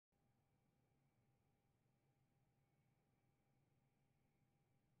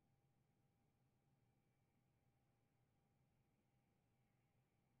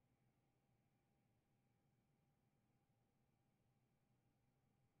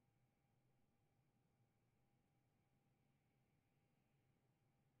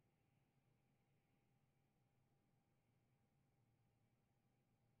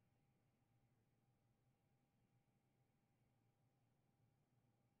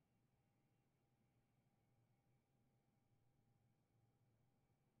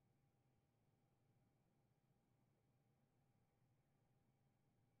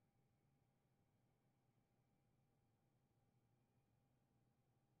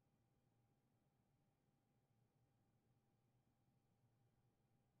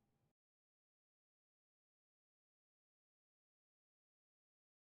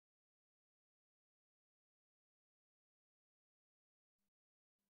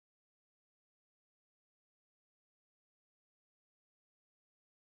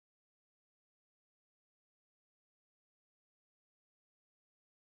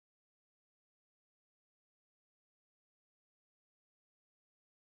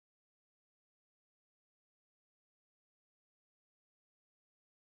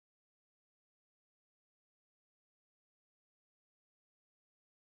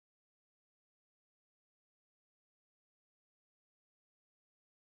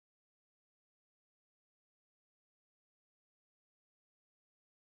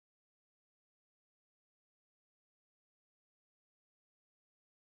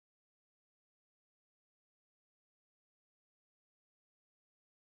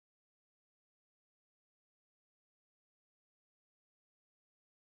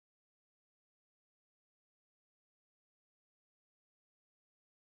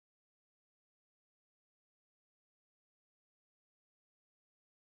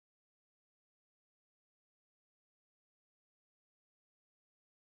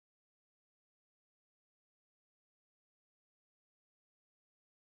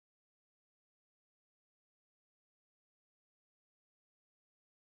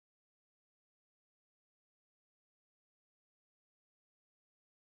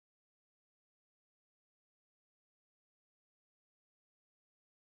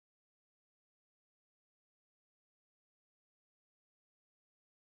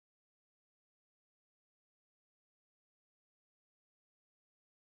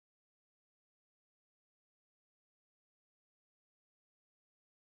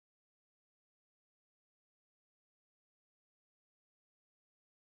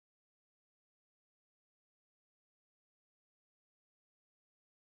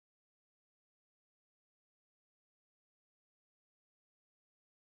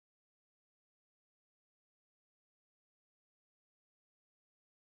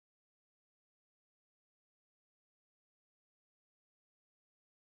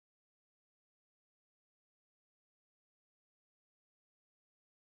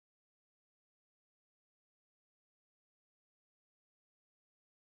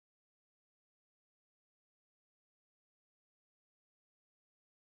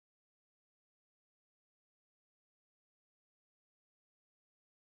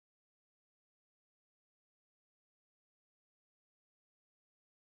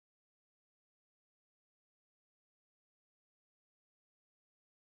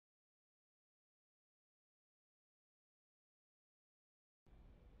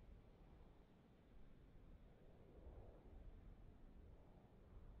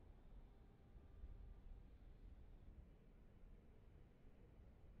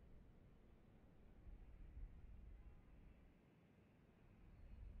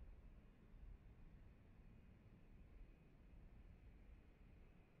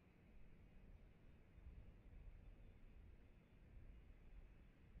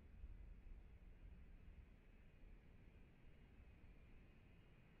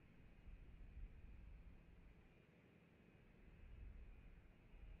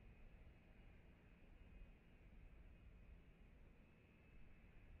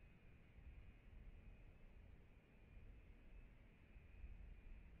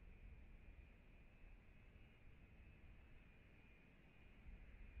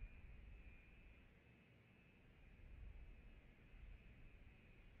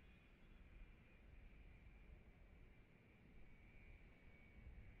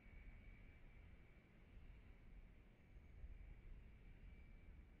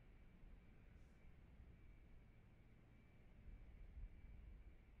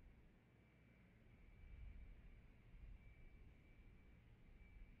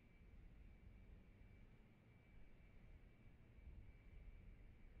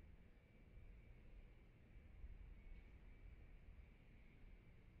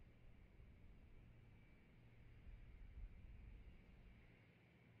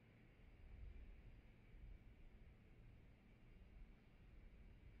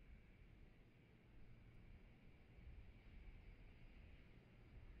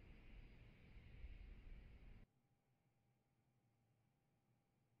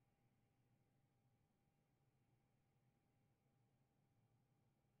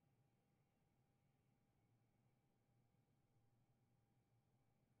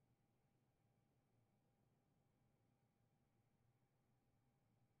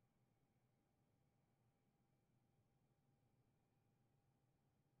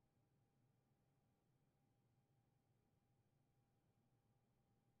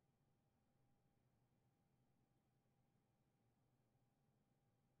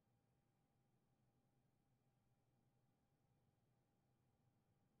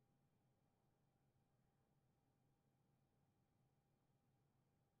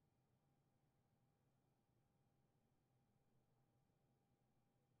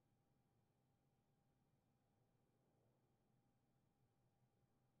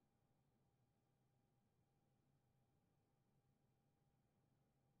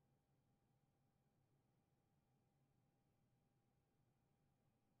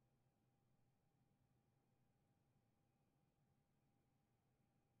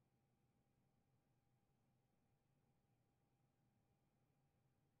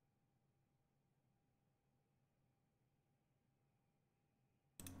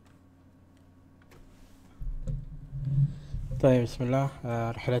طيب بسم الله.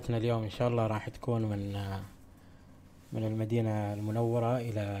 رحلتنا اليوم إن شاء الله راح تكون من المدينة المنورة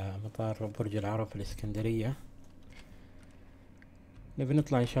إلى مطار برج العرب في الإسكندرية. نبي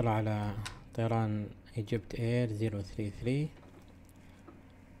نطلع إن شاء الله على طيران ايجيبت اير 033،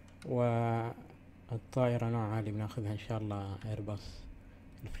 والطائرة نوعها اللي بناخذها إن شاء الله ايرباص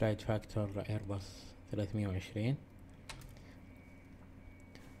الفلايت فاكتور ايرباص 320.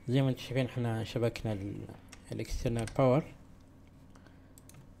 زي ما انتم شايفين احنا شبكنا الاكسترنال باور،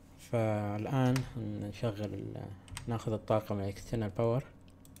 فالآن نشغل ناخذ الطاقة من الاكسترنال باور.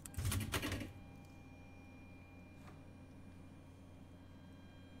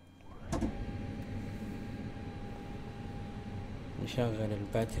 نشغل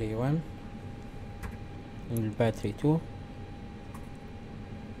الباتري 1 والباتري 2.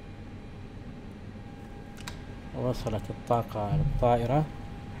 وصلت الطاقة للطائرة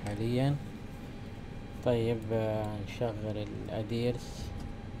حاليا. طيب نشغل الاديرس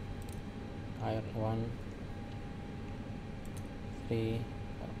اير 1 3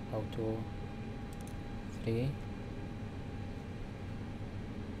 او 2 3.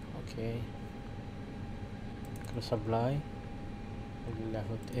 اوكي، كرو سبلاي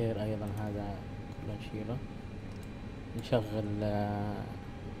والهوت اير ايضا هذا كله نشيله. نشغل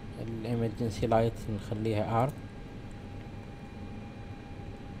الامرجنسي لايت نخليها ار.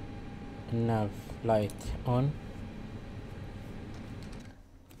 الناف لايت اون.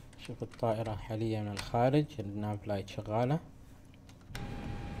 شوف الطائرة حاليا من الخارج الناف لايت شغالة.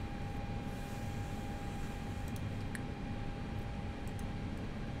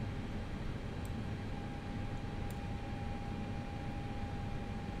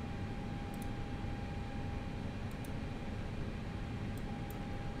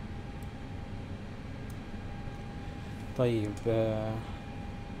 طيب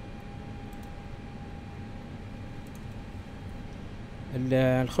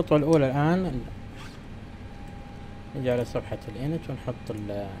الخطوة الأولى الآن نجي على صفحة الانت ونحط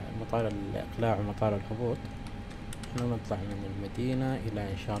مطار الإقلاع ومطار الهبوط. احنا نطلع من المدينة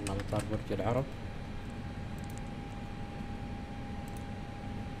إلى إن شاء الله مطار برج العرب.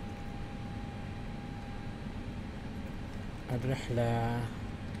 الرحلة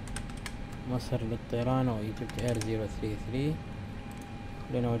مصر للطيران وإيجيبت اير 033.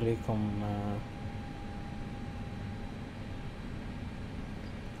 لنوريكم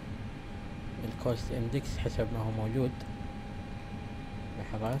الكوست اندكس حسب ما هو موجود.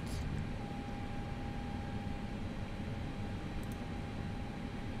 لحظات.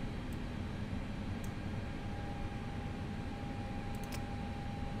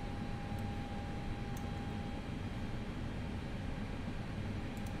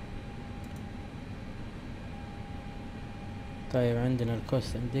 طيب عندنا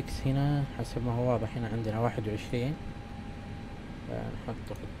الكوست اندكس هنا حسب ما هو واضح. هنا عندنا 21،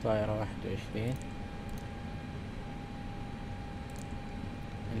 نحطه في الطائرة 21.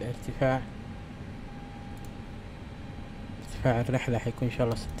 الارتفاع، ارتفاع الرحلة حيكون ان شاء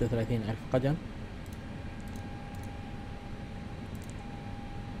الله 36,000 قدم.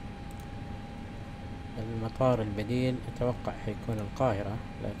 المطار البديل اتوقع حيكون القاهرة،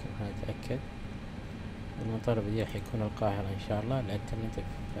 لكن هنتأكد. المطار البديل حيكون القاهرة ان شاء الله. الالترناتيف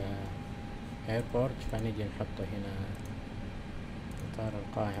ايربورت، فنجي نحطه هنا مطار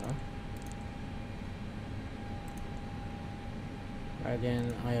القاهرة.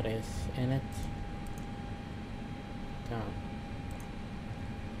 بعدين ايرس انت. تمام.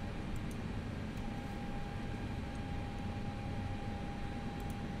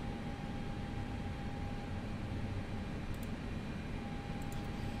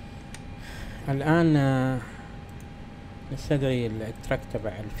 الآن نستدعي التراك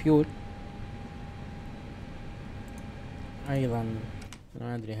تبع الفيول. أيضا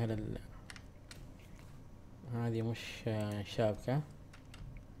ما أدري هل هذه مش شابكة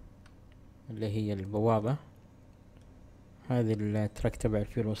اللي هي البوابة. هذه التراك تبع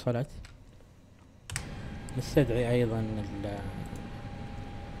الفيول وصلت. نستدعي أيضا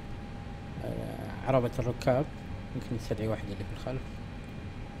عربة الركاب. ممكن نستدعي واحدة اللي في الخلف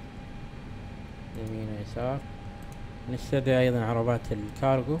يمين ويسار. نستدعي أيضا عربات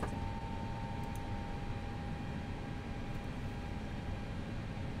الكارغو.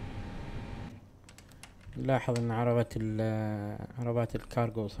 نلاحظ أن عربات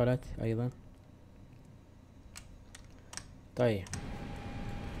الكارغو وصلت أيضا. طيب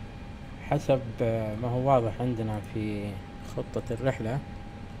حسب ما هو واضح عندنا في خطة الرحلة،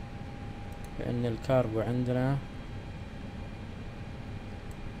 فإن الكارغو عندنا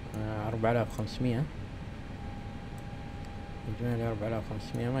 4500 إجمالي.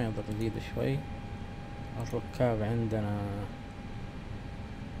 4500 ما يضر نزيد شوي الركاب عندنا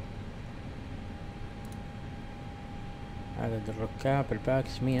عدد الركاب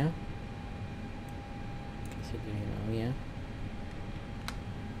الباكس 100، نسجل هنا 100.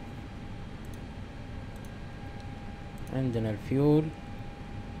 عندنا الفيول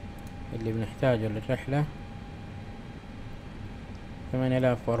اللي بنحتاجه للرحلة 8461،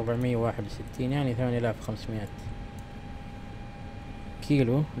 يعني 8500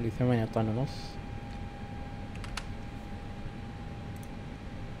 كيلو، اللي 8 طن ونص.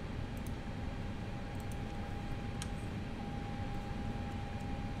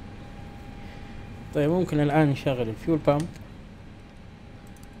 طيب ممكن الآن نشغل الفيول بامب.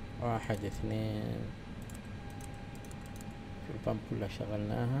 1 2 الفيول بامب كلها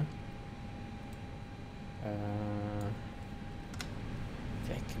شغلناها.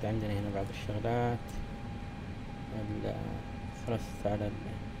 تأكد عندنا هنا بعض الشغلات. الثرست على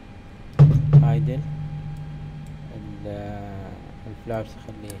الهايدل، الفلابس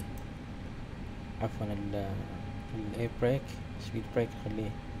خليه، عفوا الاي بريك سبيد بريك خليه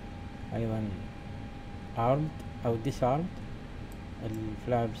ايضا ارمد او ديس ارمد.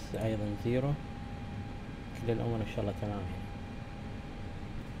 الفلابس ايضا 0. كل الامور ان شاء الله تمام هنا.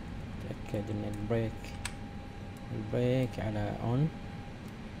 تأكد ان البريك على اون،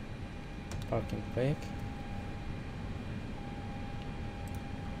 باركينج بريك.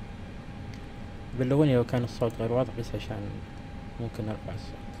 بلغوني لو كان الصوت غير واضح، بس عشان ممكن نرفع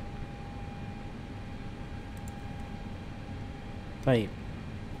الصوت. طيب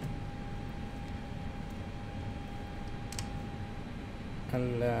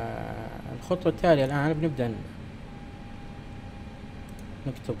الخطوة التالية الآن بنبدأ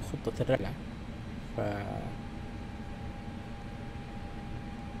نكتب خطة الرحلة.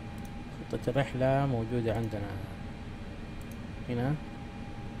 خطة الرحلة موجودة عندنا هنا.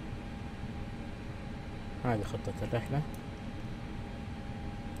 هذه خطة الرحلة.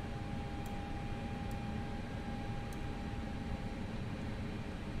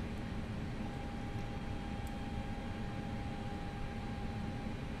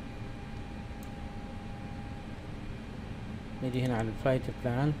 نجي هنا على الفلايت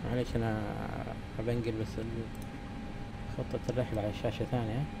بلان. معليش انا بنقل بس خطة الرحلة على شاشة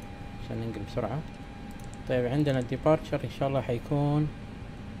ثانية عشان ننقل بسرعة. طيب عندنا الديبارتشر ان شاء الله حيكون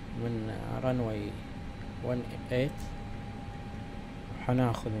من رنوي 18.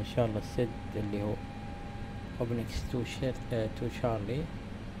 حناخذ ان شاء الله السد اللي هو اوبنكس 2 شارلي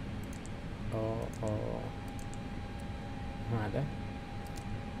او هذا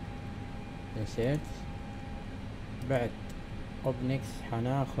انسيرت. بعد اوبنكس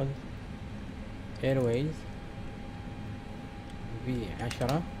حناخذ ايرويز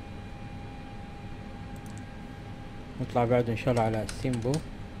V10. نطلع بعد ان شاء الله على سيمبو.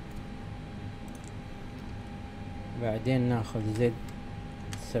 بعدين ناخذ زد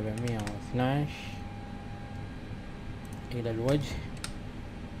 712 الى الوجه.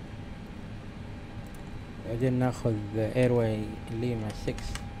 بعدين ناخذ ايرواي ليما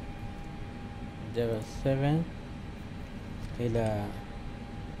 677 الى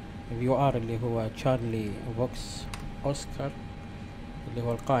VR اللي هو تشارلي فوكس اوسكار اللي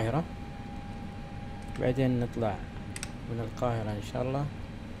هو القاهرة. بعدين نطلع من القاهرة ان شاء الله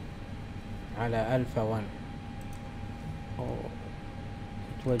على الفا 1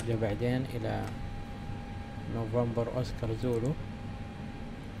 ونتوجه بعدين الى نوفمبر اوسكار زولو،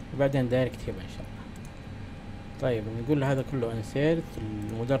 وبعدين دايركت هيبا ان شاء الله. طيب نقول هذا كله انسيرت.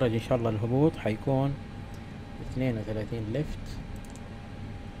 المدرج ان شاء الله الهبوط حيكون 32 ليفت.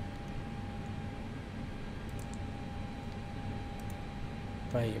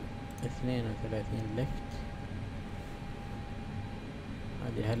 طيب 32 ليفت.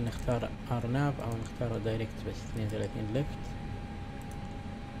 هذه هل نختار ارناب او نختار دايركت؟ بس 32 ليفت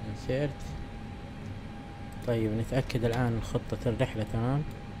انسيرت. طيب نتأكد الآن خطة الرحلة تمام.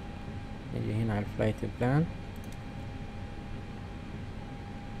 نجي هنا على الفلايت بلان.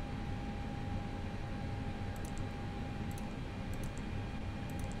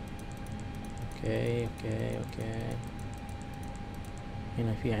 اوكي اوكي اوكي.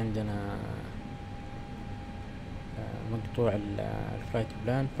 هنا في عندنا مقطوع الفلايت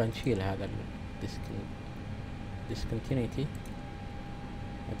بلان، فنشيل هذا discontinuity.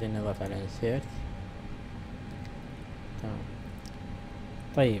 بعدين نضغط على insert. تمام.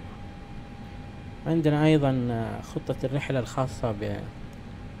 طيب عندنا ايضا خطة الرحلة الخاصة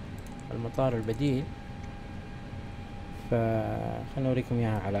بالمطار البديل، فخلنا اوريكم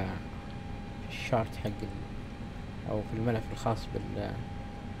اياها على الشارت حق او في الملف الخاص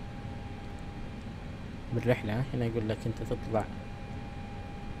بالرحلة. هنا يقول لك انت تطلع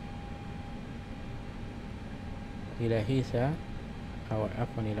إلى هيسا أو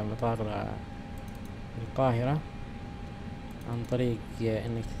عفوا إلى مطار القاهرة عن طريق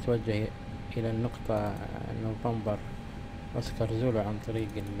إنك تتوجه إلى النقطة نوفمبر أوسكار زولو عن طريق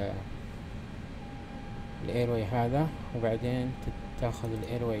الايرواي هذا، وبعدين تاخذ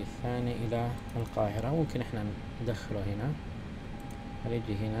الايرواي الثاني إلى القاهرة. ممكن احنا ندخله هنا،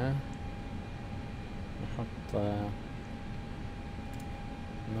 هنيجي هنا نحط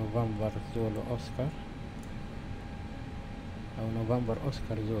نوفمبر زولو أوسكار أو نوفمبر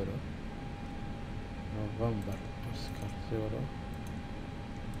أوسكار زولو، نوفمبر أوسكار زولو،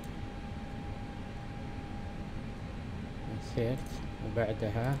 انسيرت،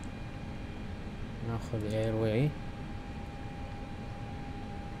 وبعدها ناخذ ايرواي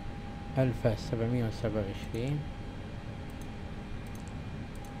 1727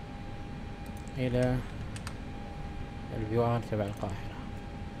 إلى الفيوار تبع القاهرة.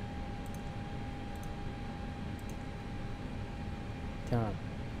 تمام.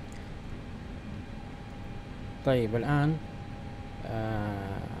 طيب الآن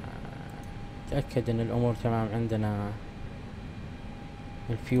تأكد ان الامور تمام. عندنا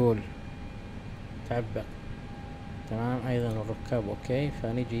الفيول تعبق تمام، ايضا الركاب اوكي.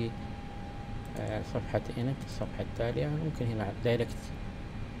 فنجي صفحة انت، الصفحة التالية. ممكن هنا دايركت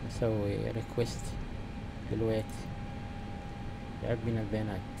نسوي ريكوست للويت، يعبينا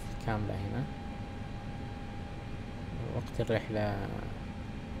البيانات كاملة هنا، وقت الرحلة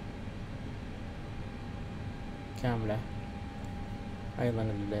كاملة،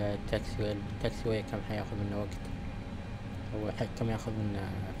 ايضا التاكسي واي كم حياخذ منا وقت، هو كم ياخذ منا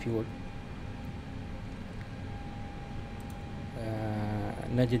فيول.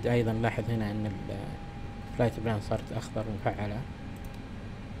 نجد ايضا، لاحظ هنا ان الفلايت بلان صارت اخضر مفعلة.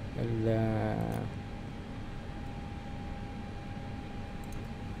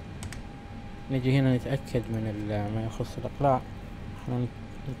 نجي هنا نتأكد من ما يخص الاقلاع. احنا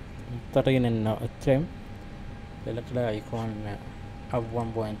مضطرين انه الترم للاقلاع يكون اب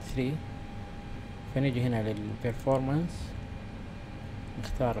 1.3، فنجي هنا للبرفورمانس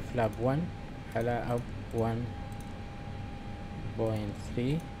نختار فلاب 1 على اب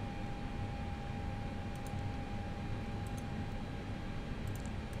 1.3.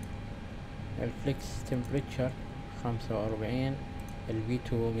 الفليكس تمبريتشر 45، الفي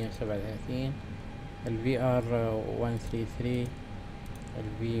 2 137، الفي ار 133،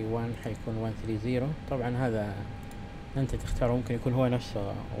 الفي 1 حيكون 130. طبعا هذا انت تختاره، ممكن يكون هو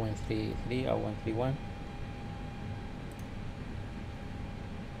نفسه 133 او 131.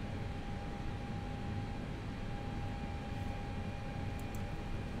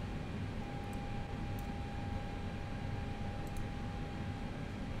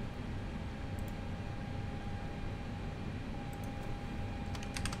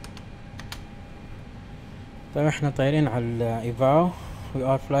 طيب احنا طايرين على الايفاو. we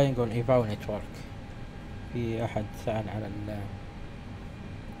are flying on IVAO network. في احد سأل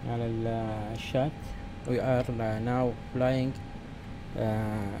على الشات. we are now flying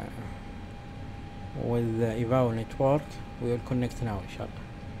with the IVAO network. we will connect now ان شاء الله.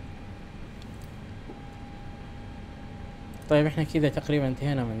 طيب احنا كذا تقريبا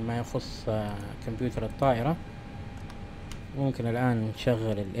انتهينا من ما يخص كمبيوتر الطائرة. ممكن الان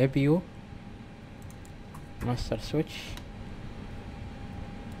نشغل الاي بي يو ماستر سويتش،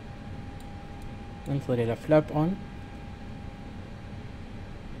 ننتظر الى فلاب اون.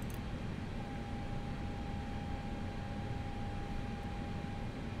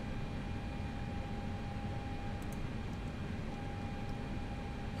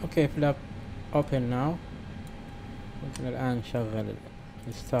 اوكي فلاب اوبن ناو. ممكن الان نشغل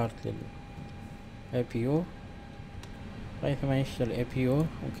الستارت للاي بي يو. لغاية ما يشتغل الاي بي يو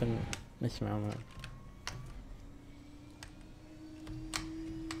ممكن نسمع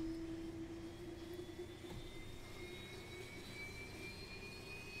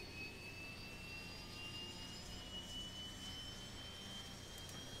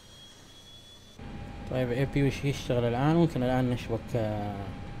طيب اي بي يو يشتغل الان. ممكن الان نشبك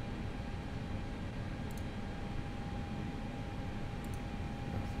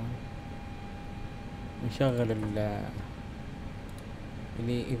نشغل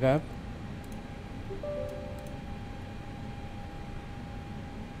الايفاب.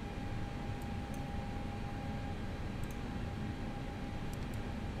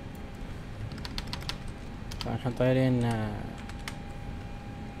 احنا طايرين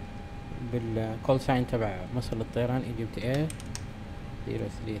بالكول ساين تبع مصر للطيران ايجيبت اير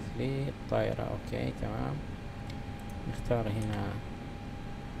 033. الطائرة اوكي تمام. نختار هنا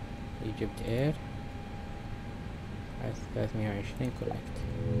ايجيبت اير 320 كونكت.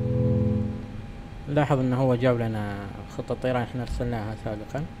 نلاحظ انه هو جاب لنا خطة طيران احنا ارسلناها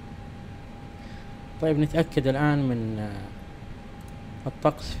سابقا. طيب نتأكد الآن من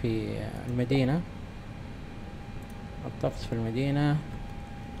الطقس في المدينة. الطقس في المدينة،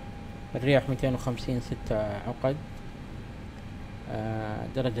 الرياح 250 6 عقد،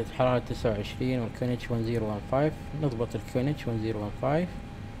 درجة حرارة 29 والكونتش 1015. نضبط الكونتش 1015.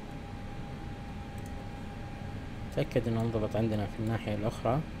 تأكد انه انضبط عندنا في الناحية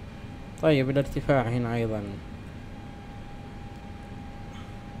الأخرى. طيب الارتفاع هنا أيضا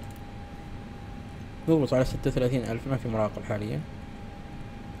نضبط على 36,000، ما في مراقب حاليا.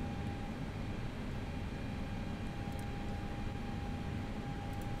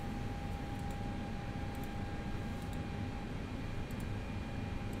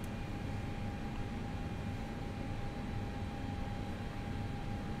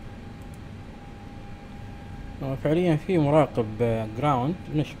 فعليا في مراقب جراوند،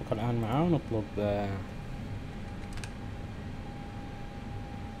 نشبك الآن معاه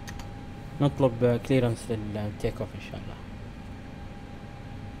ونطلب كليرنس للتيك اوف ان شاء الله.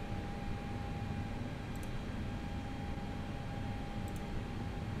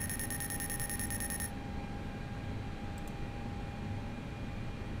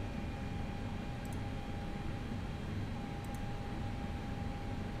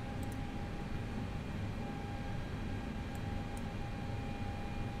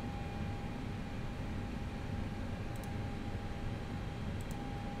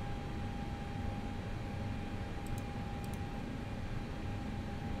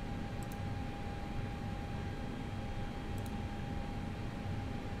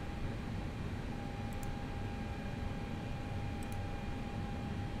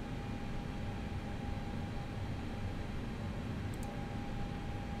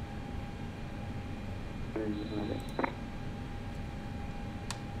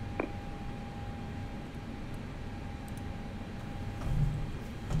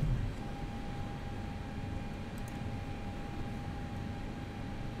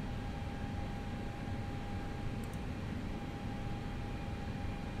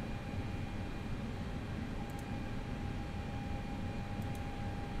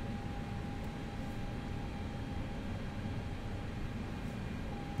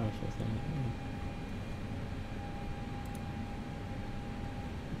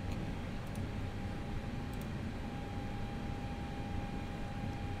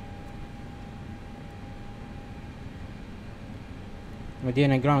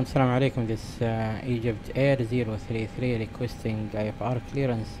 مدينة جراوند، السلام عليكم. This Egypt Air 033 requesting IFR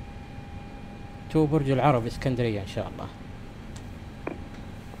clearance to برج العرب اسكندرية إن شاء الله.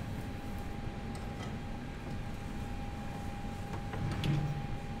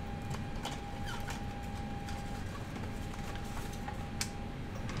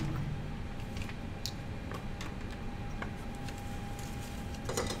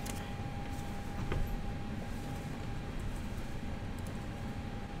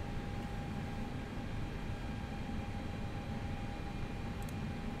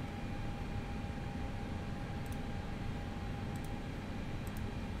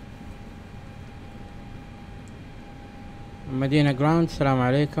 مدينة جراوند، السلام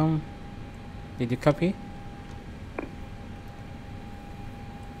عليكم. Did you copy?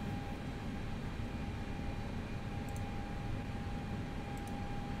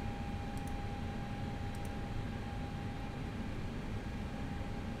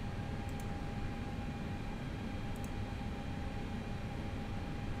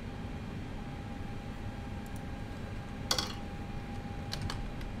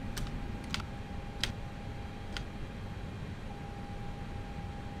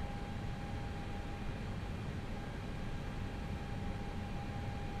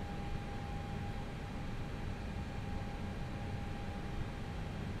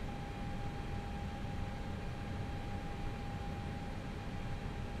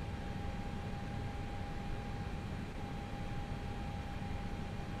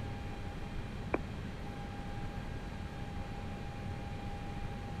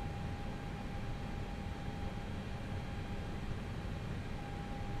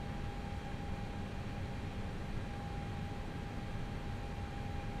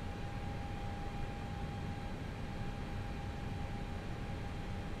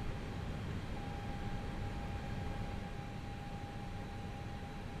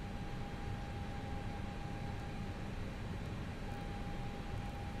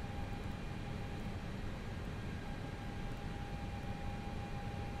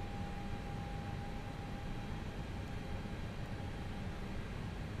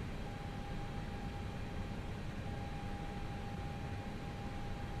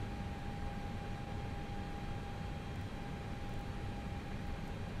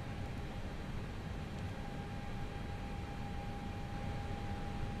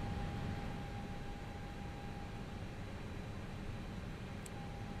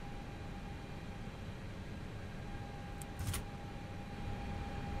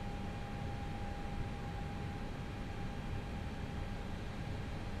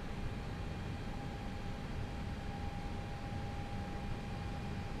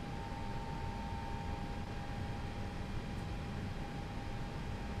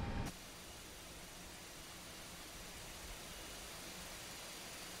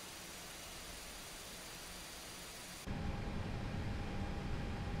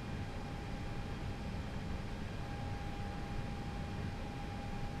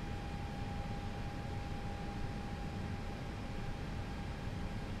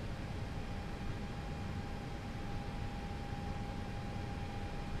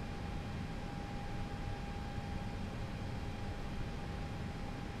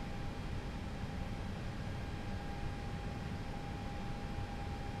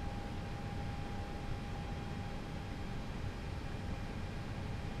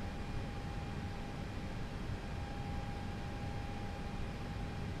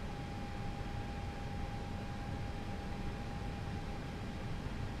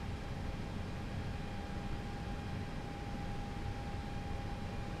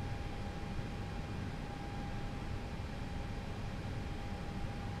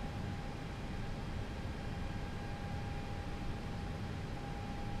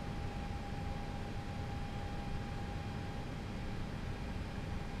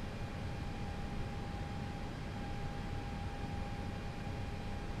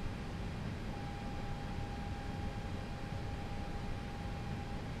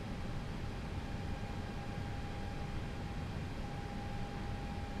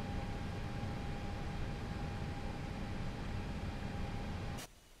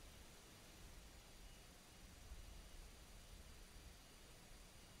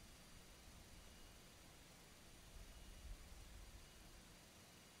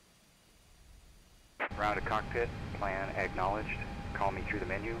 Ground to cockpit, plan acknowledged. Call me through the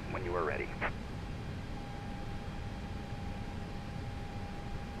menu when you are ready.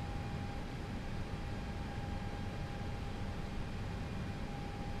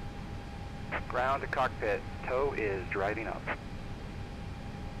 Ground to cockpit, tow is driving up.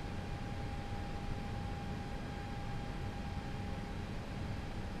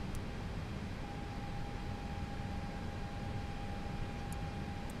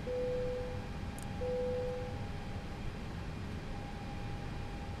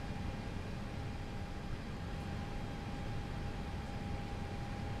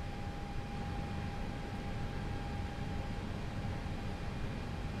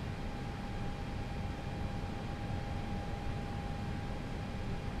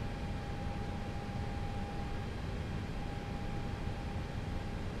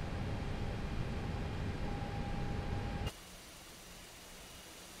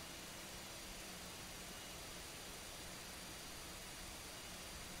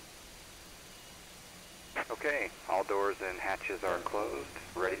 Okay, all doors and hatches are closed,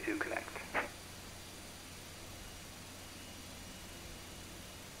 ready to connect.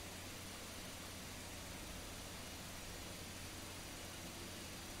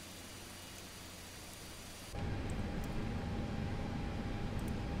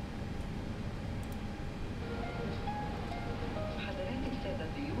 حضرات السادة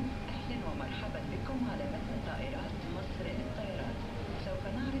الضيوف، أهلا ومرحبا بكم على متن طائرات مصر للطيران. سوف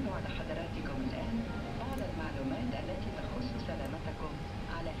نعرض على حضراتكم الآن بعض المعلومات التي تخص سلامتكم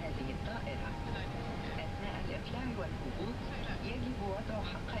على هذه الطائرة. أثناء الإقلاع والهبوط يجب وضع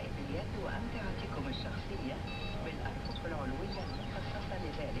حقائب اليد وأمتعتكم الشخصية بالأرفف العلوية المخصصة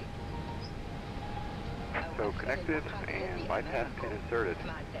لذلك. So connected and bypass pin inserted.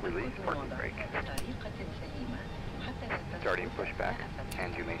 Release parking brake. بطريقة سليمة حتى لا Starting pushback,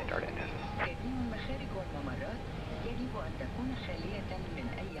 and you may start engine. جميع المخارج والممرات يجب أن تكون خالية من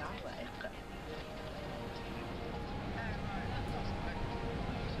أي عوائق.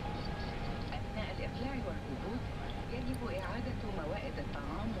 أثناء الإقلاع والهبوط يجب إعادة موائد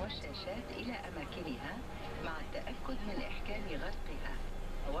الطعام والشاشات إلى أماكنها مع التأكد من إحكام غلقها.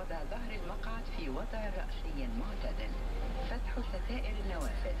 وضع ظهر المقعد في وضع رأسي معتدل. فتح ستائر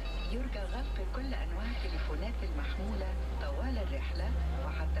النوافذ. يرجى غلق كل أنواع التليفونات المحمولة طوال الرحلة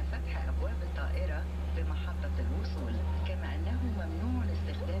وحتى فتح أبواب الطائرة بمحطة الوصول. كما أنه ممنوع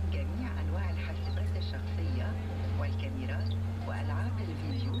استخدام جميع أنواع الحاسبات الشخصية والكاميرات وألعاب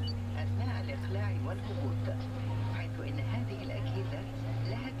الفيديو أثناء الإقلاع والهبوط، حيث إن هذه الأجهزة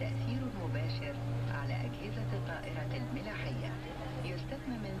لها تأثير مباشر على أجهزة الطائرة الملاحية.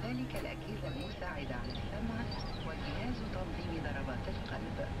 يستثنى من ذلك الأجهزة المساعدة على السمع وجهاز تنظيم ضربات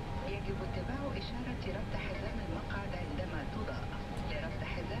القلب. يجب اتباع إشارة ربط حزام المقعد عندما تضاء. لربط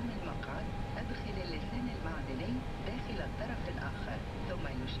حزام المقعد أدخل اللسان المعدني داخل الطرف الآخر ثم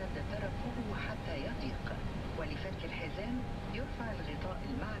يشد طرفه حتى يضيق. ولفك الحزام يرفع الغطاء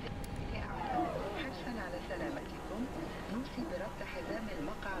المعدني لأعلى. حرصا على سلامتكم نوصي بربط حزام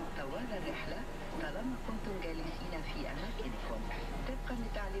المقعد طوال الرحلة طالما كنتم جالسين في أماكنكم. طبقا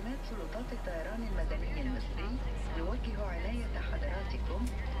لتعليمات سلطات الطيران المدني المصري نوجه عناية حضراتكم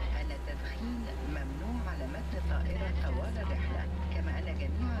أن التدخين ممنوع على متن الطائرة طوال الرحلة، كما أن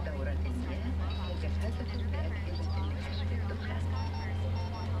جميع دورات المياه مجهزة بأجهزة لكشف الدخان.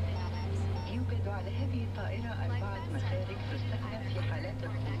 يوجد على هذه الطائرة 4 مخارج تستخدم في حالات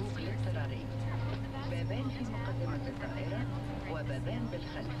الخروج الاضطراري. بابان في مقدمة الطائرة وبابان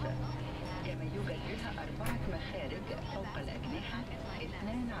بالخلف. كما يوجد لها 4 مخارج فوق الأجنحة،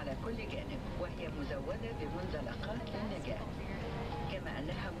 2 على كل جانب، وهي مزودة بمنزلقات للنجاة. كما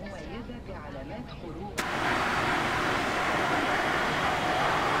أنها مميزة بعلامات خروج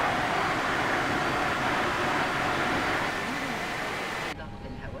ضغط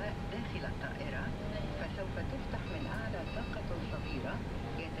الهواء داخل الطائرة، فسوف تفتح من أعلى طاقة صغيرة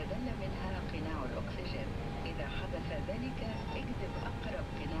يتدلى منها قناع الأكسجين. إذا حدث ذلك اجذب أقرب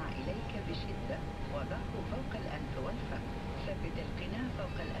قناع إليك بشدة وضعه فوق الأنف والفم. ثبت القناع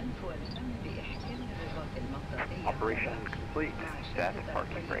فوق الأنف والفم بإحكام الرباط المطاطي Operation complete. Static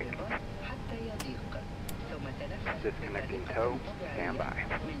parking brake. حتى يضيق. ثم تنفس Disconnecting tow. Stand by.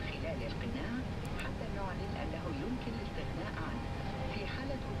 من خلال القناع حتى نعلن أنه يمكن الاستغناء عنه. في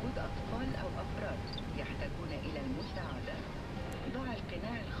حالة وجود أطفال أو أفراد يحتاجون إلى المساعدة ضع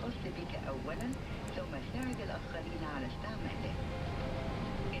القناع الخاص بك أولا ثم ساعد الآخرين على استعماله.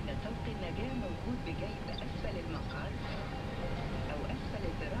 إن طوق النجاة موجود بجيب أسفل المقعد أو أسفل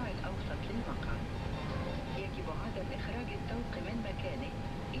الذراع الأوسط للمقعد. يجب عدم إخراج الطوق من مكانه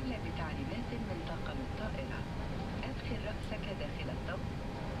إلا بتعليمات من طاقم الطائرة. أدخل رأسك داخل الطوق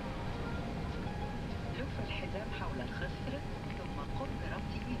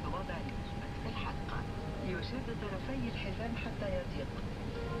شد طرفي الحزام حتى يضيق.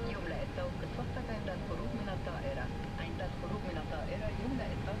 يملأ الطوق فقط عند الخروج من الطائرة. عند الخروج من الطائرة يملأ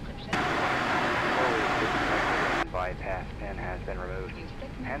الطوق بشكل bypass pin has been removed.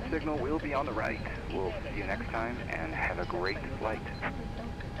 Hand signal will be on the right. We'll see you next time and have a great flight.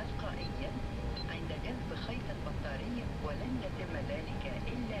 الطوق تلقائيا عند جذب خيط البطارية، ولن يتم ذلك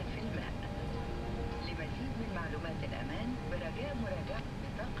إلا في الماء. لمزيد من معلومات الأمان برجاء مراجعة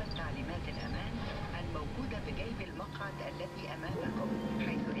بطاقة تعليمات الأمان الموجودة بجيب المقعد التي أمامكم،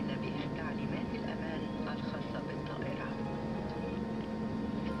 حيث إن بها تعليمات الأمان الخاصة بالطائرة.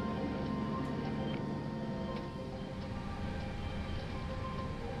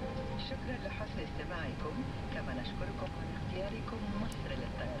 شكرا لحسن استماعكم، كما نشكركم على اختياركم مصر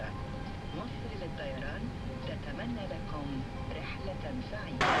للطيران. مصر للطيران تتمنى لكم رحلة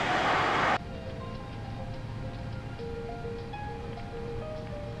سعيدة.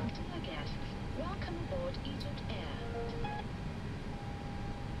 Dear guests, welcome aboard Egypt Air.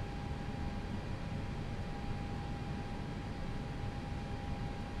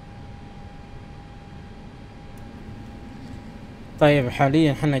 طيب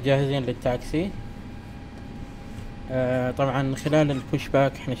حاليا حنا جاهزين للتاكسي. طبعا خلال البوش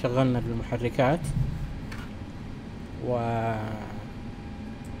باك احنا شغلنا المحركات و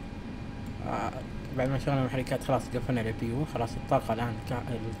بعد ما شغلنا المحركات خلاص قفلنا البيو. خلاص الطاقة الآن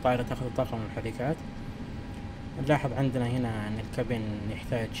الطائرة تاخذ الطاقة من المحركات. نلاحظ عندنا هنا ان الكابين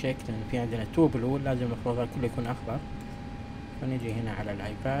يحتاج شيك، لان في عندنا تو بلو، لازم المفروض الكل يكون اخضر. فنجي هنا على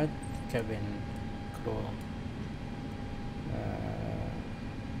الايباد كابين كرو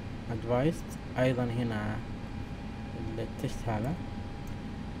ادفايست. ايضا هنا التست هذا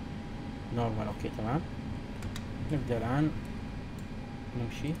نورمال. اوكي تمام. نبدأ الان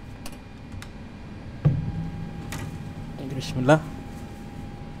نمشي. بسم الله.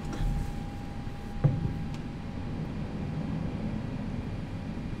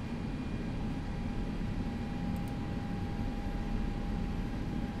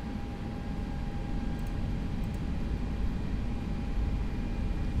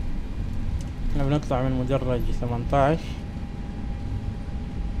 احنا بنطلع من مدرج 18.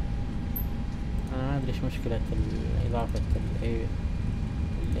 انا ما ادري ايش مشكلة اضافة ال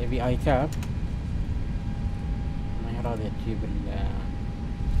AVI تاب، ما هي راضية تجيب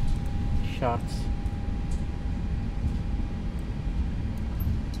الشارتس.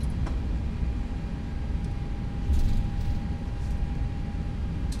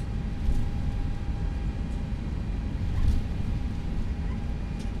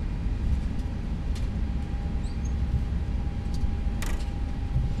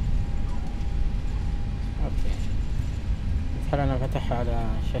 أنا فتحها على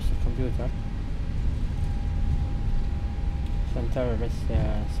شاشة الكمبيوتر عشان نتابع بس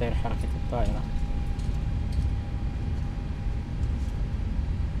سير حركة الطائرة.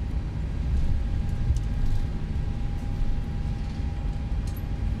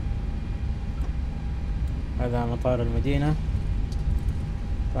 هذا مطار المدينة.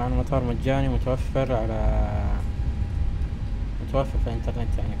 طبعا مطار مجاني متوفر في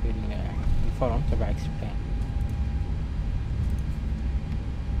الانترنت، يعني في الفورم تبع اكسبلين.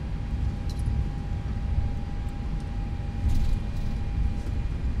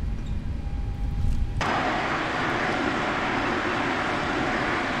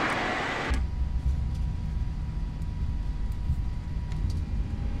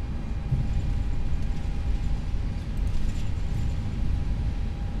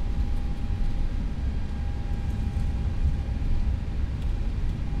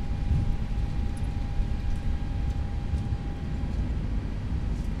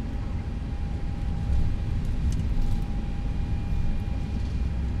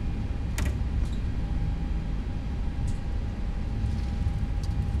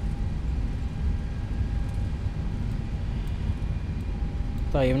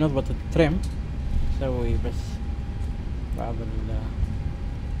 طيب نضبط التريم، نسوي بس بعض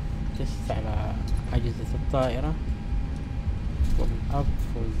التست على أجهزة الطائرة. فول أب،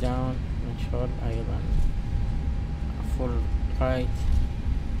 فول داون، كنترول، أيضا فول رايت،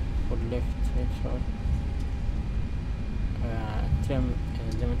 فول ليفت، كنترول. التريم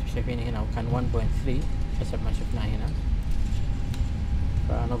زي ما انتم شايفين هنا وكان 1.3 حسب ما شفناه هنا،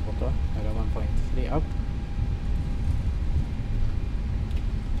 فنضبطه على 1.3 أب.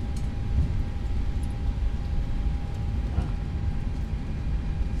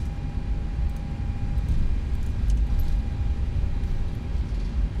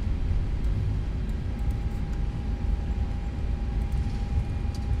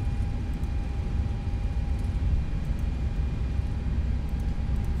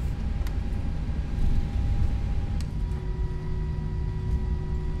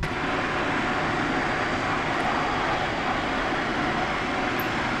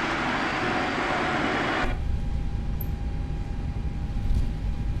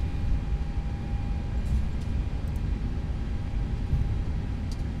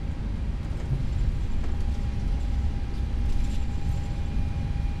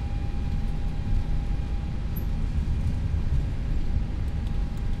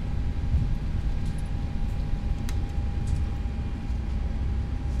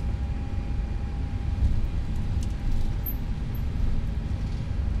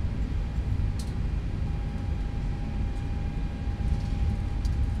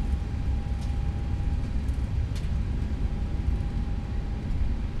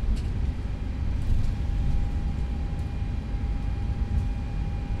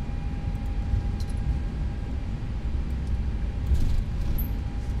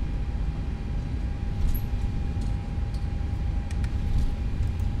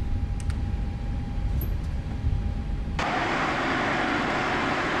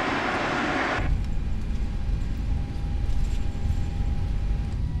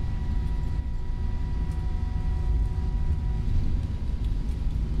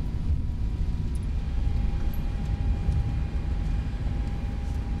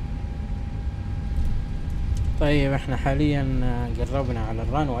 طيب احنا حاليا قربنا على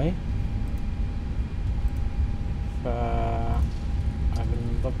الرانواي، ف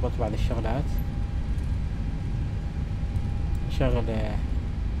بنضبط بعض الشغلات. نشغل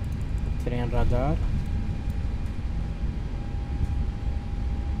الترين رادار،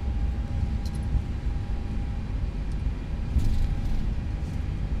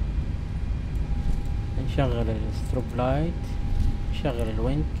 نشغل الستروب لايت، نشغل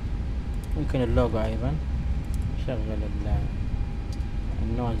الوينج، ممكن اللوجو ايضا، نشغل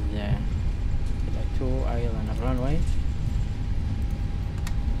النوز ال2 ايضا الرانواي.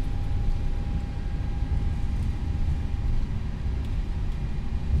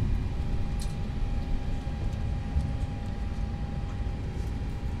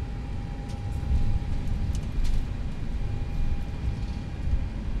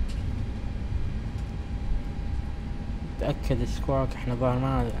 تأكد سكواك، احنا ظاهر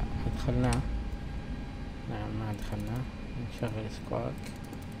ما ادخلناه. نعم ما دخلناه. نشغل سكواك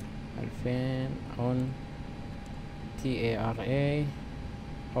 2000 on TARA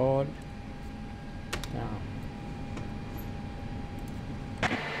all. نعم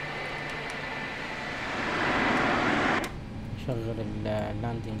نشغل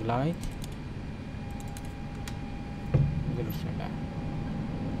اللاندنج لايت، نقول بسم الله.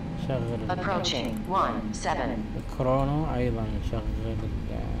 نشغل Approaching 17. الكرونو ايضا، نشغل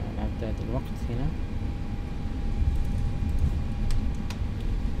اعداد الوقت هنا.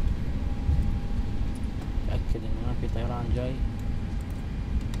 تأكد انه ما في طيران جاي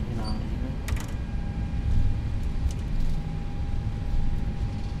هنا هنا.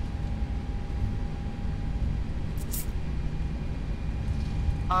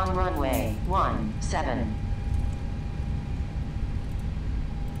 On runway 17.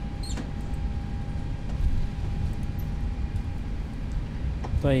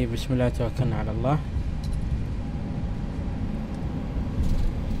 طيب بسم الله توكلنا على الله.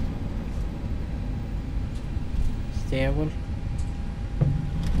 stable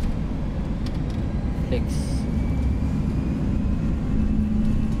flex.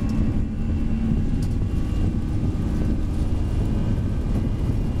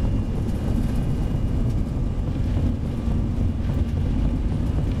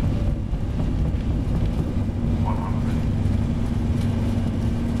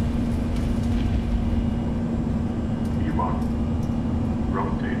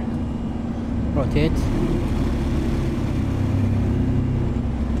 rotate.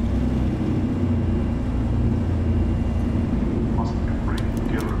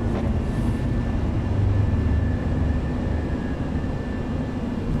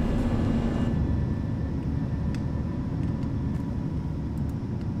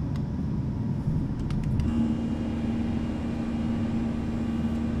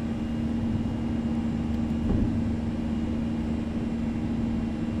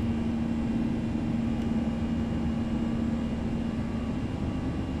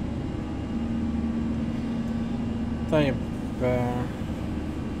 طيب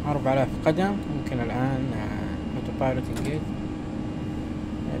 4000 قدم. ممكن الآن اوتو بايلوت انجيج،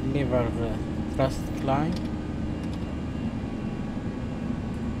 الليفر ثراست كلاين.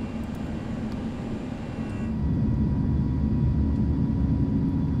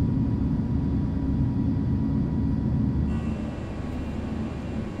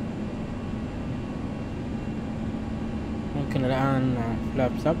 ممكن الآن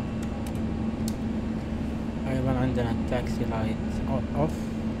فلابس اب. ايضا عندنا التاكسي لايت اوف.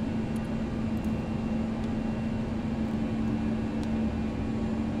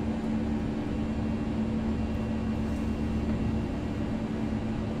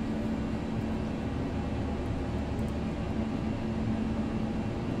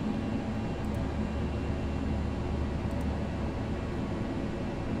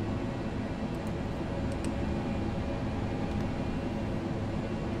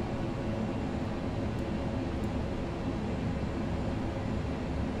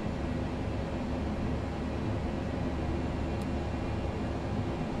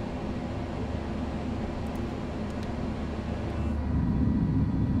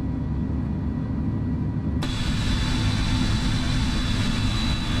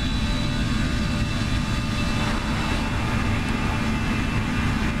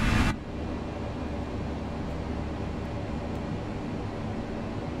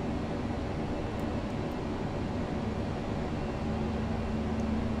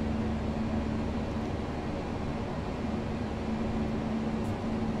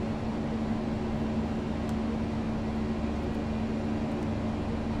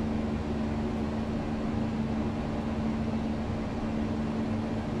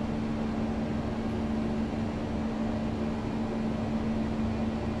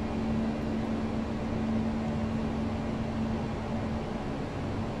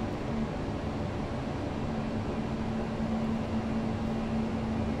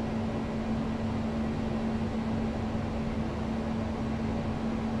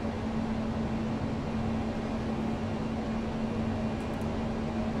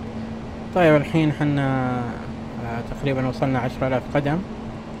 طيب الحين حنا تقريبا وصلنا 10,000 قدم.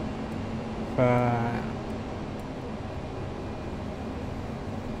 ف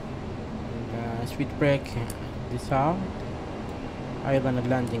السبيد بريك ديسار، ايضا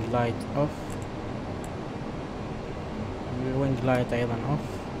اللاندنج لايت اوف، الوينج لايت ايضا اوف،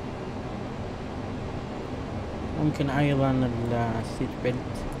 ممكن ايضا السيت بيلت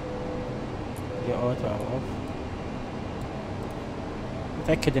اوتو او اوف.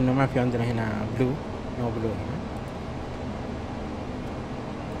 نتأكد انه ما في عندنا هنا بلو، نو بلو هنا.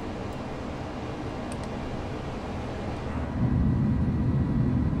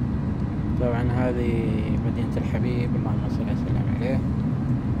 طبعا هذه مدينة الحبيب، اللهم صل وسلم عليه.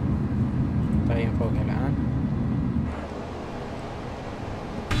 طايرين فوقها الآن.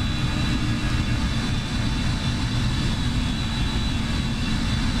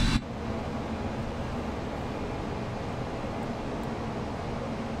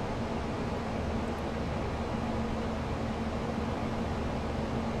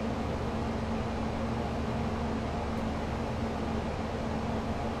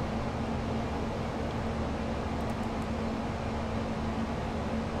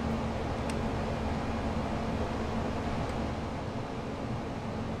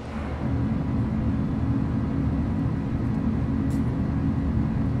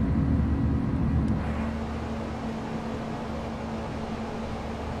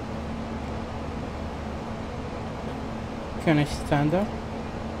 فينيش ستاندر،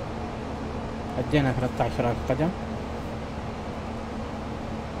 أدينا 13,000 قدم.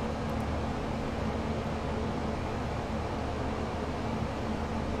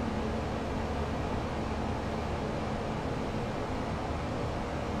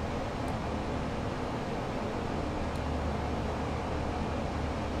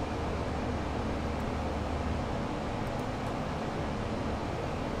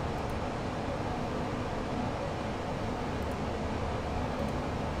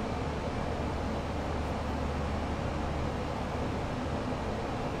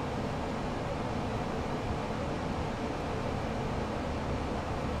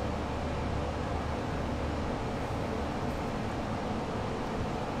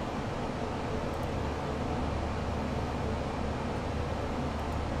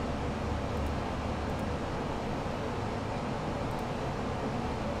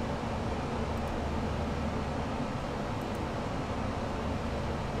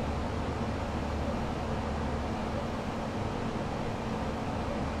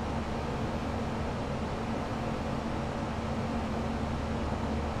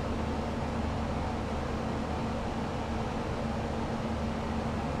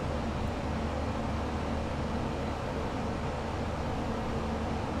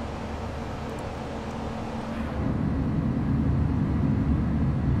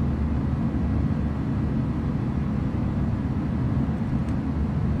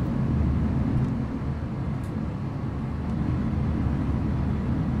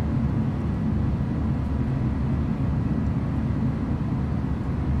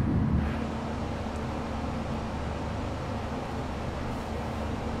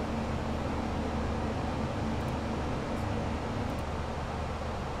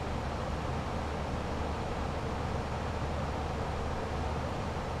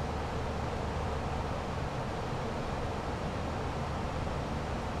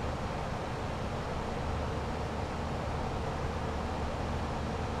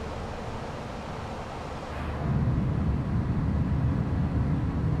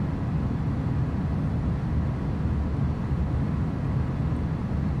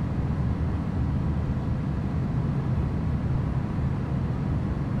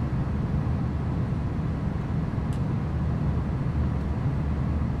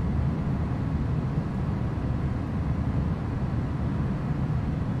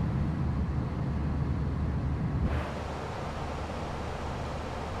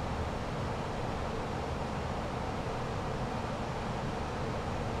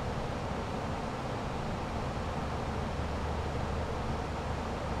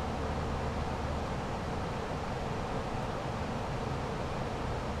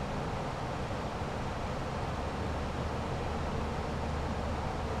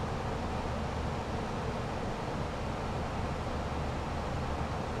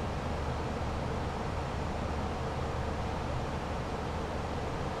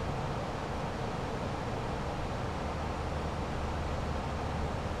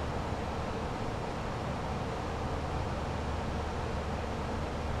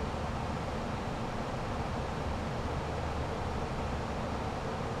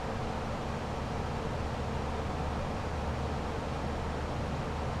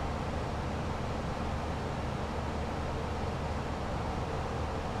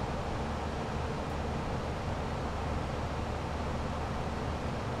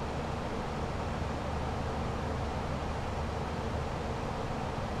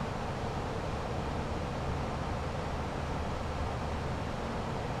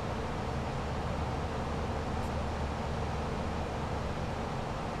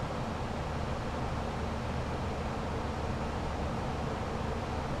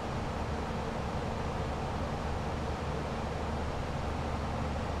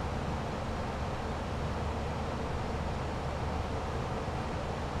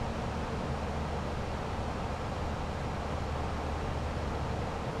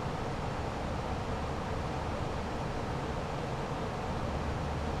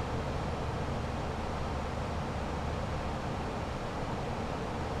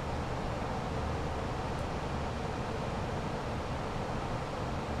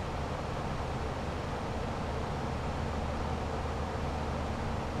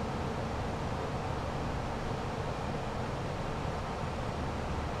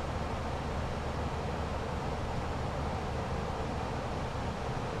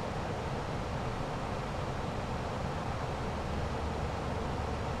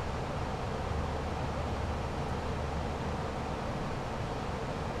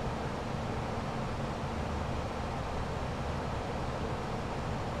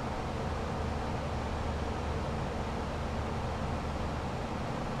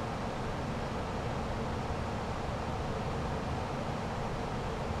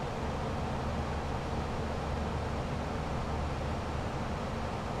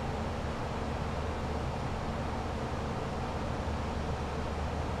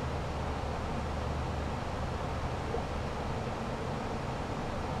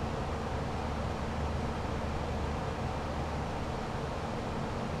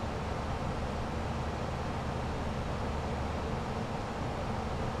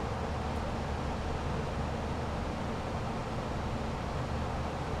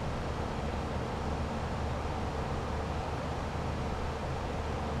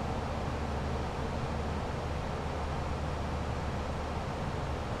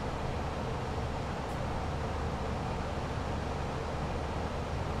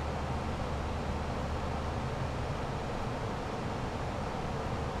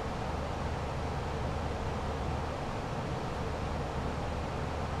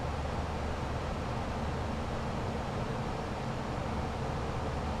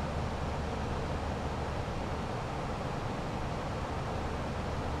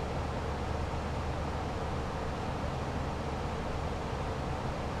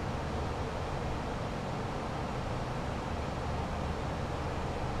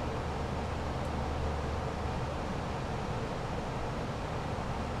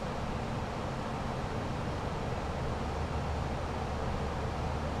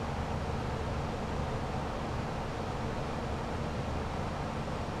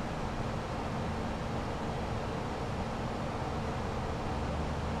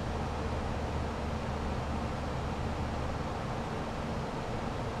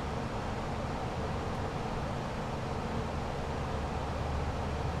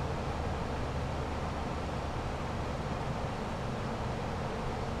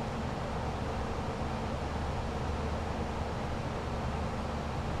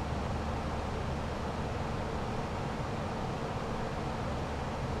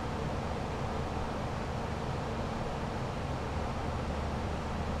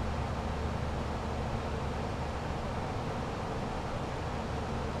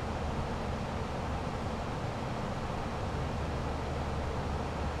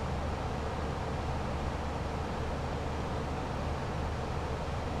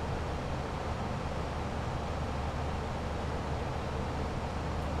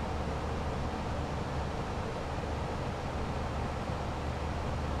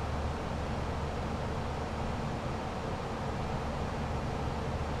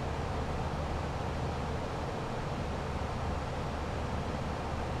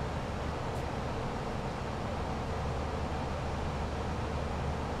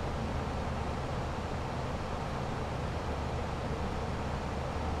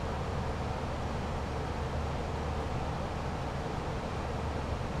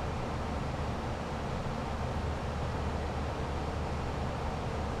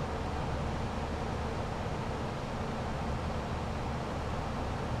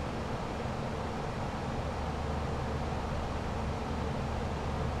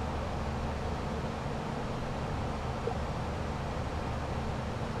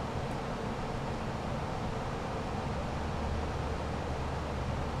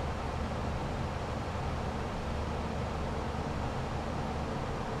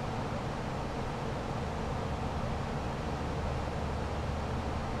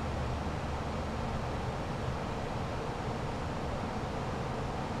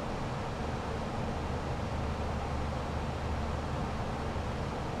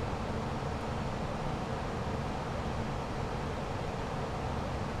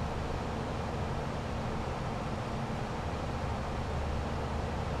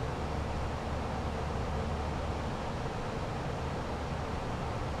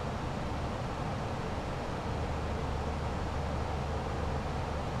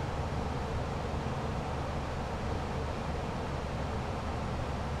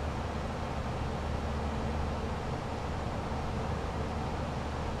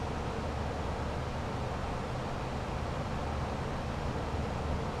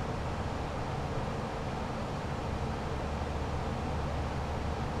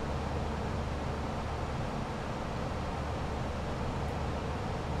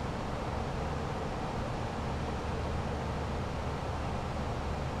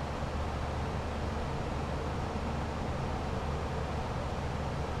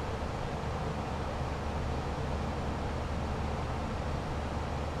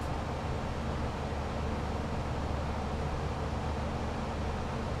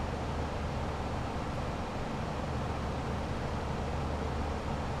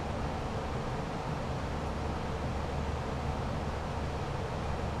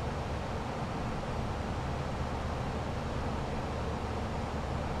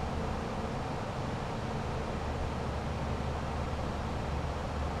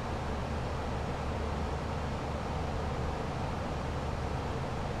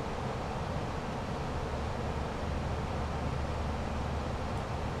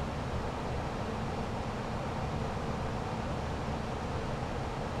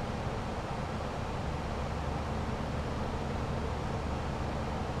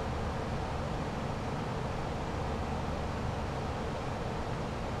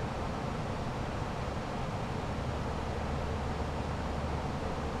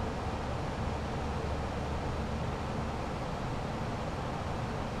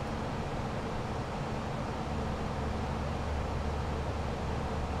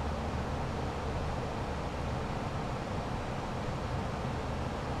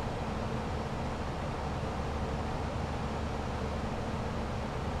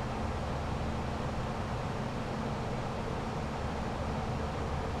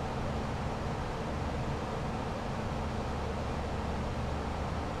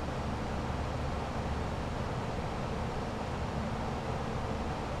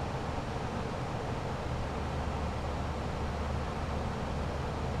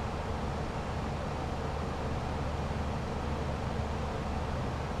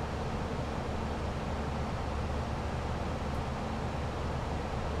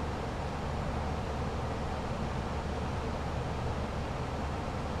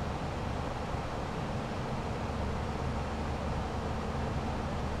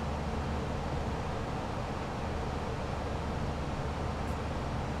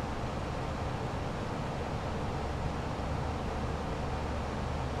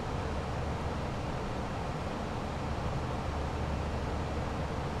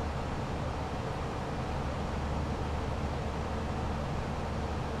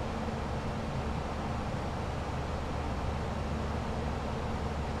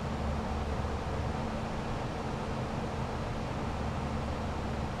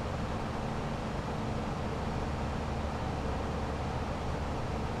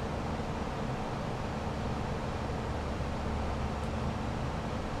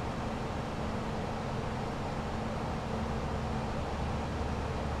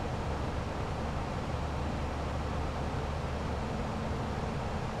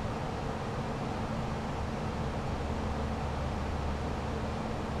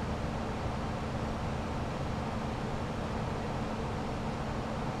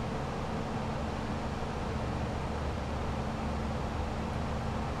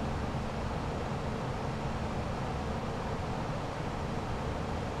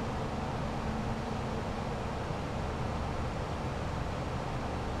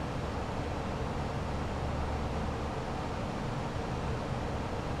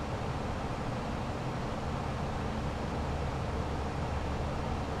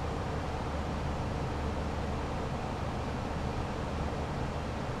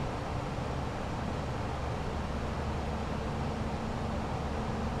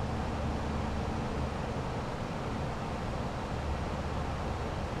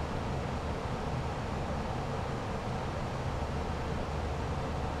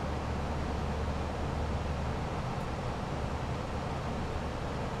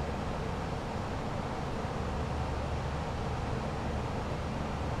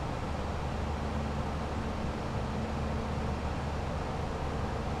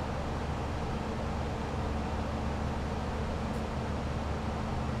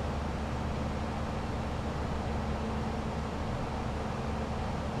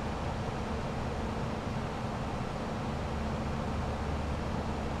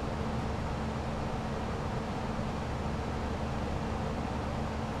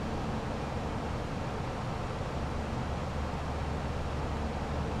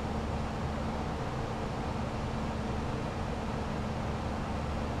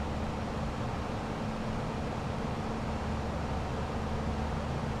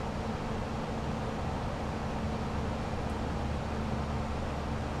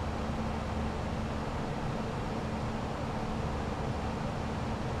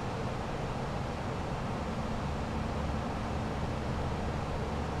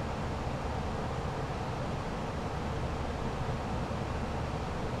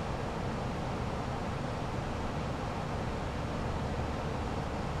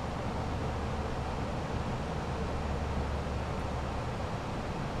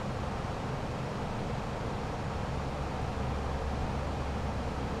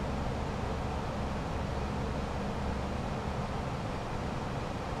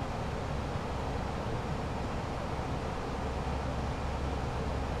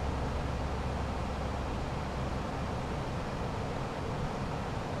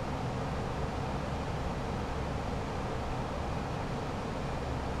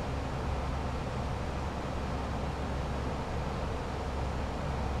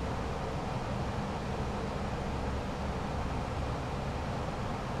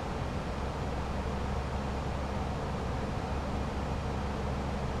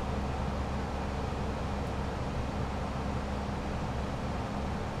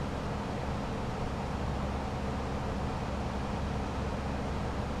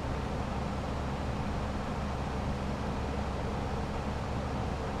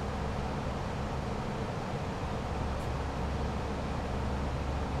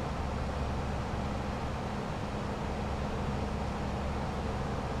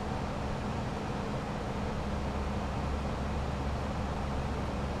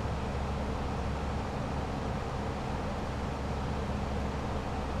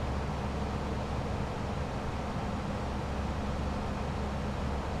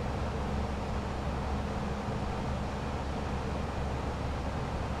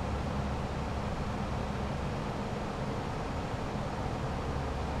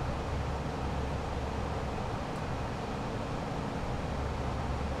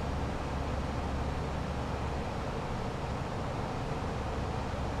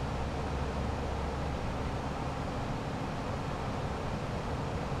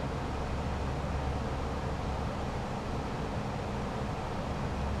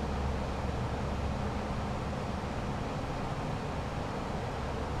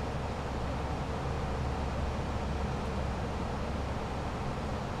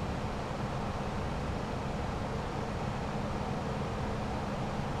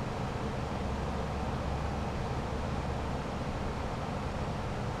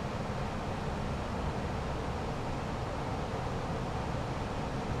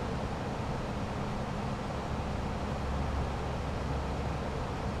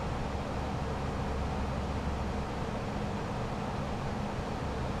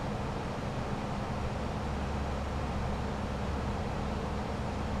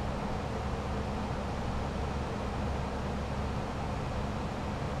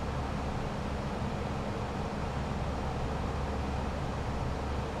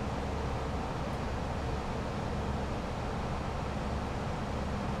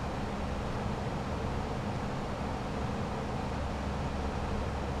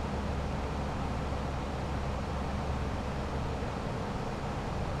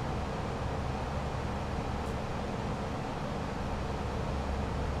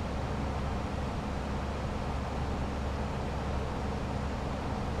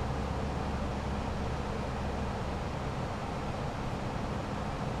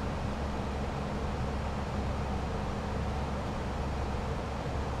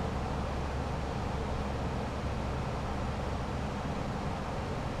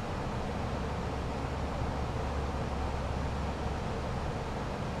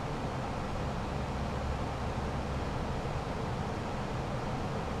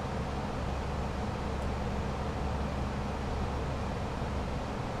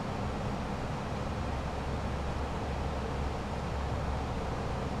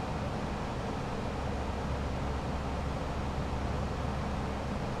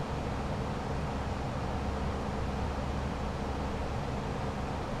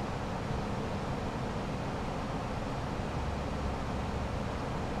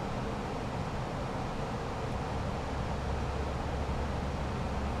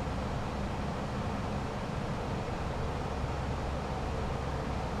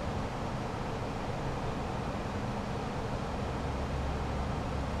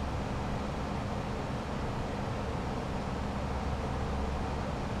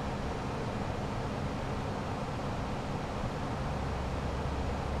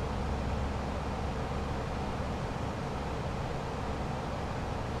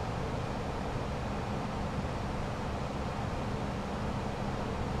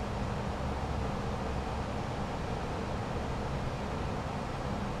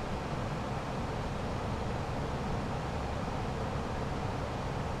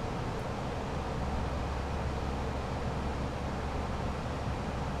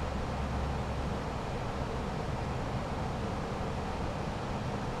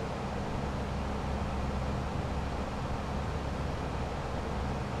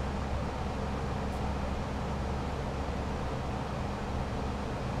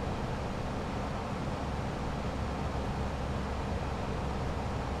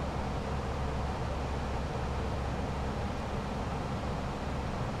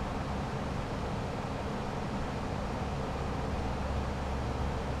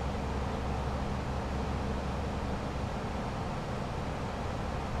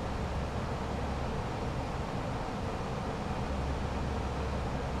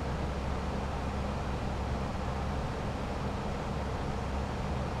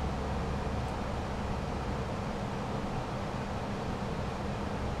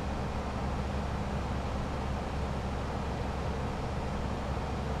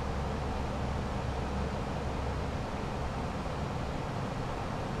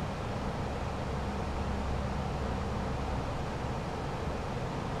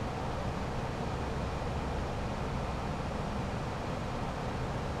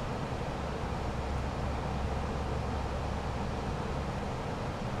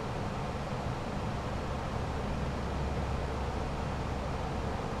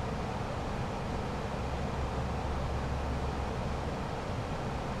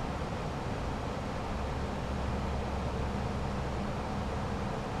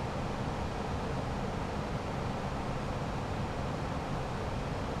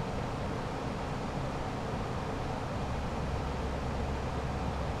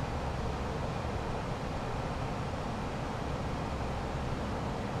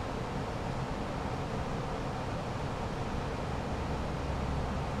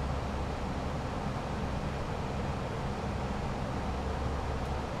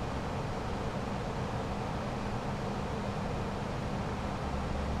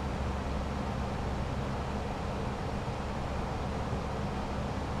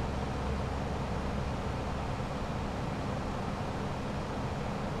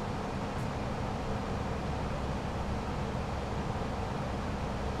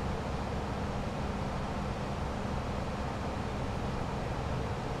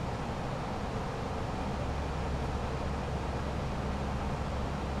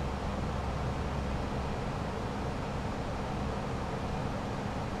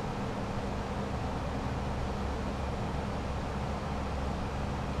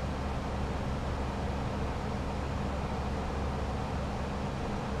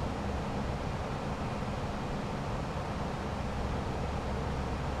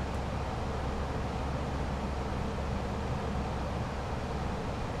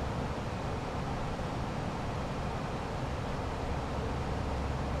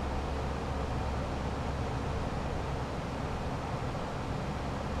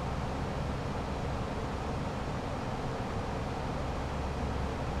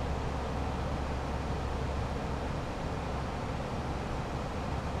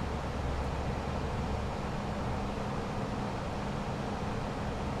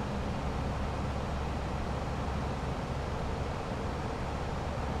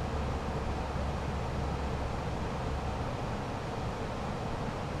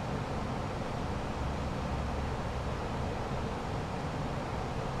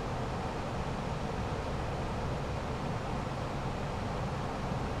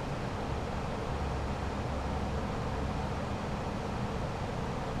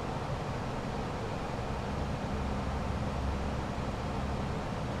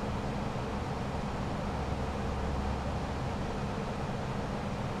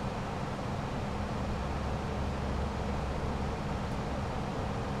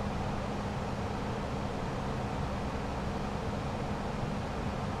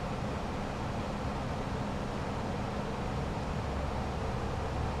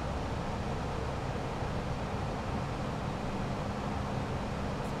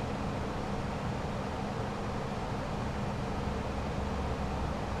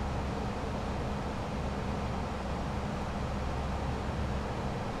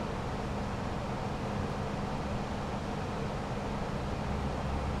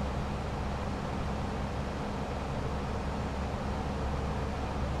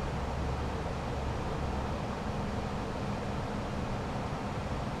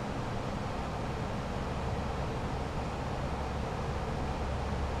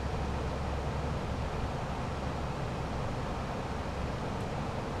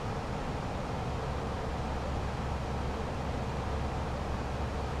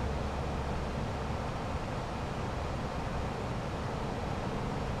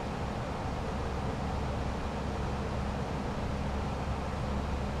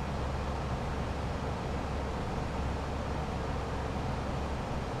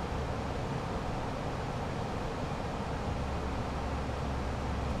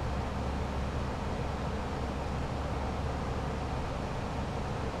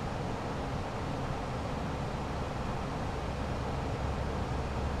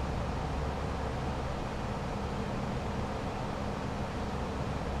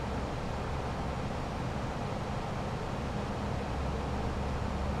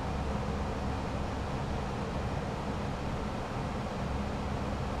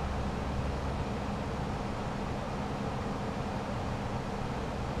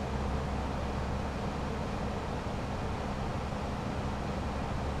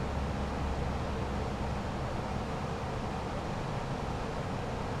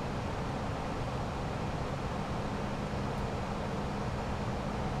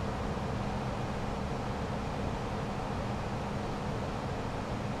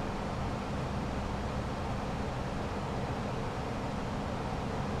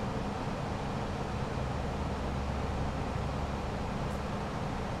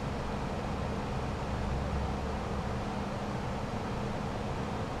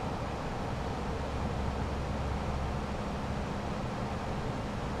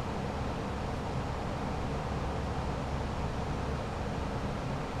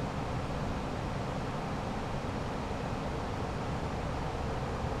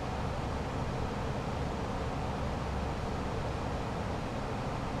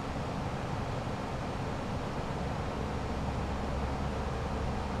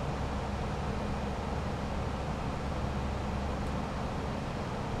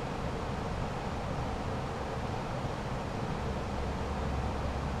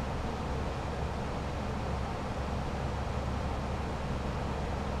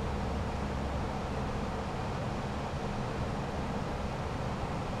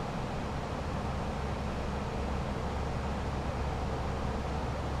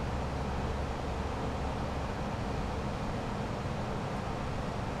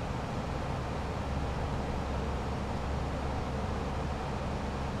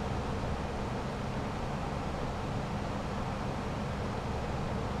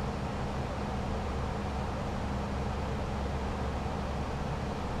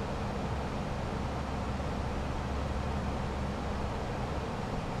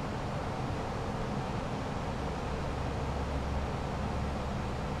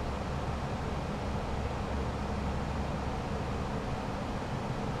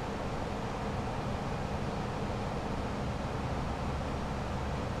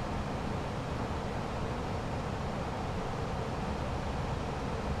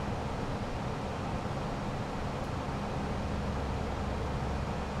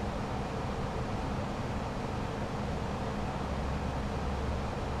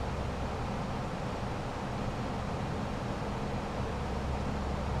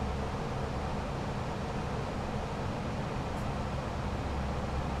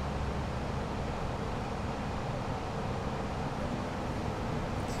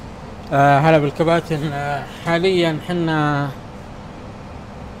 هلا بالكباتن. حاليا حنا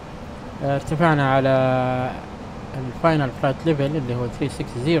ارتفعنا على الفاينل فلايت ليفل اللي هو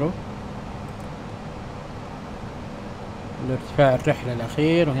 360 لارتفاع الرحلة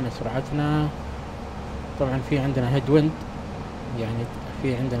الأخير، وهنا سرعتنا. طبعا في عندنا هيد ويند، يعني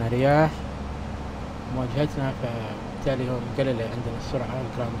في عندنا رياح مواجهتنا، فبالتالي هو مقلل عندنا السرعة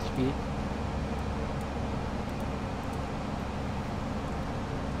الجراوند سبيد.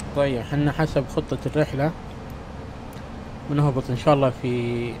 طيب حنا حسب خطة الرحلة بنهبط إن شاء الله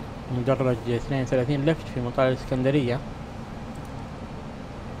في مدرج 32 لفت في مطار الإسكندرية،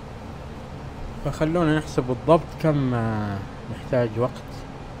 فخلونا نحسب بالضبط كم نحتاج وقت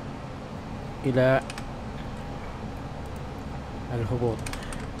إلى الهبوط.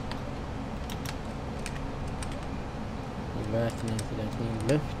 يبقى 32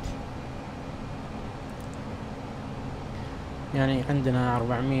 لفت، يعني عندنا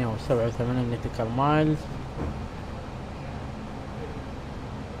 487 نيتيكال مايلز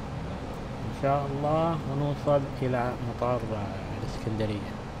إن شاء الله، ونوصل إلى مطار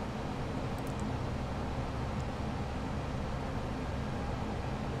الإسكندرية.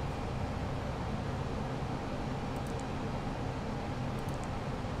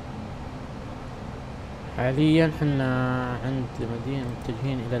 حاليا حنا عند مدينة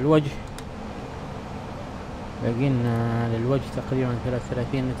متجهين إلى الوجه، باقينا للوجه تقريبا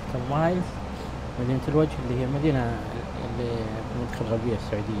 33 نيتيكال مايلز. مدينة الوجه اللي هي مدينة اللي في المنطقة الغربية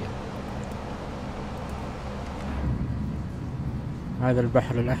السعودية. هذا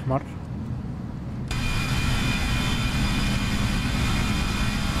البحر الأحمر.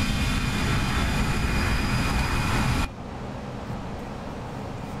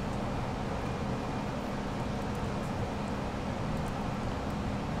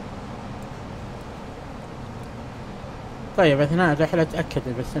 طيب أثناء الرحلة تأكد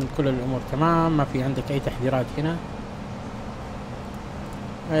بس إن كل الأمور تمام، ما في عندك أي تحذيرات هنا.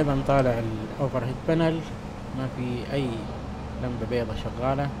 أيضا طالع الأوفر هيد بانل، ما في أي لمبة بيضة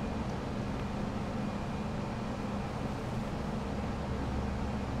شغالة.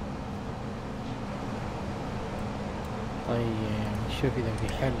 طيب نشوف إذا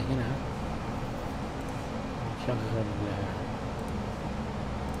في حل هنا. نشغل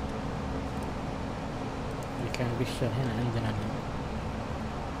اللي كان بيشتغل هنا عندنا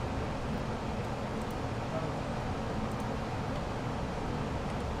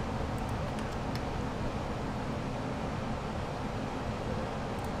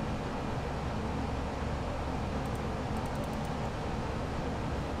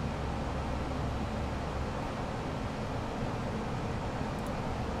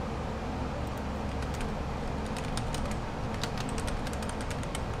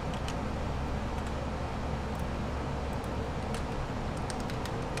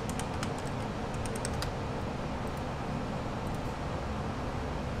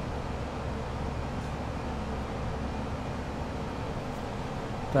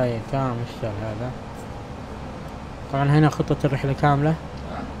طيب تمام اشتغل هذا. طبعا هنا خطة الرحلة كاملة.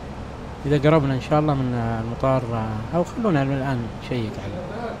 إذا قربنا إن شاء الله من المطار، أو خلونا الآن نشيك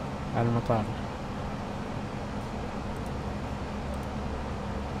على المطار.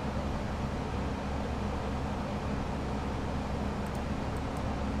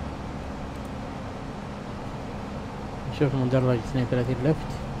 نشوف مدرج 32 لفت.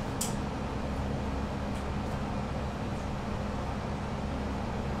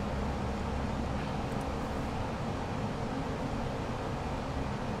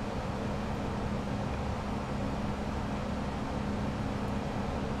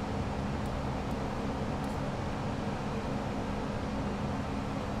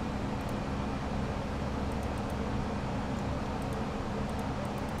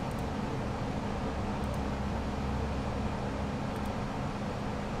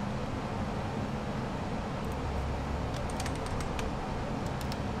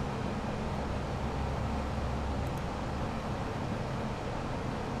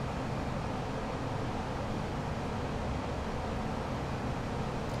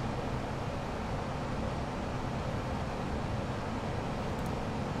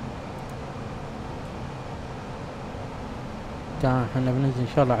 تمام احنا بننزل ان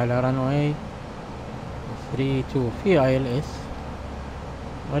شاء الله على رانواي 32 في ILS.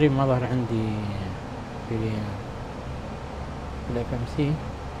 غريب ما ظهر عندي في FMC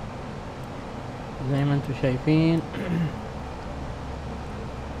زي ما انتم شايفين.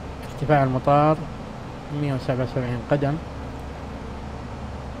 ارتفاع المطار 177 قدم.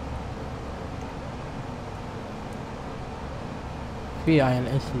 في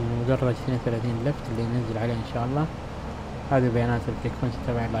ILS المدرج 32 لفت اللي ننزل عليه ان شاء الله. هذه بيانات الفريكونسي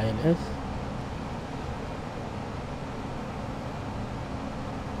تبع ال ILS.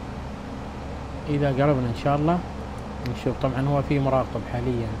 إذا قربنا إن شاء الله نشوف. طبعا هو في مراقب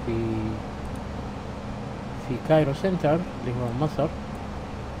حاليا في كايرو سنتر اللي هو مصر،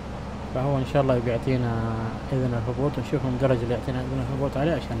 فهو إن شاء الله بيعطينا إذن الهبوط، ونشوف الدرجة اللي يعطينا إذن الهبوط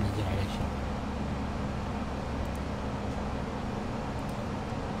عليه عشان ننزل عليه إن شاء الله.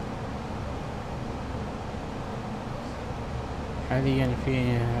 حاليا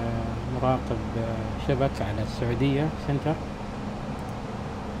في مراقب شبكة على السعودية سنتر.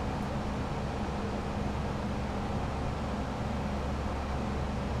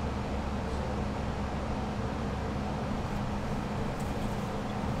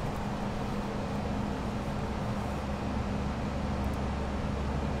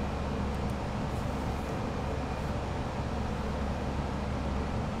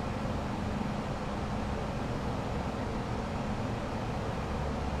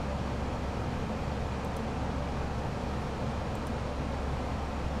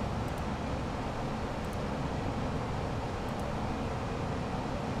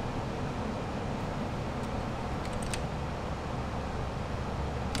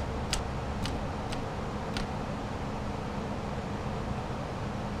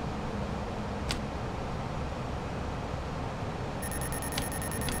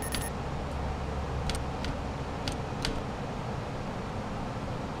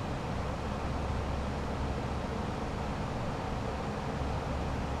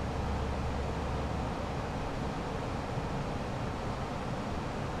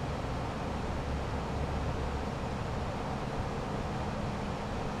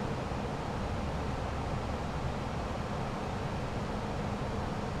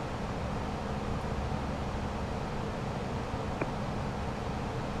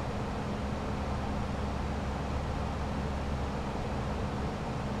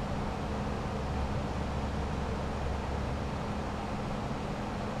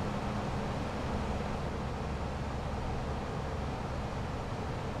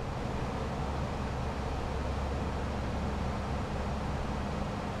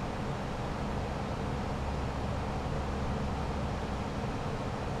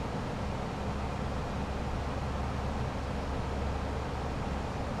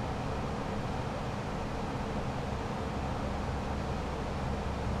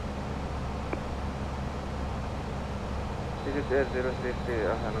 Egypt Air 033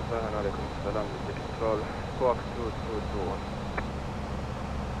 أهلا وسهلا عليكم السلام للكنترول كواك 2221.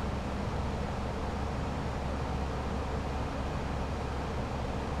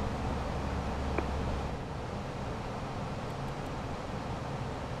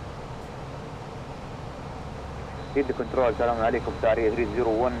 Lead the control, salam alaikum, Tari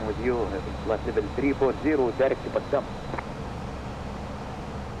 301 with you, flight level 340, direct to Batam.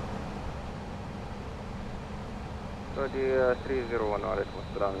 Saudi 301 عليكم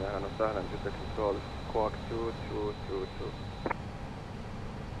السلام أهلا وسهلا جدة كنترول كواك 2222.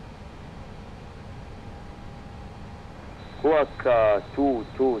 Quack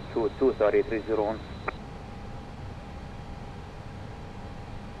 2222, sorry, 301.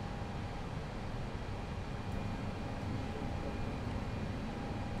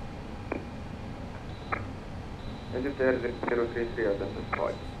 Egypt Air 033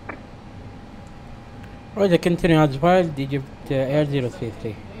 identified. Roger, continue as filed, Egypt Air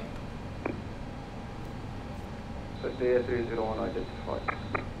 033. Saudi Air 301 identified.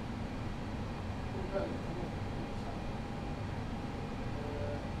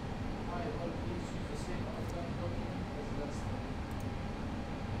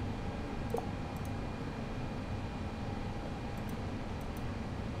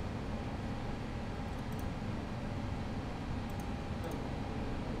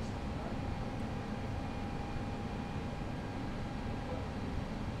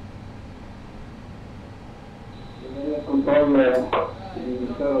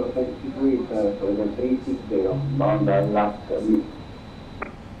 Control the 63 so the 360 on the last week.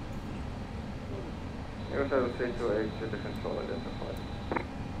 07328 Jidda control identified.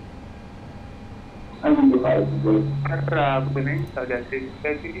 Identified, good. Good evening, Saudi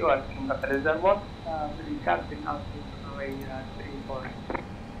 330, you are from the reservoir, the captain of runway 34.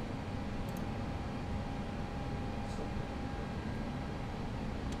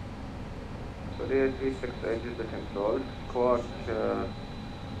 So the 368 is the control, squawk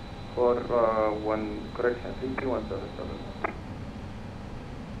 41, correction, 3177.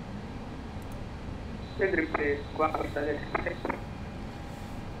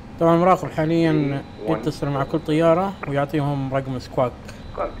 طبعا المراقب حاليا يتصل مع كل طيارة ويعطيهم رقم سكواك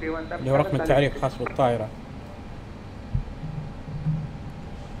اللي هو رقم التعريف خاص بالطائرة.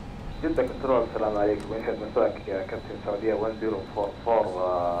 جدة كنترول، السلام عليكم، يسعد مساك يا كابتن سعودية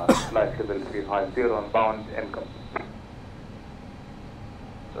 1044 فلايت ليفل 350 انباوند انكم.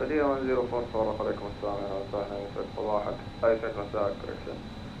 سعودية 1044 عليكم السلام، اهلا وسهلا، يسعد صباحك، يسعد مساك. كوركشن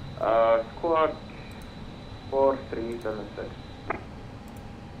سكواد 4376.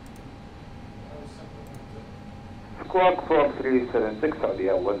 سكواد 4376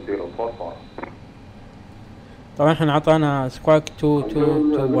 سعودية 1044. طبعا احنا عطانا سكواك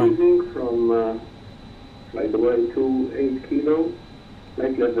 2221. from flight away 28 kilo,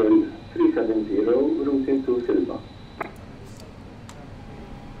 flight level 370, routing to Silva.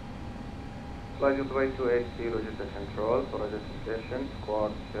 Flight away 280, Jeddah Control, for identification,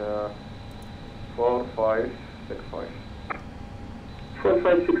 squad 4565.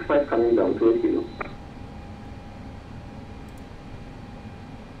 4565 coming down to 8 kilo.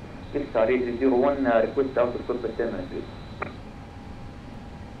 This Saudi 301 request out of corporate terminal, please.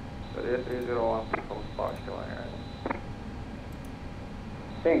 Saudi 301 15 ثواني يعني.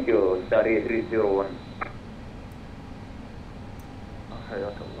 Thank you, Saudi 301.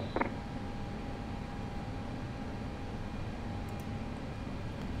 حياك الله.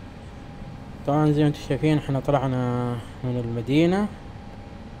 طبعا زي ما انتم شايفين احنا طلعنا من المدينة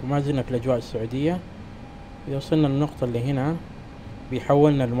وما زلنا في الأجواء السعودية. إذا وصلنا للنقطة اللي هنا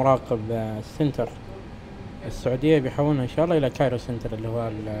بيحولنا المراقب السنتر السعودية، بيحولنا إن شاء الله إلى كايرو سنتر اللي هو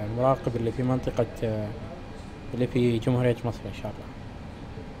المراقب اللي في منطقة اللي في جمهورية مصر إن شاء الله.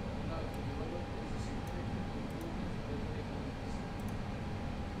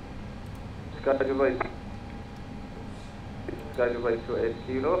 Sky Dubai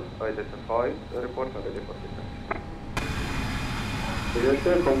 280, identified, report on ready for defense. Yes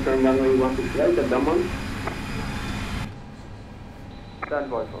sir, confirm runway 16 right at Daman. Stand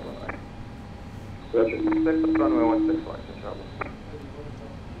by for runway. Roger. Select runway 165 inshallah.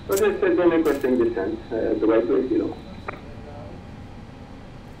 Roger, sir, then requesting descent, Dubai 280.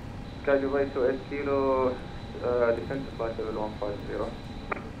 Sky Dubai 280, descent to flight level 150.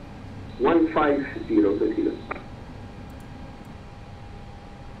 150 to kilo.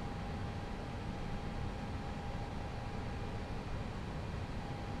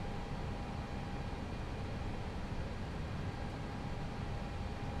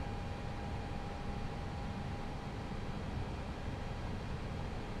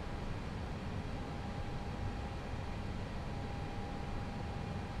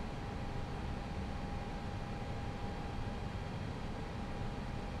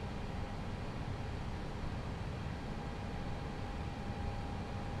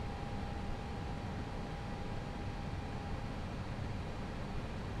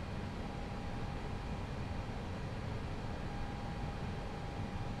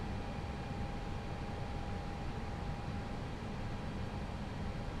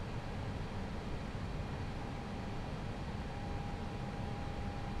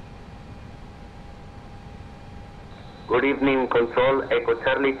 Good evening, Control. Echo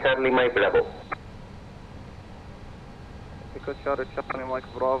Charlie, Charlie, Mike Bravo. Echo Charlie, Charlie, Mike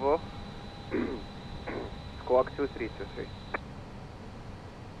Bravo. Squawk 2323.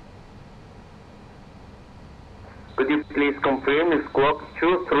 Could you please confirm Squawk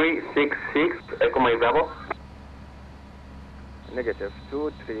 2366, Echo Mike Bravo? Negative,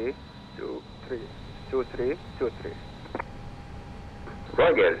 2323.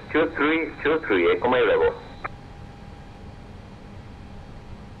 Roger, 2323, Echo Mike Bravo.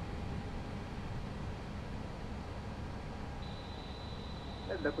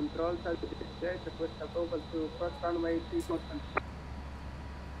 The control service request approval to cross runway 347.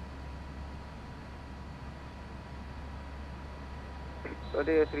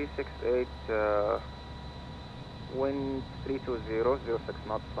 Saudi 368, wind 320, 06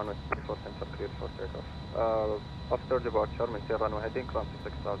 knots, runway 34 center cleared for takeoff. After departure, maintain runway heading, climb to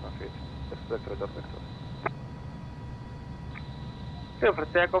 6,000 feet. Expect radar vector. Clear for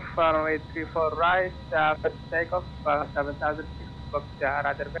takeoff, runway 34 right, first takeoff, 7,000 feet. Box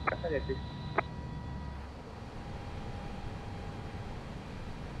radar vector,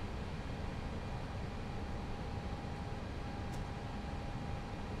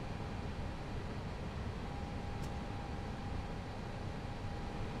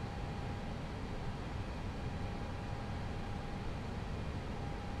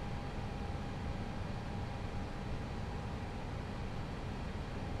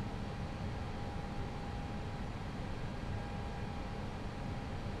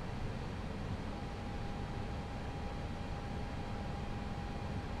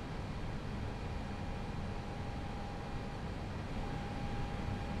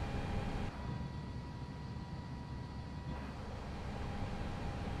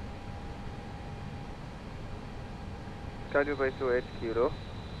 Schedule by 28 Kilo,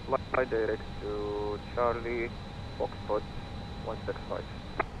 fly direct to Charlie Foxtrot 165.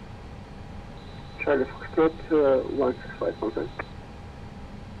 Charlie Foxtrot 165, confirm.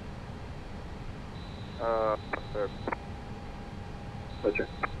 Roger.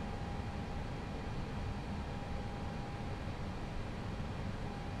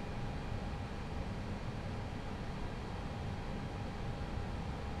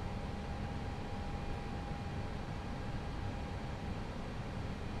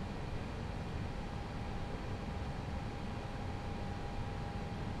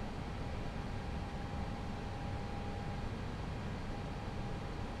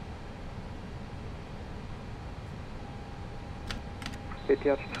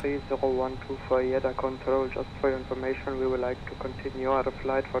 ATH 3012 for IATA control, just for your information, we would like to continue our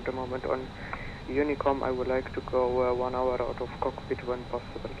flight for the moment on Unicom. I would like to go 1 hour out of cockpit when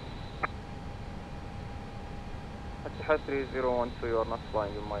possible. ATH 3012, you are not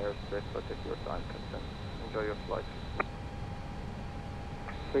flying in my airspace, but take your time, Captain. Enjoy your flight.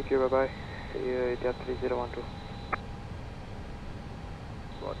 Thank you, bye-bye. See you, ATH 3012.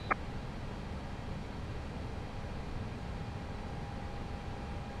 Flight.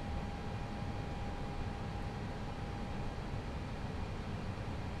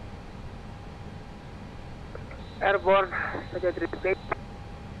 Airborne, Secretary State.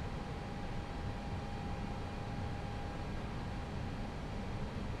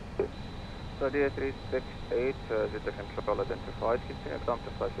 So DA368, Zeta control identified, continue ground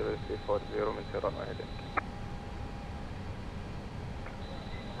to flight 0340 من runway heading.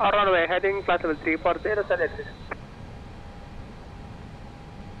 Our runway heading, flight level 340, Secretary.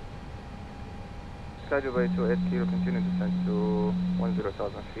 Schedule by 28 Kilo, continue descent to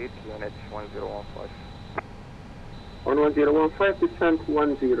 10,000 feet, QNH 1015. On 1015, descent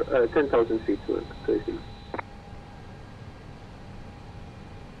 10,000 feet to Tracy.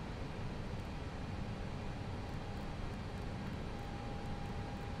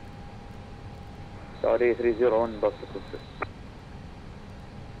 Saudi 301 bus to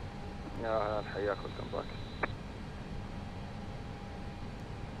يا أهلا حياك welcome back.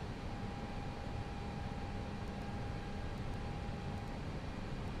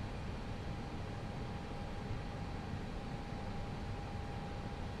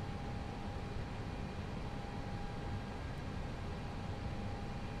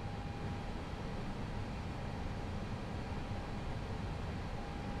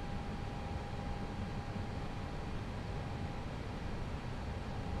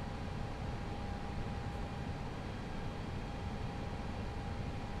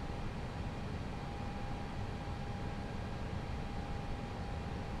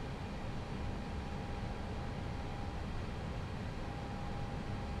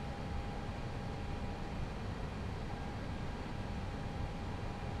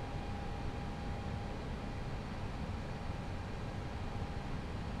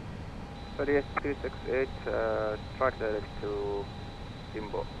 Sorry, 368, track direct to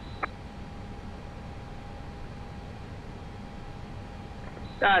Timbo.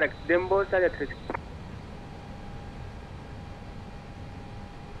 Direct, Dimbo, Secretary.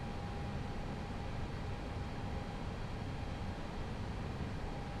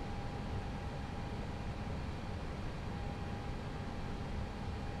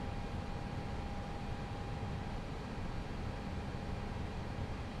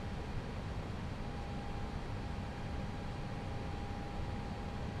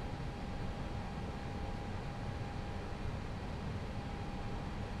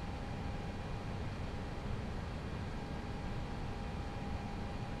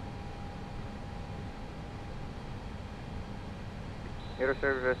 Air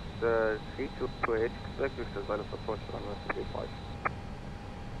service 3228, expect Victor Zylus approach runway 35.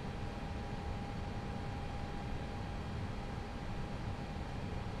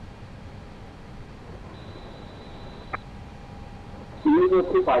 User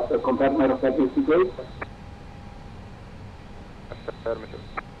 35, confirm aerofoil situation. Affirmative.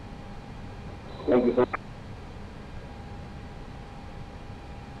 Thank you, sir.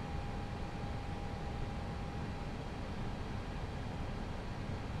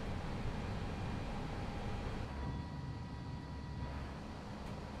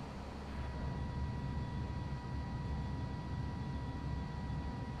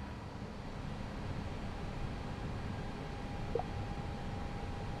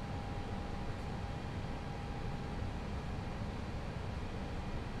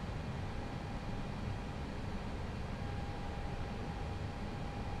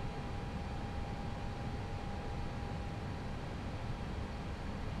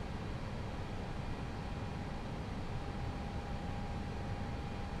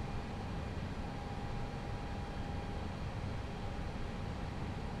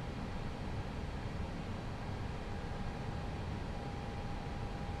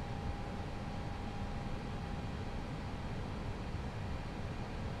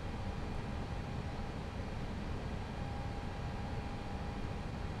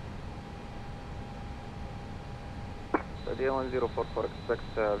 Saudi 1044, expect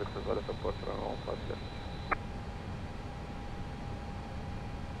Victor Valley support runway 15 left.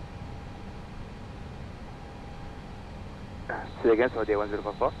 Say again, Saudi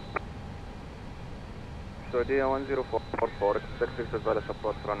 1044. Saudi 1044, expect Victor Valley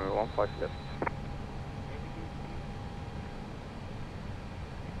support runway 15 left.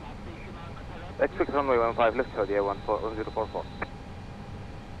 Expect runway 15 left, Saudi 1044.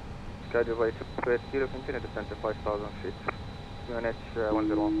 Schedule by 280, continue descent to 5,000 feet. UNH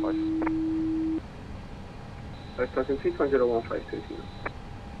 1015. 5,000 feet, 1015,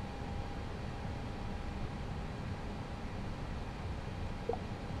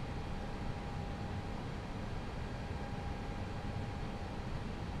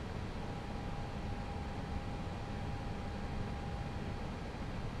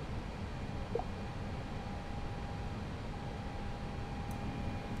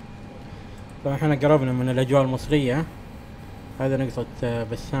 فاحنا قربنا من الأجواء المصرية. هذا نقطة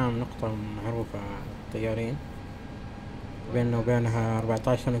بسام، نقطة معروفة الطيارين، بيننا وبينها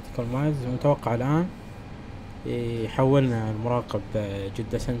 14 نوتيكال مايلز. متوقع الآن يحولنا المراقب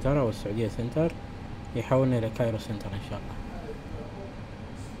جدة سنتر أو السعودية سنتر، يحولنا إلى كايرو سنتر إن شاء الله.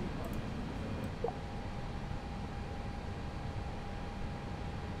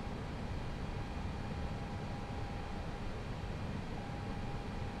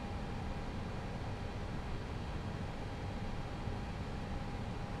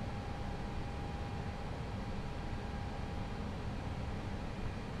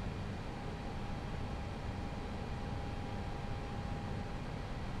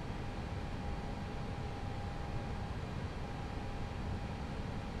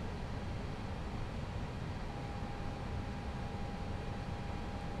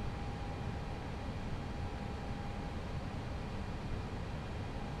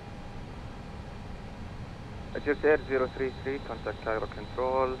 Egypt Air 033, contact Cairo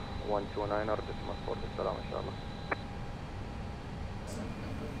Control 129 decimal 4 بالسلامة إن شاء الله.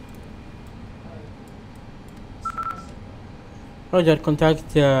 روجر،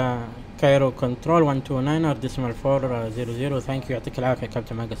 كونتاكت كايرو كنترول 129 decimal 400. ثانك يو، يعطيك العافية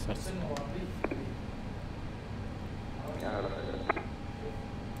كابتن، ما قصرت.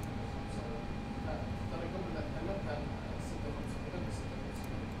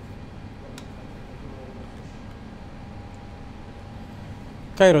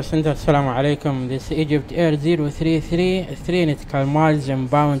 Cairo Center, Assalamu alaikum. This is Egypt Air 033, 3 nautical miles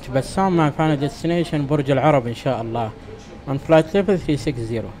inbound to Bassam. My final destination Burj Al Arab inshallah, on flight level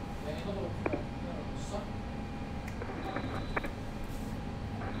 360.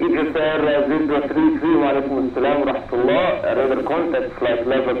 Egypt Air 033, wa alaikum assalam wa rahmatullah. Radar contact flight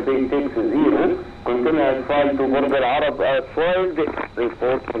level 360. Continue as flight to Burj Al Arab as foiled.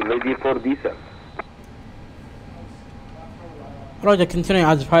 Report ready for descent. Roger, continue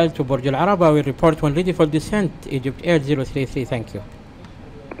as file to Burj Al Arab. I will report when ready for descent. Egypt Air 033, thank you.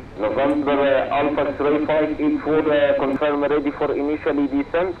 November Alpha 3584, confirm ready for initially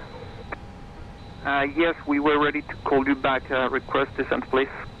descent. Yes, we were ready to call you back. Request descent,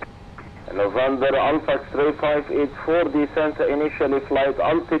 please. November Alpha 3584, descent initially flight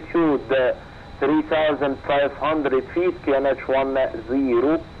altitude 3,500 feet, QNH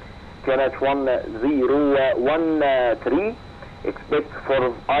 10, QNH 1013. Expect for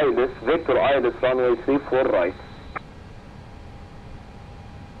ILS, Victor ILS runway 34 right.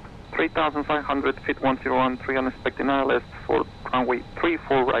 3,500 feet 1013, and expecting ILS for runway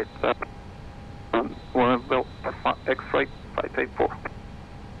 34 right. Well, X-ray 584.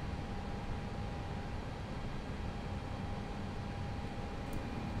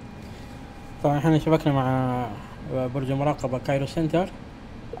 طبعا احنا شبكنا مع برج المراقبة كايرو سنتر،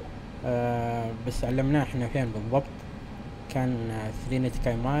 بس علمناه احنا فين بالضبط. كان 3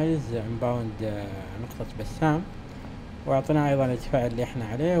 نوتيكال مايلز انباوند نقطة بسام، واعطينا ايضا الارتفاع اللي احنا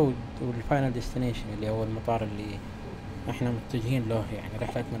عليه والفاينل ديستنيشن اللي هو المطار اللي احنا متجهين له، يعني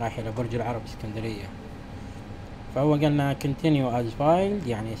رحلتنا رايحة الى برج العرب اسكندرية. فهو قالنا continue as filed،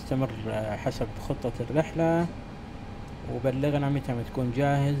 يعني استمر حسب خطة الرحلة، وبلغنا متى ما تكون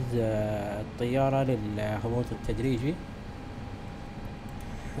جاهز الطيارة للهبوط التدريجي.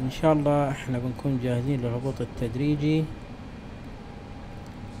 ان شاء الله احنا بنكون جاهزين للهبوط التدريجي،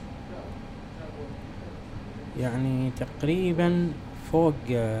 يعني تقريبا فوق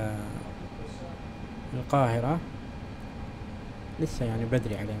القاهرة، لسه يعني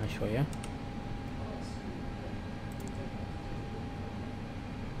بدري علينا شوية.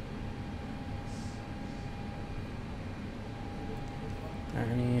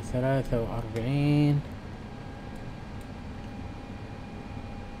 يعني 43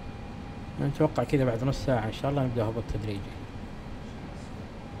 نتوقع كذا بعد نص ساعة إن شاء الله نبدأ هبوط تدريجي.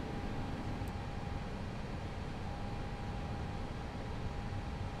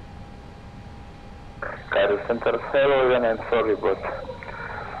 Cairo Center, hello again, I'm sorry, but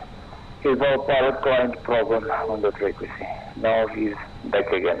his pilot client problem on the frequency. Now he's back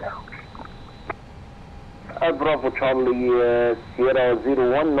again. Bravo Charlie Sierra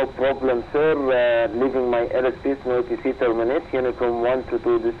 01, no problem sir, leaving my airspace, no ATC terminate, Unicom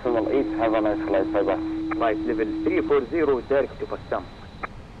 122.8, have a nice flight, bye bye. Flight level 340, direct to Pakistan.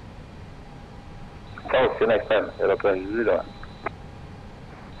 Ciao, see you next time, aeroplane 01.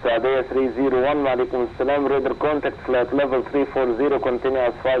 Saudia 301, Walaikum Assalam, radar contact, flight level 340,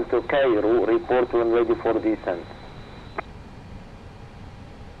 continuous flight to Cairo, report when ready for descent.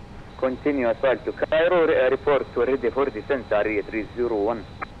 Continuous flight to Cairo, report to ready for descent, area 301.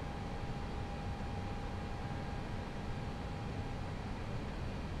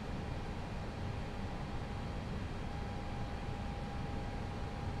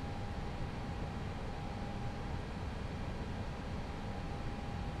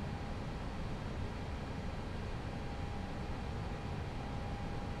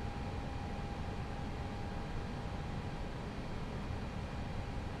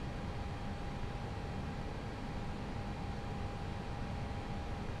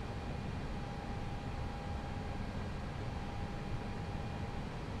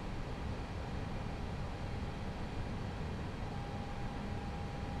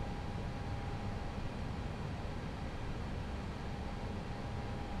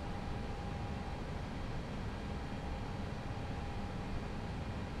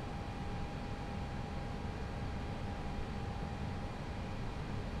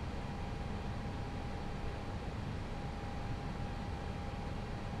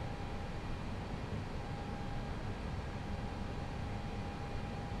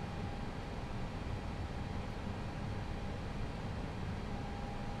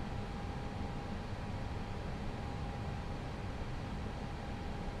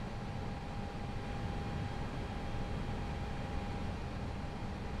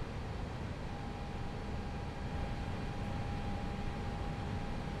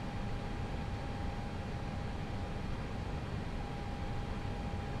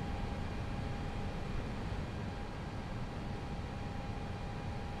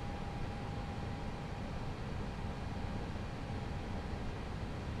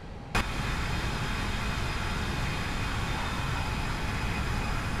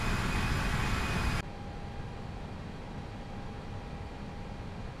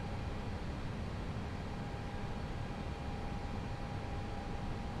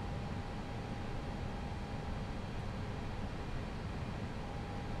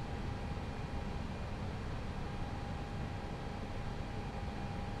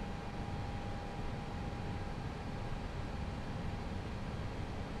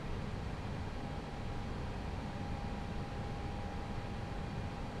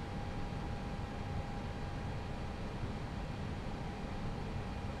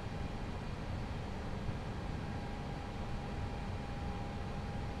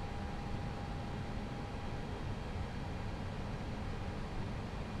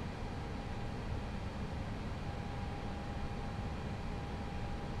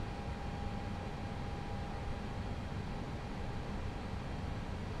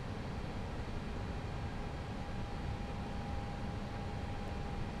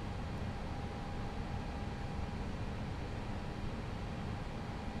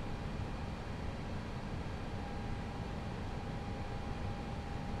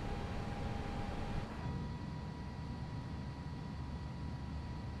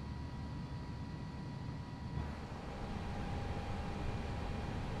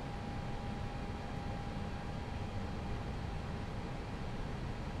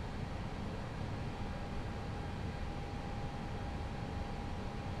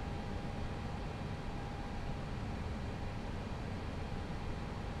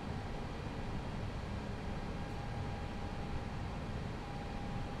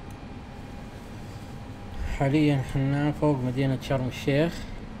 حاليا احنا فوق مدينة شرم الشيخ.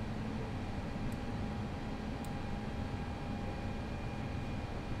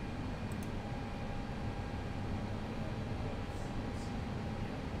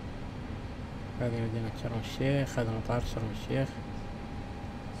 هذه مدينة شرم الشيخ، هذا مطار شرم الشيخ.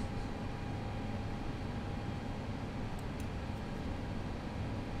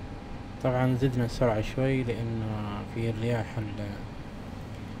 طبعا زدنا السرعة شوي لأنه في الرياح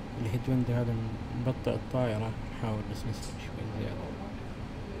الهيدويند هذا مبطئ الطائرة، نحاول بس نسرع شوي زيادة.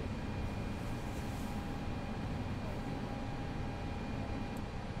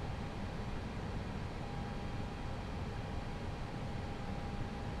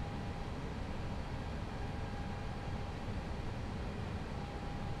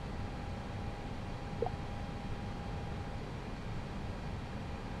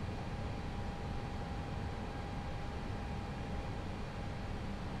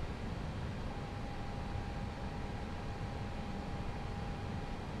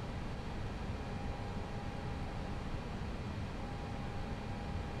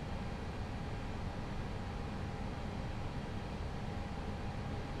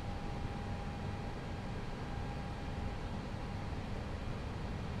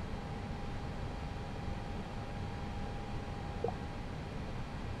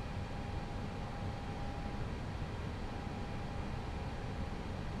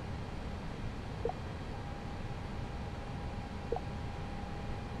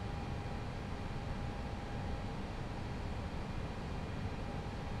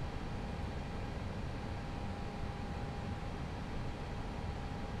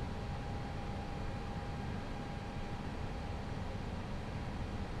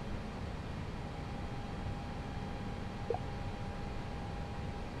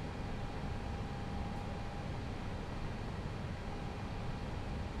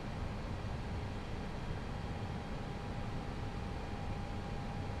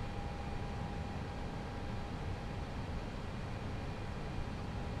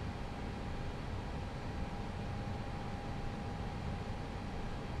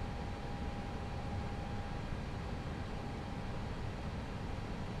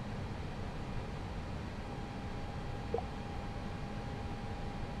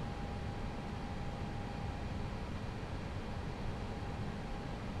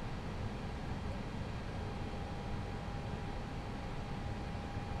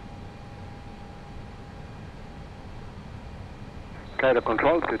 Skyder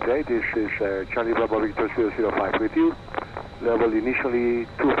Control, today this is Charlie Bravo Victor 005 with you. Level initially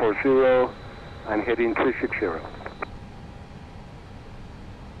 240 and heading 360.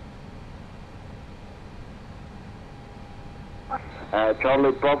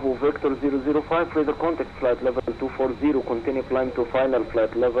 Charlie Bravo Victor 005, radar contact flight level 240, continue climb to final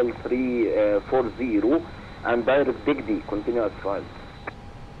flight level 340 and direct dig-D, continue as filed.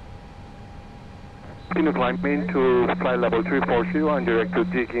 Continue climbing to flight level 340 and direct to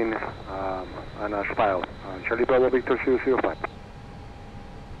digging and as filed. Charlie Bravo Victor 005.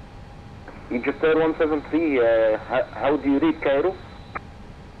 Egypt Air 173, how do you read Cairo?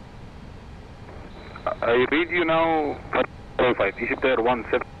 I read you now. 5, Egypt Air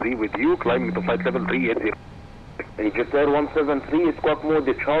 173 with you, climbing to flight level 380. Egypt Air 173, squawk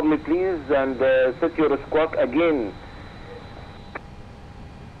mode Charlie please, and set your squawk again.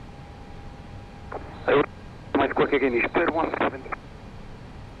 I will my squawk again, Egypt Air 173.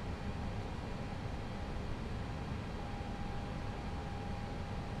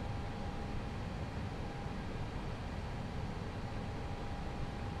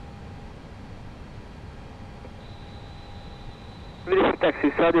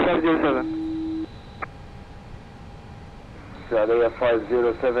 Taxi, Saudi 507. Saudi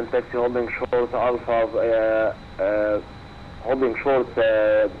 507, taxi holding short Alpha, holding short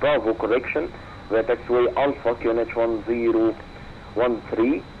Bravo, correction. We're taxiway Alpha, QNH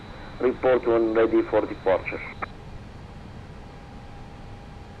 1013. Report when ready for departure.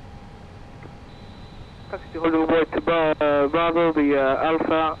 Taxi holding white Bravo, the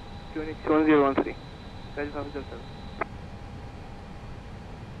Alpha, QNH 1013. Saudi 507.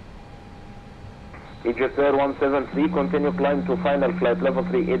 Egypt Air 173, continue climb to final flight level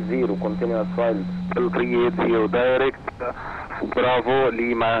 380, continue as filed. Level 380, direct, Bravo,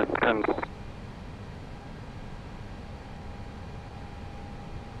 Lima, Tango.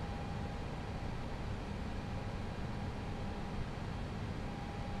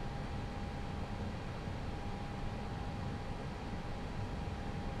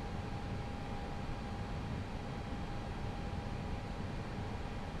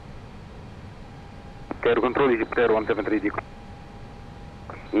 Air Control, Egypt Air 173.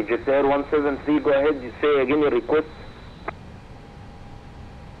 Egypt Air 173, go ahead, you say again your request.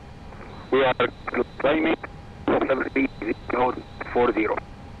 We are climbing to level 340.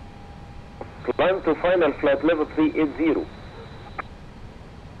 Climb to final flight level 380.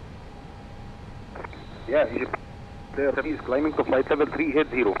 Yeah, Egypt Air is climbing to flight level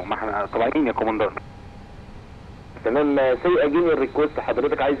 380. ما احنا طالعين يا كوماندر. تمام، say again your request،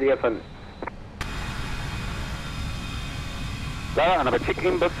 حضرتك عايز ايه يا فندم؟ لا انا بتشيك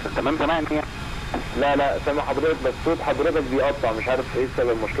ان بس. تمام سامعني يعني؟ لا سامع حضرتك بس صوت حضرتك بيقطع، مش عارف ايه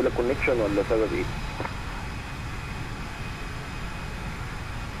السبب، مشكلة كونكشن ولا سبب ايه؟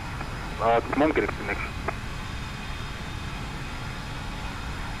 ممكن الكونكشن.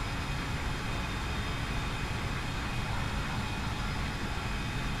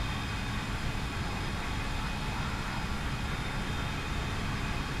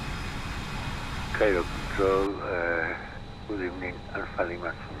 Cairo Control, good evening, Alpha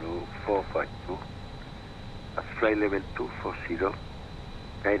Lima Zulu 452, at flight level 240,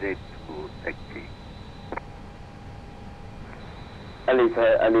 guided to taxi.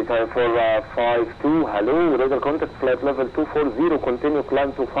 Alita 452, hello, radar contact flight level 240, continue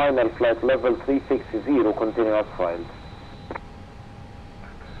climb to final flight level 360, continue as filed.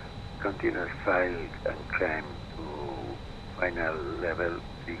 Continue as filed and climb to final level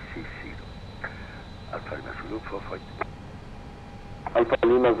 360. Alpha Lima Zulu 452. Alpha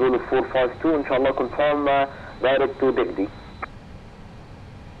Lima Zulu 452, inshallah confirm direct to dig-D.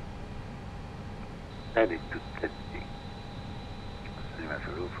 Direct to dig-D. Alpha Lima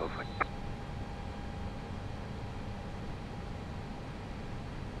Zulu 452.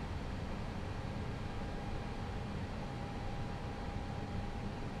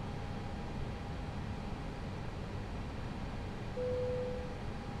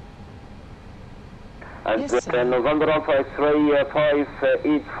 And November Alpha X-ray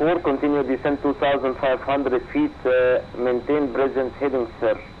 584, continue descent 2,500 feet, maintain present heading,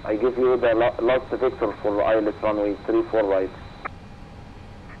 sir. I give you the last vector for ILS runway 34 right.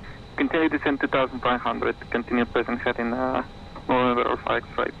 Continue descent 2,500, continue present heading November Alpha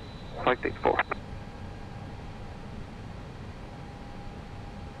X-ray 584.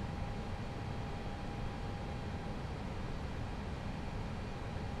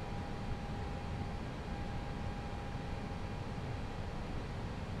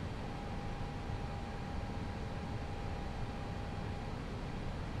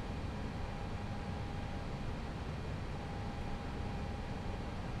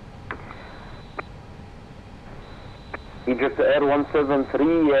 Egypt Air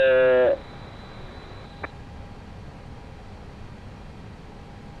 173,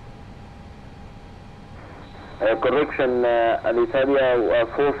 correction, Alitalia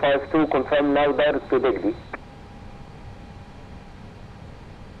 452, confirm now direct to Degli.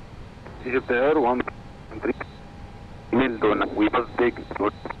 Egypt Air 173, Mildon, we must take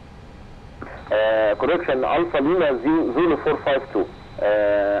correction, Alpha Lima Zulu 452,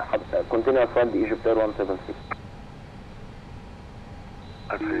 continue flight Egypt Air 173.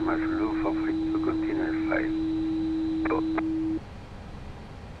 Alpha Lima Zulu 452, continuous flight.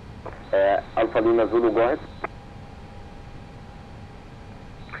 Alpha Lima Zulu, go ahead.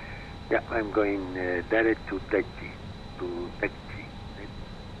 Yeah, I'm going direct to Degli. Degli.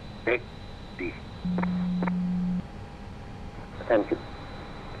 Thank you.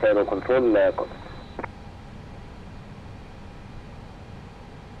 Aero control, contact.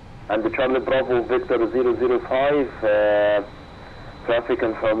 And the Charlie Bravo Victor 005, traffic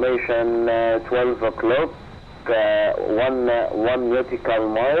information 12 o'clock, 1 nautical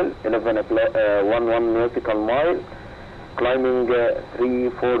mile, 1 nautical mile, climbing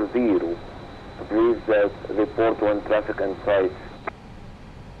 340. Please report when traffic in sight.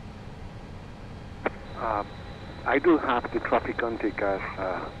 I do have the traffic contact as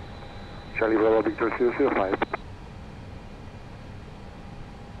Charlie Bravo Victor 005.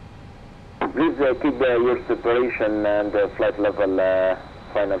 Please keep your separation and flight level,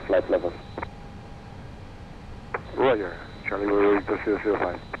 final flight level. Roger, Charlie Bravo Victor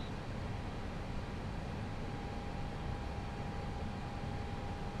 005.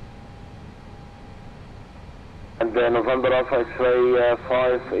 And November Alpha X-ray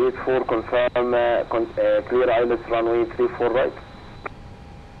 584, confirm clear ILS runway 34 right.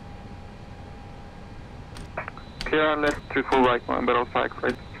 Clear ILS 34 right, November Alpha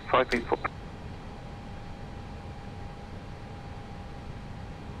X-ray 584.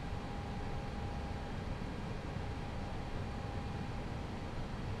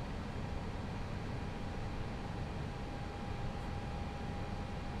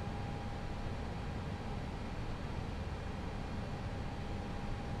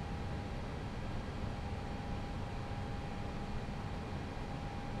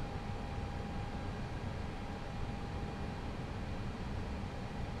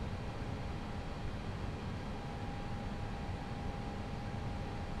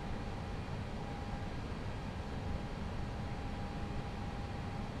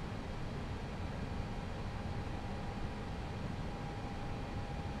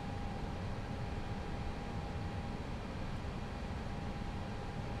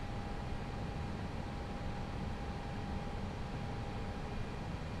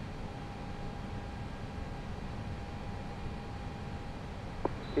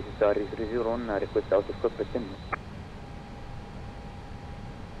 This is RE301, request out of cockpit 10.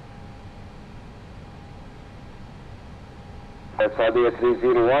 Saudi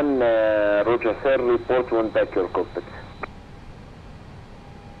 301, Roger sir, report when back your cockpit.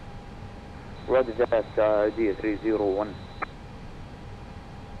 Roger that, Saudi 301.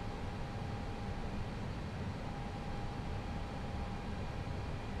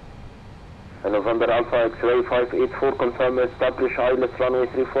 November Alpha X-ray 584, confirm establish ILS runway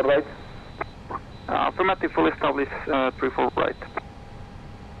 34 right. Affirmative, full establish 34 right.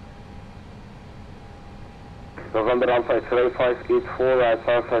 November Alpha X-ray 584,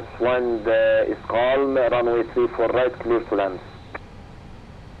 surface wind is calm, runway 34 right, clear to land.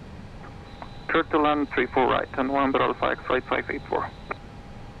 Clear to land 34 right, and November Alpha X-ray 584.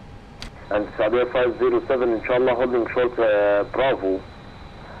 And Saudi 507, inshallah, holding short Bravo.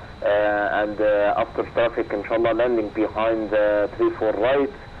 And after traffic, inshallah, landing behind 34 right,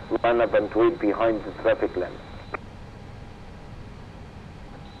 line up and wait behind the traffic lane.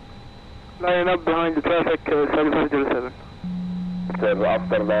 Line up behind the traffic, 7507. Sir,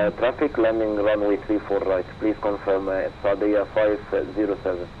 after the traffic, landing runway 34 right. Please confirm Saudia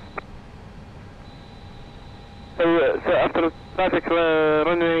 507. So after traffic,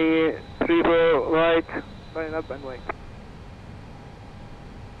 runway 34 right, line up and wait.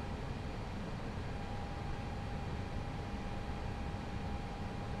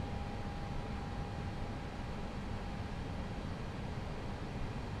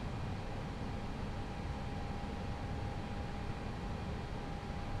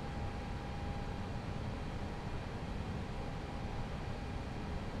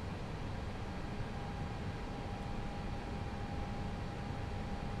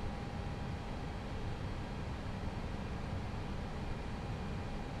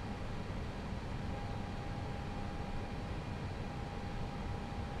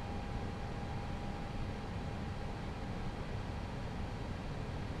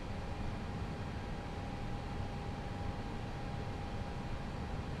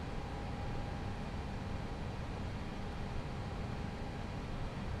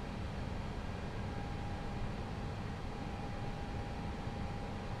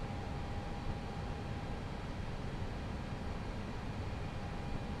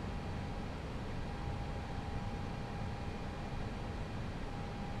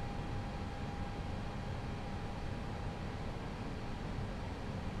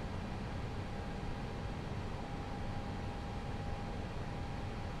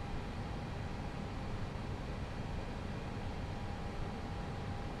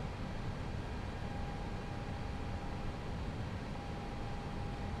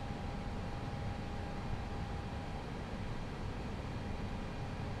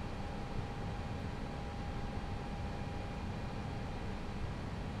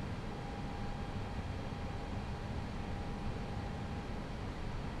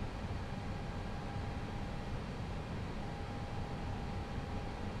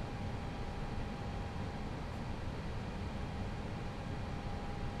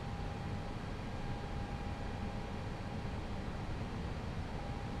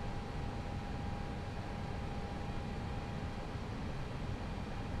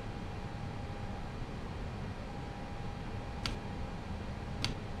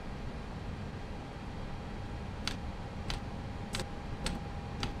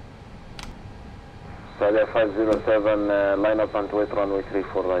 Saudi 507, line up and wait, runway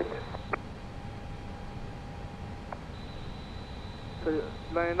 34 right.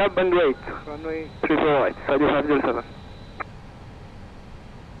 Line up and wait, runway 34 right, Saudi 507.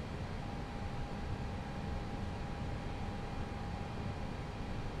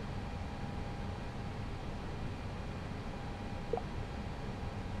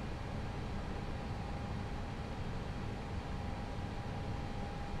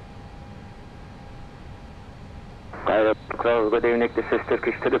 Good evening, this is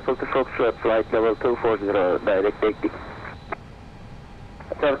Turkish Triple to Foxtrot, flight level 240, direct taxi.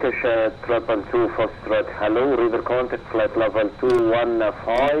 Turkish Triple 2 Foxtrot, hello, river contact, flight level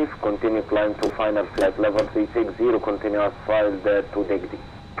 215, continue climb to final, flight level 360, continuous filed to Degdi.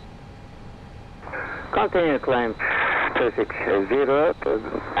 Continue climb 260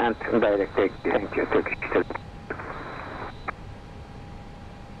 and direct taxi. Thank you, Turkish Triple.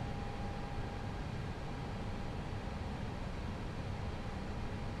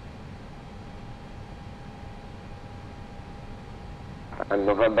 And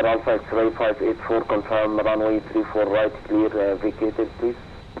November Alpha X-ray 584, confirm runway 34 right, clear, vacated, please.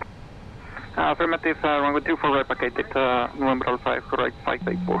 Affirmative, runway 24 right, vacated, November Alpha right,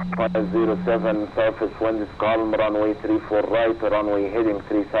 584. 507, surface wind is calm, runway 34 right, runway heading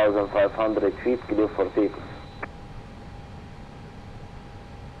 3,500 feet, clear for takeoff.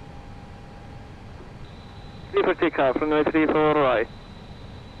 Clear for takeoff, runway 34 right.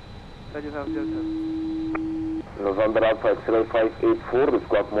 November Alpha X-ray 584,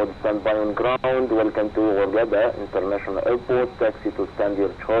 squawk mode standby on ground. Welcome to Hurghada International Airport. Taxi to stand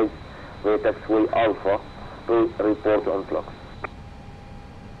your choice. Way taxiway Alpha. Report on clock.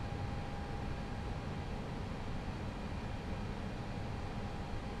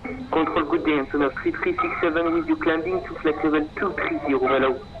 Control, good day, Antonov 3367 with you climbing to flight level 230,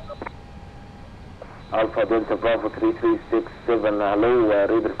 hello. Alpha Delta Bravo 3367, hello,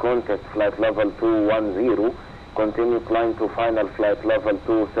 radar contact, flight level 210. Continue climb to final, flight level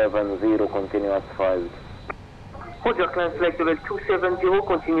 270, continuous filed. Roger, climb flight level 270,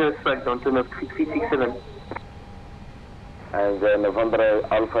 continuous filed, Antonov 3367. And November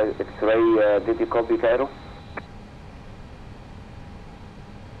Alpha X-ray, did you copy Cairo?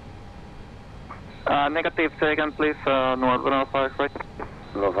 Negative, second please, November Alpha X-ray.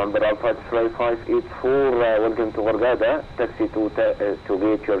 November Alpha X-ray 584, welcome to Hurghada. Taxi to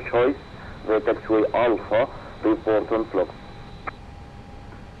gate your choice. The taxiway Alpha. Report on clock.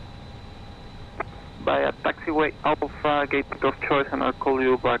 By a taxiway Alpha, gate of choice, and I'll call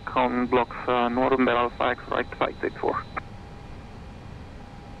you back on blocks November Alpha X right 584.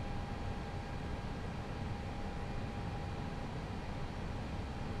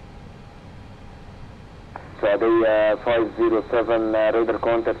 Saudi 507, radar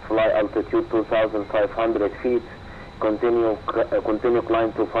contact, fly altitude 2,500 feet. Continue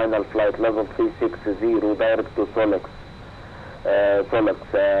climb to final, flight level 360, direct to Solex.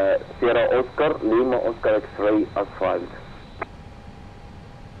 Sierra Oscar, Lima Oscar X-ray as filed.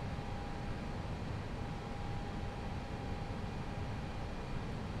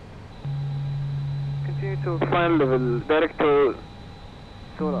 Continue to final level, direct to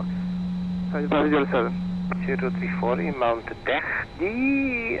Solex. 507. 034, mount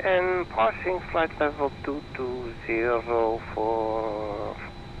Degdi and passing flight level 220 for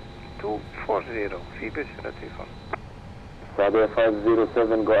 240, Phoebus 034. Saudi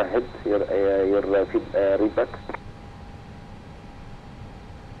 507, go ahead, your reback.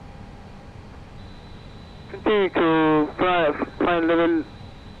 Continue to final level,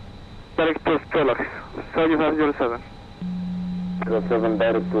 direct to Solex. Saudi 507. 07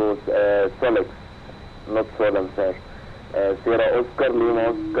 direct to Solex. Not Solemn, sir. Sierra Oscar, Lima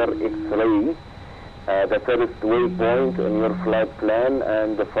Oscar X-ray, the first waypoint on your flight plan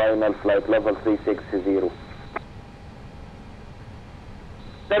and the final flight level 360.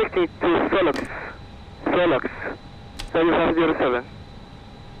 Directly to Solex. 7507.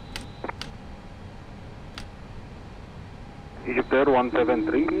 Egypt Air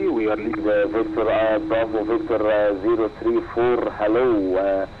 173, we are leaving. Victor Bravo Victor 034,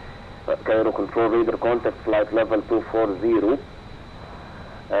 hello. Cairo Control radar contact, flight level 240.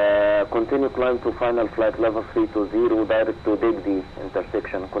 Continue climb to final, flight level 320, direct to Degdi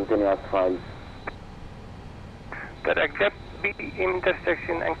intersection, continuous files. Direct Degdi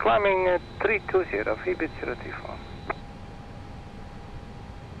intersection and climbing 320, Phoebus 034.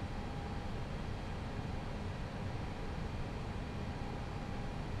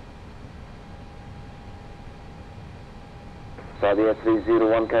 Saudi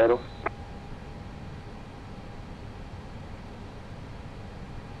 301 Cairo.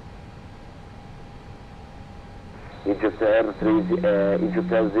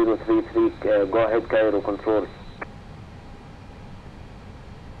 Egypt Air 033, go ahead Cairo control.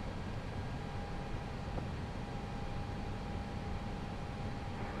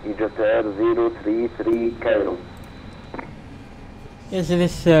 Egypt Air 033 Cairo. Yes,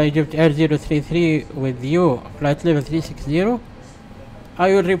 this Egypt Air 033 with you, flight level 360.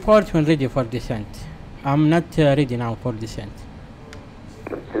 I will report when ready for descent. I'm not ready now for descent.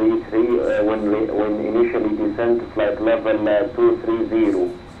 33 when initially descent, flight level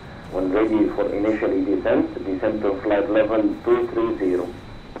 230. When ready for initially descent to flight level 230.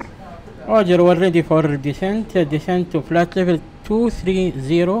 Roger, we're ready for descent. Descent to flight level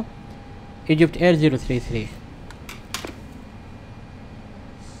 230, Egypt Air 033.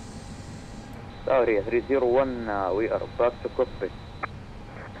 Saudi 301, we are back to cockpit.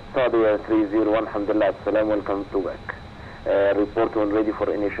 Saudi 301, alhamdulillah, salam, welcome to back. Report when ready for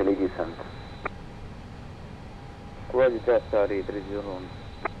initially descent. Roger that, Saudi 301.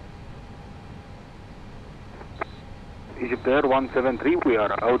 Egypt Air 173, we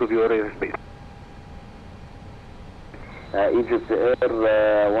are out of your airspace. Egypt Air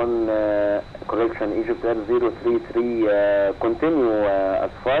Egypt Air 033, continue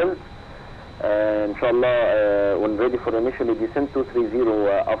as filed. Inshallah, when ready for initially descent 230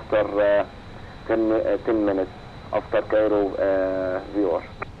 after 10 minutes after Cairo viewer.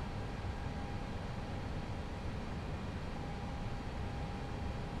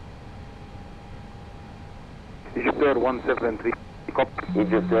 Egypt Air 173.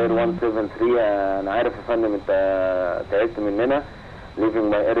 Egypt Air 173. أنا عارف يا فندم أنت تعبت مننا. Leaving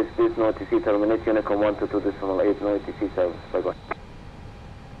my airspace, no ATC, terminate Unicom 122.8, no ATC service. Bye bye.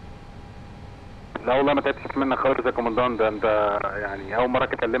 لا والله ما تعبتش منك خالص يا كوماندان، ده انت يعني اول مره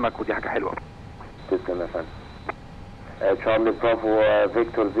اكلمك ودي حاجه حلوه. تسلم يا فندم. Charlie Bravo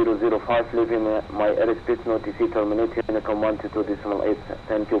Victor 005, leaving my airspace, no ATC, terminate Unicom 122.8.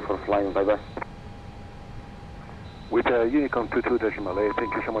 Thank you for flying. Bye bye. With Unicom 22.8,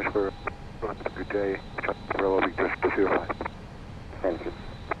 thank you so much for good day. Charlie Bravo Victor 005. Thank you.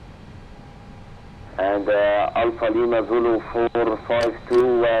 And Alpha Lima Zulu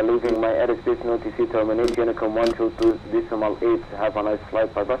 452, leaving my airspace, no TC, terminate Unicom 122.8. Have a nice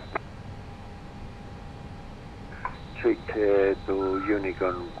flight, bye bye. Switch to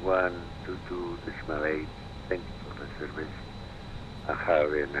Unicom 122.8. Thank you for the service.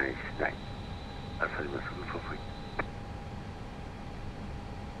 Have a nice night. Alpha Lima Zulu 452.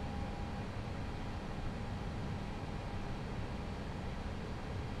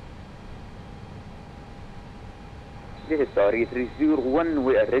 This is Saudi 301,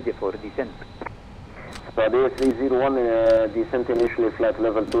 we are ready for descent. Saudi 301, descent initially flight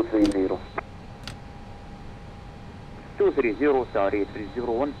level 230. 230, Saudi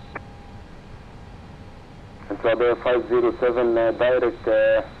 301. And Saudi 507, direct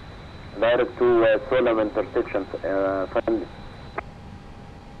to Solam intersection, friendly.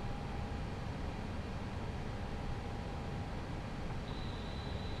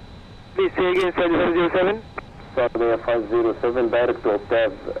 Please say again, Saudi 507. Saudi 507, direct to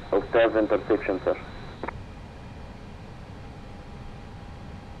Octave intersection, sir.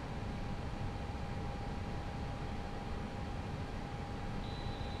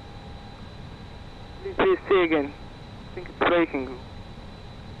 Please say again. I think it's breaking.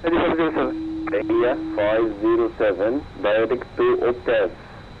 Saudi 507. Yeah, 507, direct to Octave.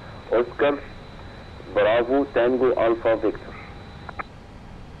 Oscar, Bravo, Tango, Alpha, Victor.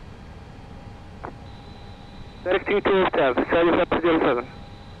 Directing to Octave, Saudi 507.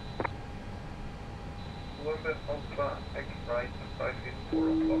 November Alpha, X right, 584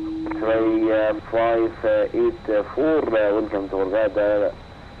 o'clock. 584, welcome to Orgada.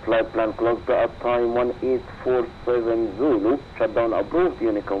 Flight plan clocked up time 1847 Zulu. Shutdown approved,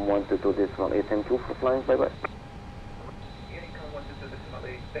 Unicom 122.8. Thank you for flying, bye bye. Unicom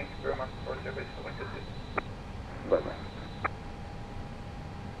 122.8, thank you very much for service selected. Bye bye.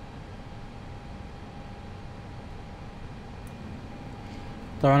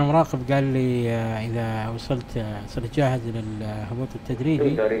 طبعا المراقب قال لي اذا وصلت صرت جاهز للهبوط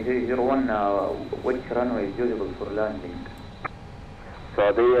التدريجي. Saudi 301, which runway is usable for landing?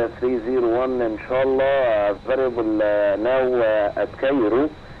 Saudi 301, inshallah, variable now at Cairo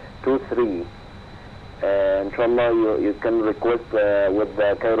 23. Inshallah, you can request with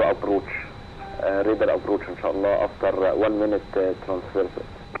the Cairo approach, radar approach, inshallah, after 1 minute transfer.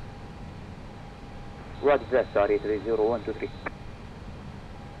 What's that, Saudi 30123?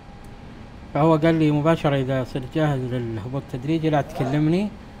 فهو قال لي مباشرة إذا صرت جاهز للهبوط التدريجي لا تكلمني،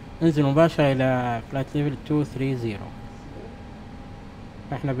 انزل مباشرة إلى فلايت ليفل 230.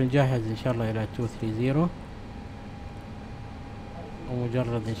 احنا بنجهز إن شاء الله إلى 230.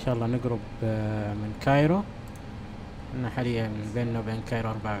 ومجرد ان شاء الله نقرب من كايرو. احنا حاليا بيننا وبين كايرو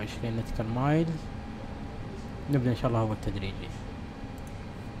 24 نتيكال مايل. نبدأ ان شاء الله هو التدريجي.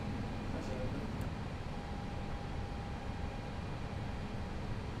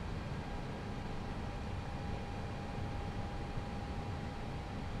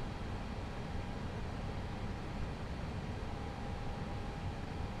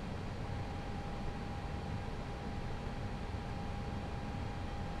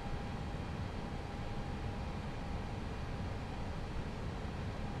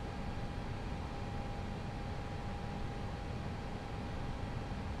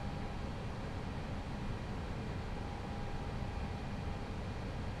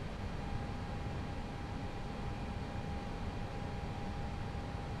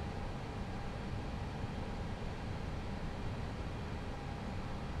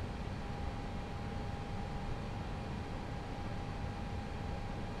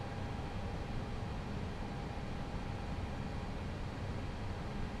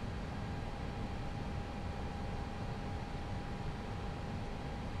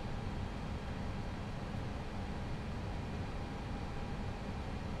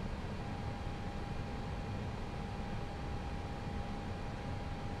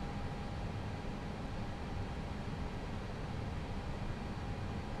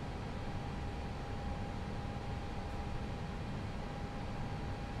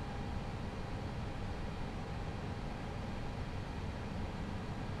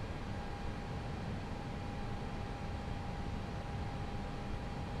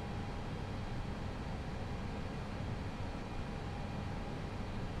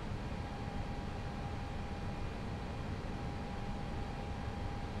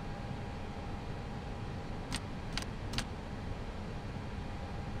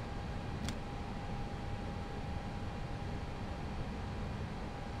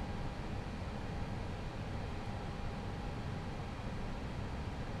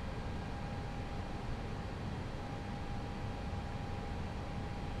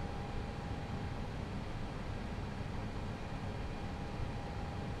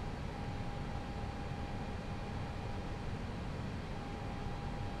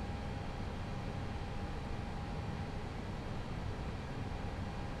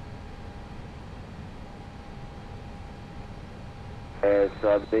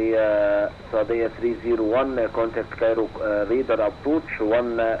 Saudia 301, contact Cairo radar approach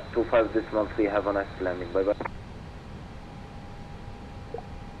 125.3. Have a nice landing. Bye bye.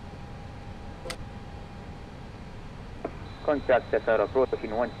 Contact Cairo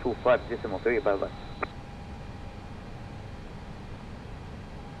approaching 125.3. Bye bye.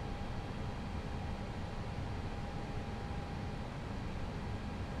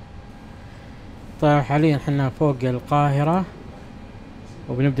 طيب حاليا حنا فوق القاهرة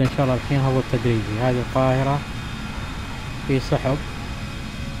وبنبدأ ان شاء الله الحين هو التدريجي. هذه القاهرة في سحب،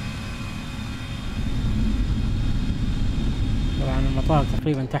 طبعا المطار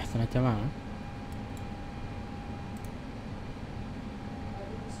تقريبا تحتنا تماما.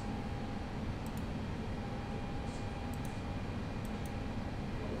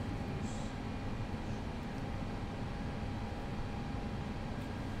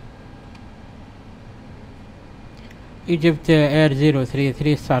 Egypt Air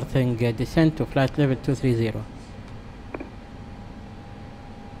 033 starting descent to flight level 230.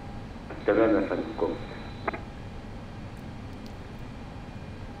 تمام يا فندم.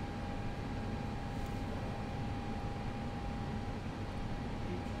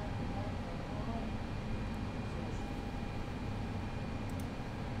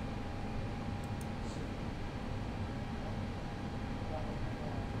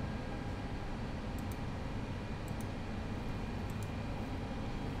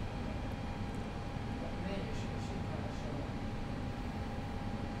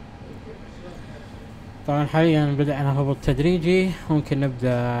 طبعا حاليا بدأنا هبوط تدريجي. ممكن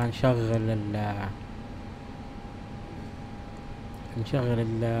نبدأ نشغل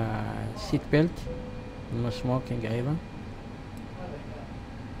السيت بيلت، نو سموكينج ايضا.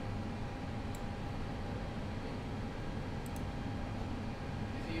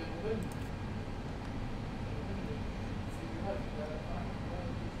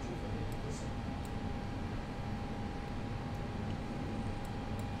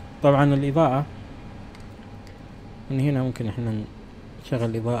 طبعا الإضاءة من هنا ممكن احنا نشغل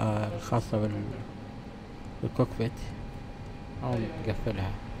الإضاءة الخاصة بالكوكبيت أو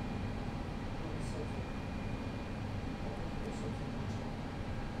نقفلها.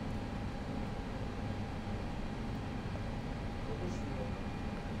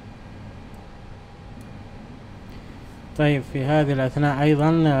 طيب في هذه الأثناء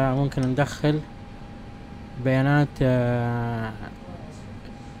أيضا ممكن ندخل بيانات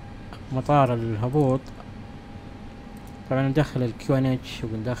مطار الهبوط. طبعا ندخل ال QNH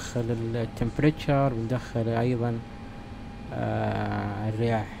وبندخل التمبريتشر، وبندخل أيضا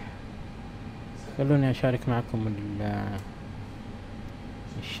الرياح. خلوني أشارك معكم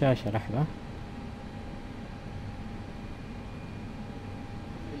الشاشة لحظة.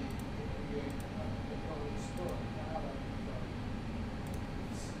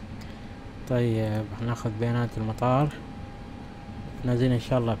 طيب هناخذ بيانات المطار، نازلين ان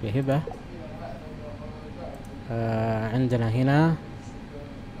شاء الله في هبة. عندنا هنا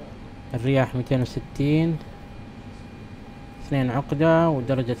الرياح 260، 2 عقدة،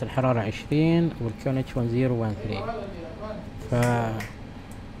 ودرجة الحرارة 20، والكيونتش 1013.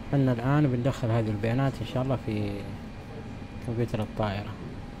 فحنا الآن بندخل هذه البيانات ان شاء الله في كمبيوتر الطائرة.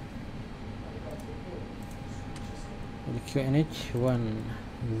 الكيونتش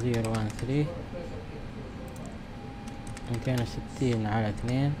 1013 260 على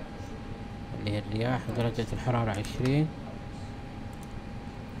 2 اللي هي الرياح، ودرجة الحرارة 20.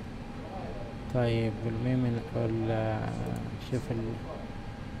 طيب شوف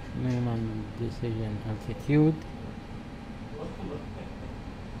minimum decision altitude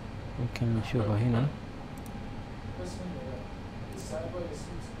ممكن نشوفه هنا.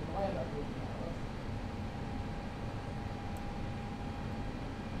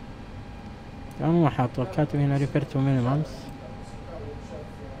 كانوا حاطوا كاتب هنا refer to minimums،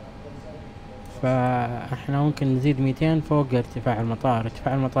 فاحنا ممكن نزيد 200 فوق ارتفاع المطار.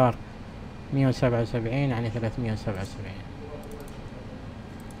 ارتفاع المطار 177 يعني 377.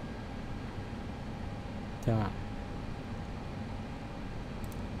 تمام.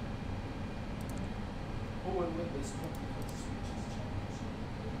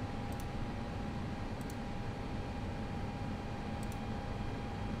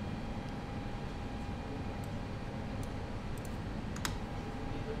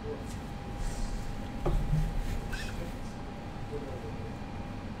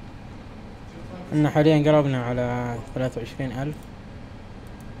 إن حاليا قربنا على 23,000.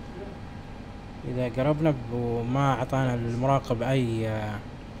 إذا قربنا وما أعطانا المراقب أي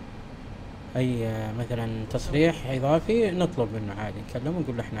مثلا تصريح إضافي، نطلب منه عادي، نكلمه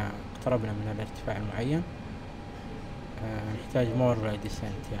ونقول له إحنا اقتربنا من الارتفاع المعين، نحتاج more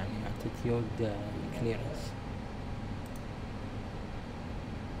descent يعني altitude clearance.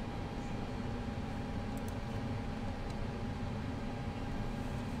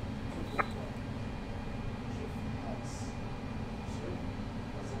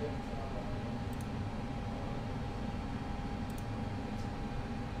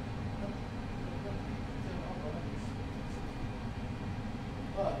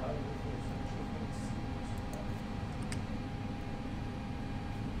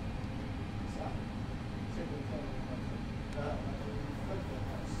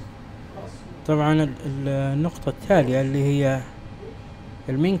 طبعا النقطة التالية اللي هي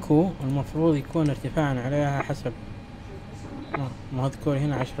المينكو، المفروض يكون ارتفاعا عليها حسب مذكور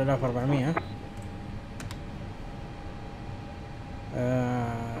هنا 10,400.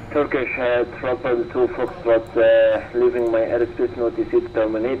 Turkish Throttle 2 Foxtrot, leaving my airspace notice it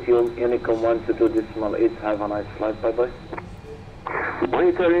terminate Unicom 122.8. Have a nice flight, bye bye.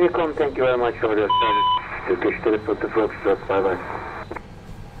 Monitor Unicom, thank you very much for your service. Turkish 2 Foxtrot, bye bye.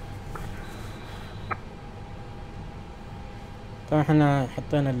 طبعا احنا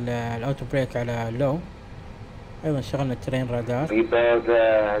حطينا الاوتو بريك على لو، ايضا شغلنا الترين رادار. Rebound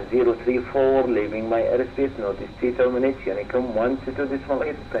 034, leaving my airspace notice T terminate Unicom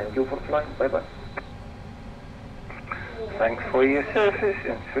 122.8. Thank you for flying, bye bye. Thanks for your service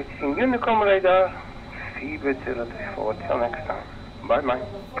and switching Unicom radar. Fever 034, till next time. Bye bye.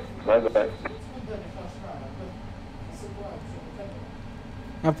 Bye bye.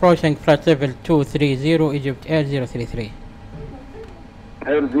 Approaching flight level 230 Egypt Air 033.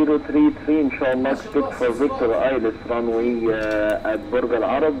 Air 033 إن شاء الله expect for Victor Isles runway at برج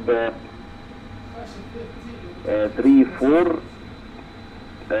العرب 34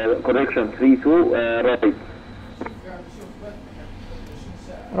 correction 32 right.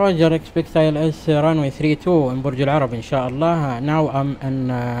 Roger, expect ILS runway 32 in برج العرب إن شاء الله. Now I'm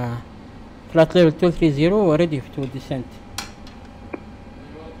in flight level 230 ready to descent.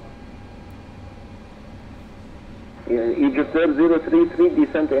 Egypt Air 033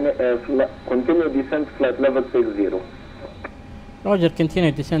 descent in continue descent flight level 60. Roger,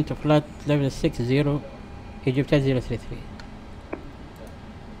 continue descent to flight level 60 Egypt Air 033.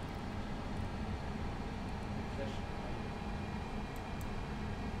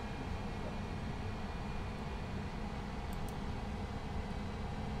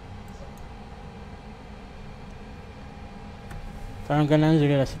 طبعا قلنا ننزل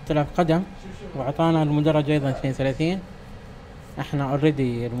الى 6000 قدم، واعطانا المدرج ايضا 32. احنا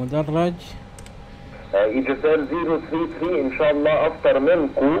اوريدي المدرج EGSR 033 ان شاء الله after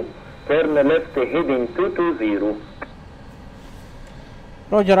منكو turn left heading 220.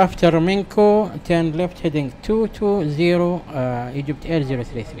 روجر افتر منكو turn left heading 220 Egypt Air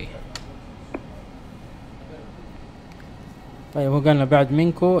 033. طيب هو قالنا بعد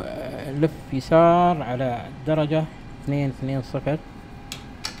منكو لف يسار على درجة 220.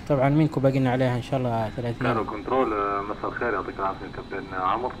 طبعا منكو باقينا عليها ان شاء الله 30. كانوا كنترول، مساء الخير، يعطيك العافية كابتن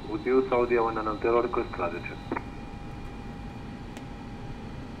عمرو. وديو سعودية وانا نمتيرو ريكوست ترانزيشن.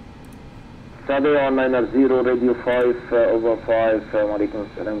 Saudi 190 radio 5 over 5 وعليكم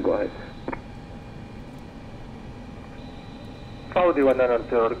السلام. go ahead. Saudi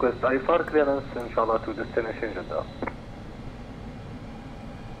 190 request IFR clearance inshallah to destination Jeddah.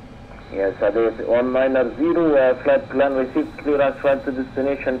 Yes, Saudi 190 flight plan received clearance flight to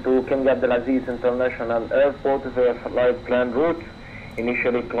destination to King Abdulaziz International Airport via flight plan route.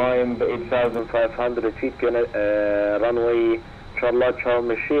 Initially climb 8,500 feet runway inshallah Sharm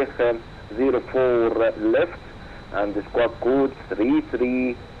el-Sheikh 04 left and squawk code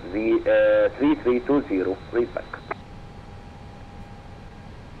 3320. Read back.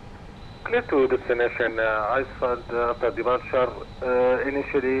 Clear to destination ISFAD after departure.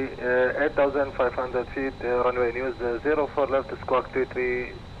 Initially 8,500 feet runway news 04 left squawk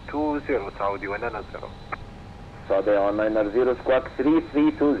 3320 Saudi 190. Saudi 190 squawk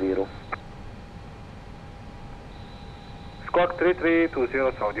 3320. Squawk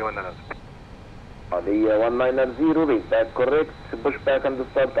 3320 Saudi 190. Saudi 190 read back correct. Push back and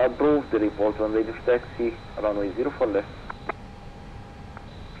start approved. Report on radio taxi runway 04 left.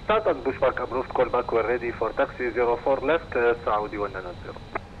 Start and push back approved. Call back we're ready for taxi 04 left Saudi 190.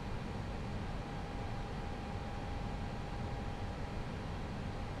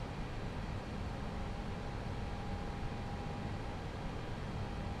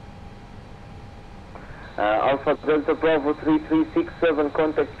 Alpha Delta Bravo 3367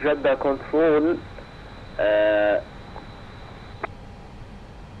 contact Jeddah control.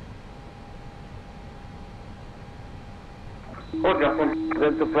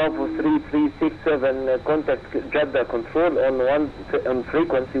 Delta Bravo 3367 contact Jeddah control on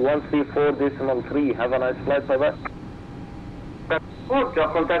frequency 134.3. Have a nice flight. Bye bye. Roger,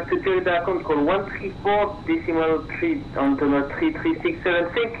 contact Jeddah control 134.3 on 3367.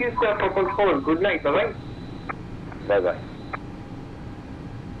 Thank you sir for control. Good night. Bye bye. Bye bye.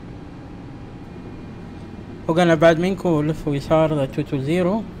 وقلنا بعد منكو لفوا يسار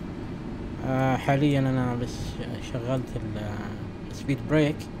 220. حاليا انا بس شغلت السبيد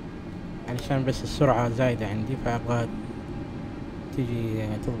بريك علشان بس السرعة زايدة عندي، فابغى تيجي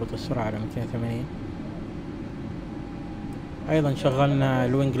تضبط السرعة على 280. ايضا شغلنا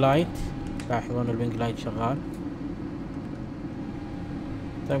الوينج لايت، لاحظون الوينج لايت شغال.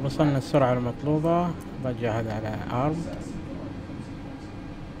 طيب وصلنا السرعة المطلوبة، برجع هذا على ارم.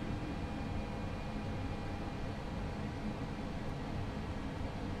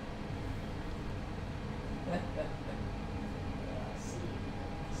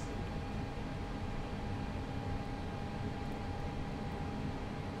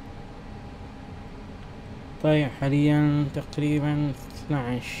 طيب حاليا تقريبا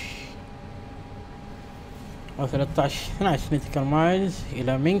 12 او 12 نيتيكال مايلز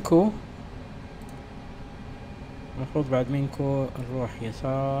الى مينكو. المفروض بعد مينكو نروح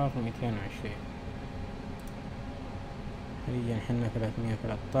يسار 220. حاليا حنا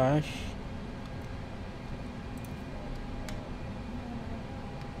 313.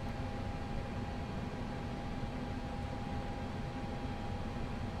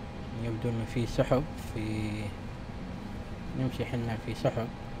 يبدو انه في سحب، نمشي حنا في سحب.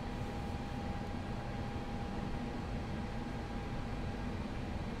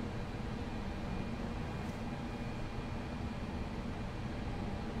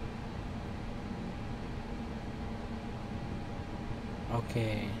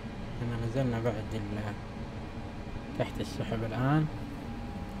 اوكي احنا نزلنا بعد تحت السحب الان،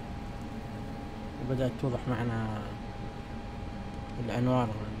 وبدأت توضح معنا الانوار،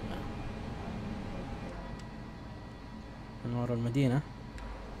 انوار المدينة.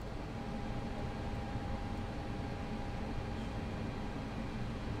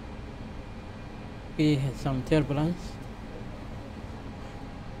 فيه some turbulence.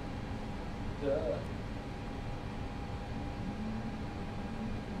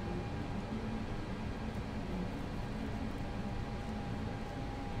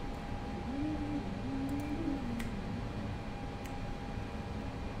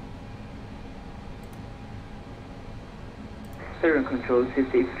 Air control,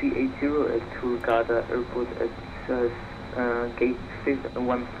 Joystick 380 at Hurghada Airport at gate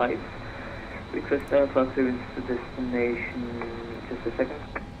 515. Request Alpha clearance to destination, just a second.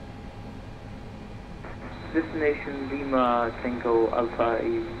 Destination Lima Tango Alpha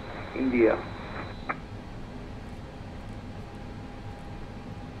India.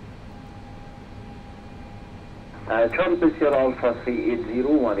 Charlie Sierra Alpha 380,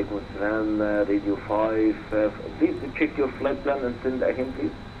 Walaikum Assalam, Radio 5. Please check your flight plan and send again,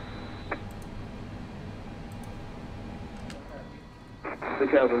 please. The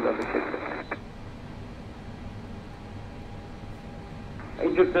cabin of the ship.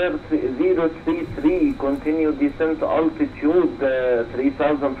 Egypt Air 033, continue descent altitude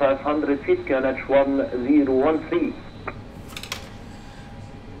 3,500 feet, KLH 1013.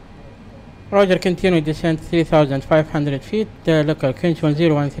 Roger, continue descent 3,500 feet, local Quinch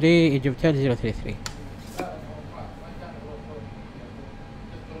 1013, Egypt Air 033.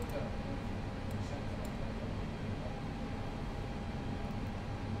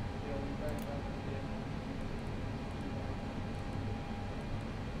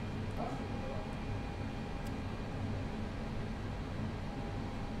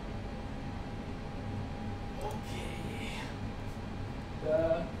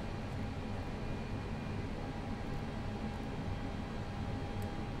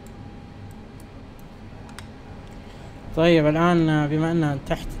 طيب الآن بما أننا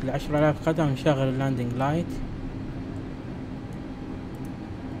تحت 10,000 قدم نشغل اللاندنج لايت.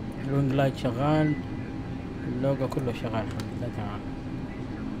 الوينج لايت شغال، اللوجو كله شغال الحمد لله تمام.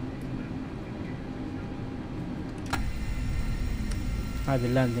 هذه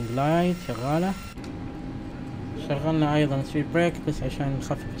اللاندنج لايت شغالة. شغلنا أيضا سبيد بريك بس عشان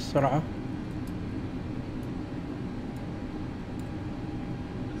نخفف السرعة.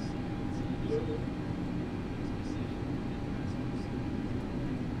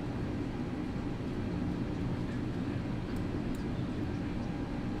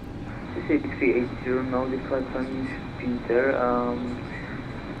 Now the flight plan should be there.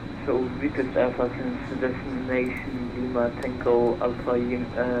 So request Alpha since destination Lima Tango Alpha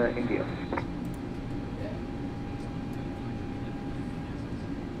India.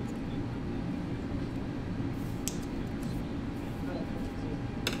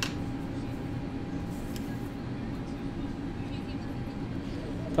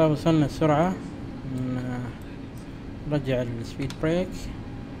 طيب وصلنا السرعة، نرجع السبيد بريك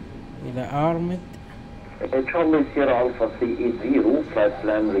إلى أرمد. Charlie Sierra Alpha 380, flight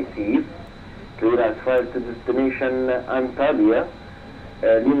plan received. Clear as file to destination Antalya.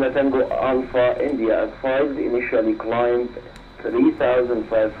 Lima Tango Alpha India as filed, initially climbed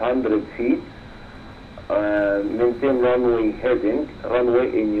 3,500 feet. Maintain runway heading, runway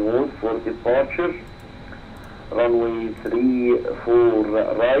in use for departure. Runway 34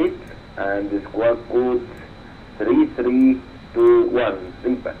 right and squawk code 3321,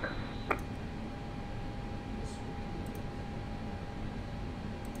 reback.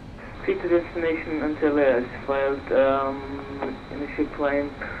 Feet to destination Antalya as filed, initial climb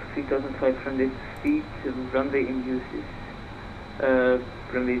 3,500 feet, runway in use is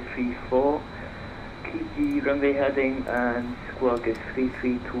runway 34. Keep the runway heading and squawk is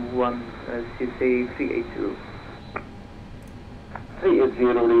 3321, CSA 380. 380,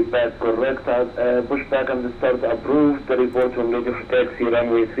 repack correct, pushback and start approved, report from ready for taxi,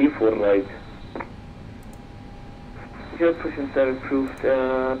 runway 34 right. Your push-ins are approved,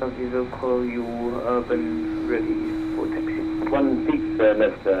 we will call you when ready for taxi. 16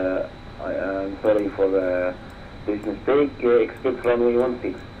 left, I'm sorry for this mistake, expect runway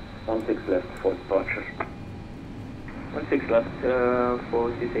 16 left for departure. 16 left for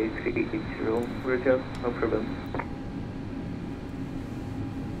CSA 380, Roger, no problem.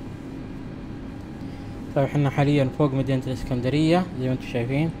 طيب احنا حاليا فوق مدينة الإسكندرية زي ما انتم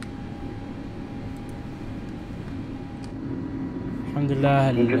شايفين. الحمد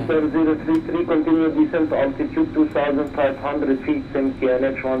لله. Register 033, continue descent altitude 2,500 feet,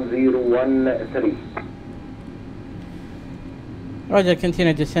 KLH 1013. Roger,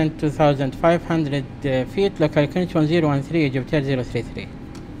 continue descent 2,500 feet, local Quinch 1013, Egypt Air 033.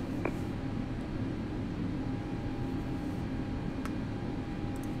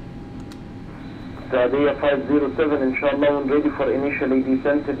 Saudiya 507, inshallah, when ready for initially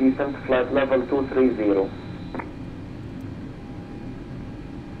descent flight level 230.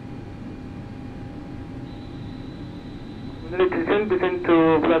 Descent to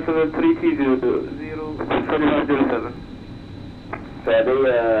flight level 330,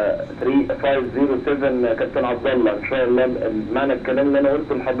 Saudiya 3507 كابتن عبد الله، ان شاء الله معنى الكلام اللي انا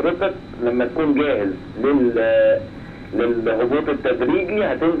قلته لحضرتك لما تكون جاهز للهبوط التدريجي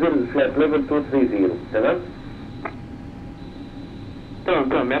هتنزل فلايت ليفل 230. تمام؟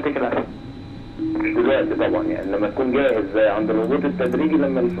 تمام يعطيك العافية. مش دلوقتي طبعا، يعني لما تكون جاهز عند الهبوط التدريجي،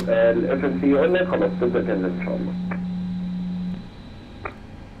 لما الاف ام سي يقول لك خلاص تبدا تنزل ان شاء الله.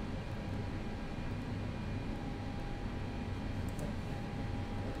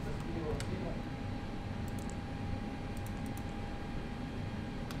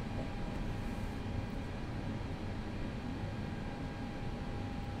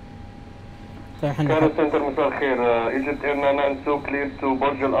 كايرو سنتر مساء الخير. ايجيبت اير 992 كلير تو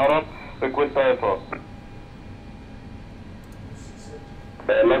برج العرب ريكويست IFR.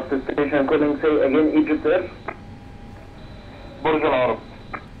 Last station calling, say again Egypt Air. برج العرب.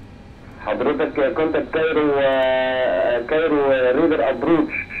 حضرتك كونتاكت كايرو ريدر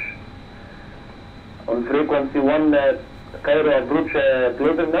ابروتش on frequency 1 Cairo approach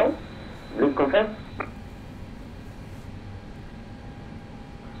closer now. Please confirm.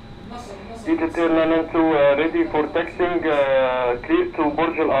 Egypt Air 992 ready for taxiing clear to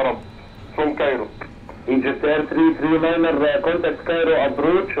برج العرب from Cairo. Egypt Air 339er contact Cairo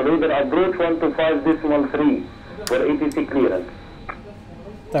approach, radar approach 125.3 for ATC clearance.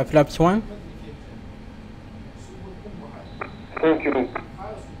 طيب flaps 1. Thank you.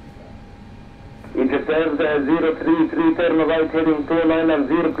 Egypt Air 033 turn right heading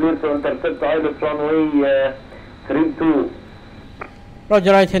 290 clear to intercept ILS runway 32.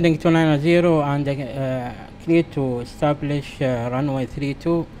 Roger, right heading 290 and clear to establish runway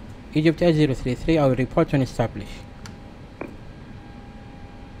 32. Egypt Air 033, I will report when established.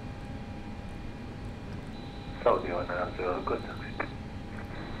 Saudi 190, good taxi.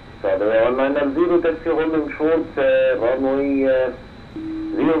 Saudi 190, taxi holding short, runway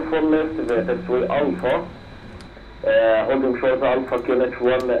 04 left, taxiway Alpha. Holding short Alpha, QNH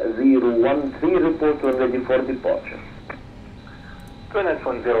 1013, report when ready for departure. QNH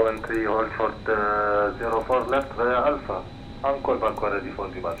 1013, hold short 04 left via Alpha. Encore back ready for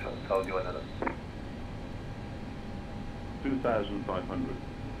departure. Saudi 190. 2500.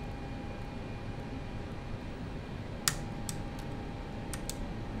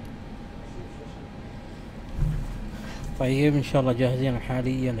 طيب ان شاء الله جاهزين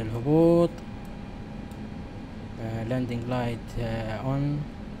حاليا للهبوط. لاندنج لايت اون.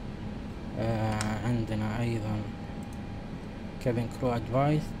 عندنا ايضا كابين كرو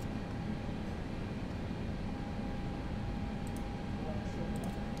ادفايس.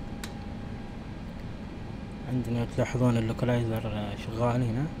 عندنا تلاحظون اللوكلايزر شغال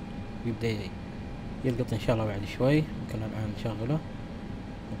هنا، يبدأ يلقط ان شاء الله بعد شوي. ممكن الان نشغله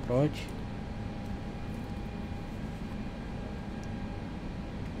ابروتش.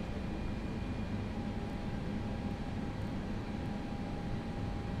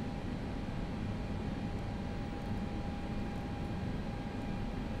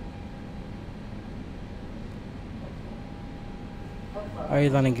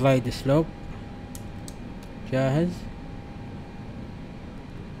 ايضا جلايد سلوب جاهز.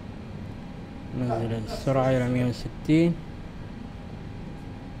 ننزل السرعة الى 160.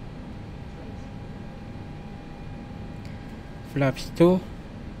 فلابس 2.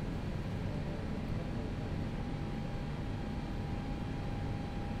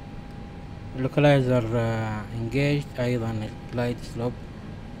 اللوكلايزر انجيجد. ايضا الجلايد سلوب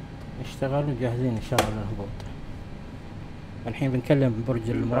اشتغل وجاهزين ان شاء الله للهبوط. الحين بنكلم برج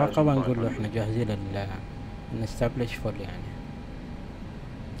المراقبة نقول له احنا جاهزين نستابلش فول يعني.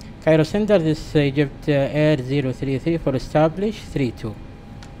 Cairo Center, this Egypt Air 033 for establish 32.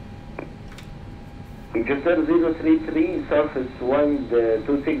 Egypt Air 033, surface wind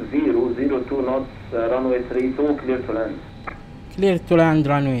 260, 02 knots, runway 32, clear to land. Clear to land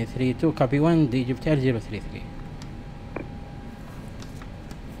runway 32, copy wind, Egypt Air 033.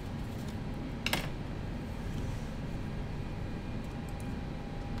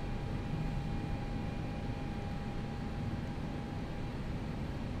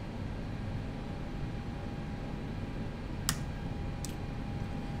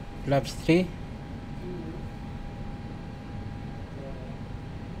 Flaps 3.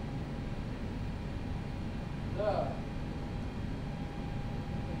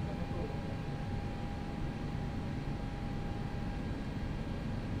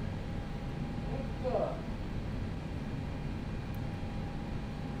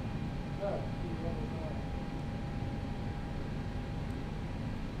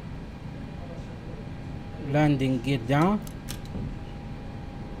 Landing gear down.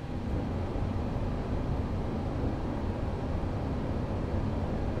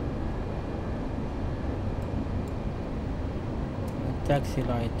 Taxi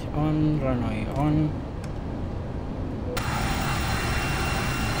light on, runway on.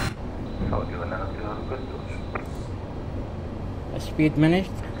 Saudi 190, good approach. Speed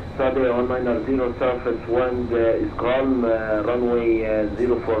managed. Saudi 190 surface wind is calm, runway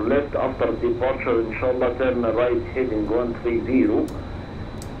 04 left. After departure, inshallah, turn right heading 130.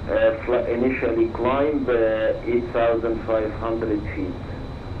 Initially climb 8,500 feet.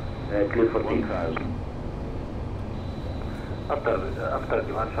 Clear for takeoff. After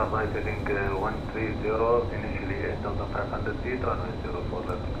departure, right heading 130, initially 8,500 feet, runway 04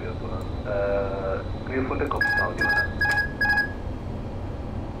 left, clear to us. Clear for takeoff, Saudi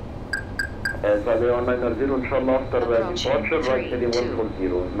 190. Saudi 190, inshallah, after departure, right heading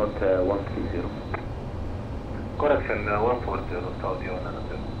 140, not 130. Correction, 140, Saudi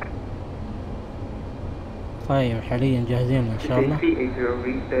 190. طيب حاليا جاهزين ان شاء الله.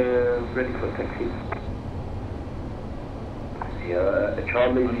 Ready for taxi.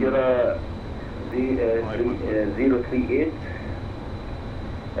 Charlie Sierra 038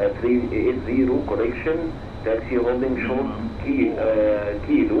 380, correction, taxi holding short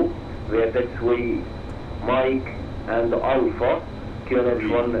kilo via taxiway Mike and Alpha, QNH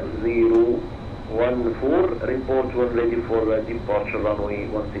 1014, report when ready for departure, runway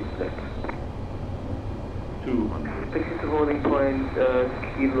 16 left. 200. Taxi to holding point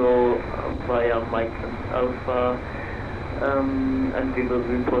kilo via Mike and Alpha, and we will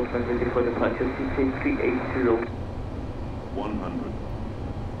report when ready for departure, CK 380. 100.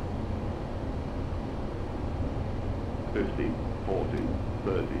 50, 40,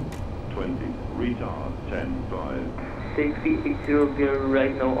 30, 20, retard, 10, 5. Safety 80, we are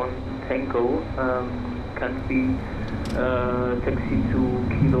right now on Tango. Can we taxi to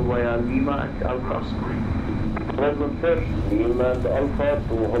Kilo via Lima and Alpha? Present sir, Lima and Alpha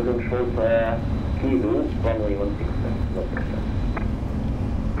to holding short Kilo, runway 16.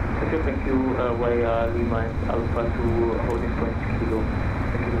 Okay, thank you via Lima and Alpha to holding point Kilo.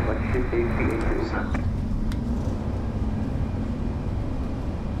 Thank you very much. Safety 80.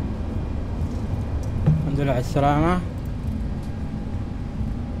 الحمد لله على السلامة.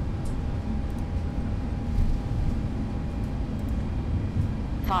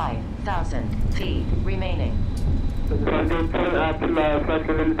 $5,000 feet remaining. Turn at flight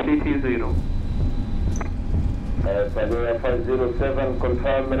level 320. Padilla 507,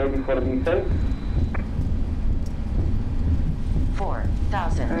 confirm ready for descent.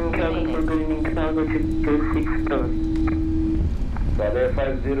 4,000 remaining. Padilla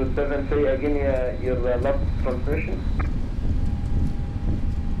 507, say again your last transmission.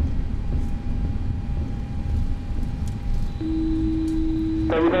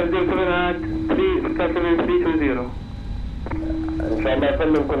 Padilla 507 at 320. Inshallah,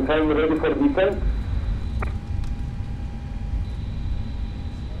 Padilla confirm ready for descent.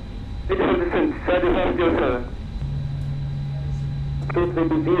 Ready for descent, Padilla 507.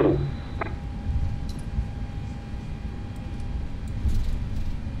 230.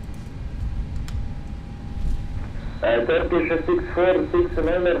 Turkish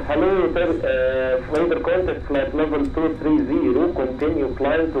 646 hello, flight contact flight level 230, continue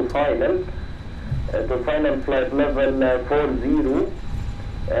climb to final flight level 40,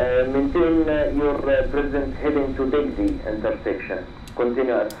 maintain your present heading to Degdi intersection,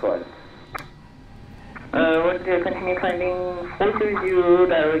 continue as well. What continue climbing 430,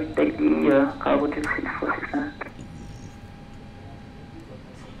 direct Degdi, cargo 646.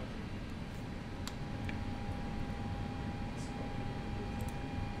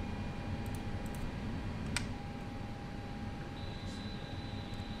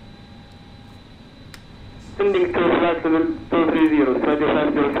 Sending to flight level 230,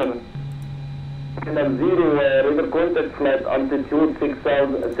 3507. Channel 0, radar contact flight altitude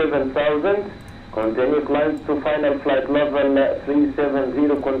 7,000, continue climb to final flight level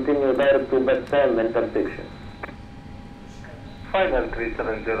 370, continue direct to Bassam intersection. Final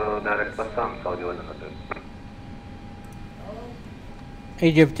 370, direct Bassam, Saudi 100.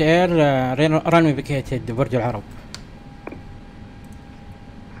 Egypt Air runway vacated برج العرب.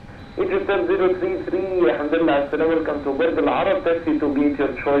 Egypt Air 033, alhamdulillah, as-salam, welcome to برج العرب, taxi to gate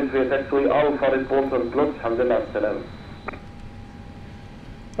your choice via taxiway Alpha, report on blocks, alhamdulillah, as-salam.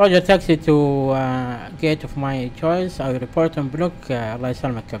 Roger, taxi to gate of my choice. I will report on block. الله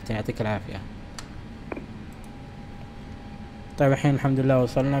يسلمك كابتن، يعطيك العافية. طيب الحين الحمد لله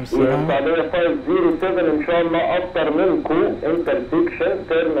وصلنا بالسلامة. السعودية 507 إن شاء الله أكتر منكم intersection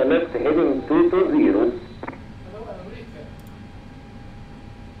turn left heading 220.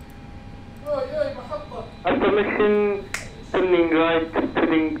 Information turning right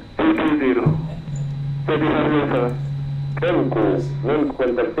heading 220. 3507. Minko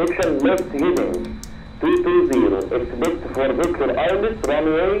intersection left heading 220. Expect for Victor Islet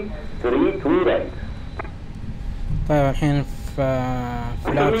runway 3 to right. طيب الحين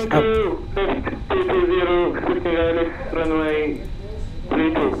فلابس اب.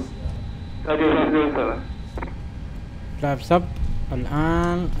 فلابس اب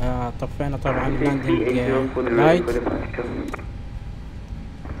الان. طفينا طبعا لاندنج لايت.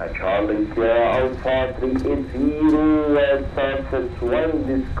 Charlie Alpha 380 surface 1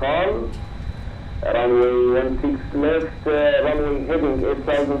 discount. Runway 16 left, runway heading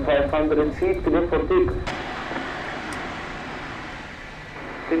 8,500 feet, clear for takeoff.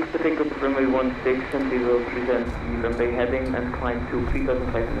 6 to takeoff runway 16 and we will present the runway heading and climb to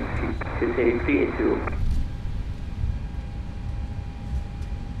 3,500 feet to say 380.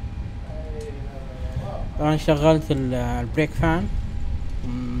 طبعا شغلت البريك فان،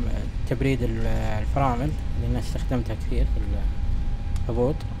 تبريد الفرامل لأن استخدمتها كثير في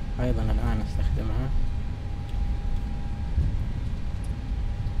الهبوط، أيضا الآن استخدمها.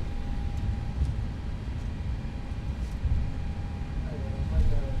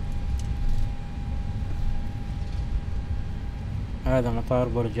 هذا مطار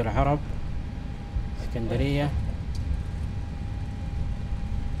برج العرب اسكندرية.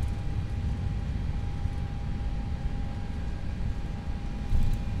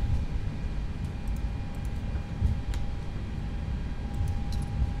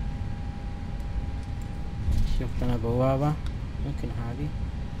 شوف لنا بوابة، ممكن هذه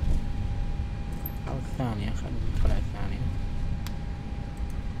أو الثانية، خلينا ندخل على الثانية.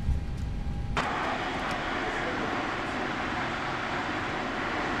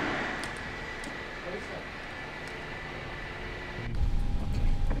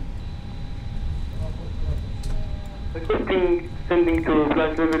 Sending to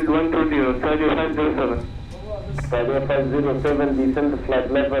flight level 120, Stadio 507. Stadio 507, descend to flight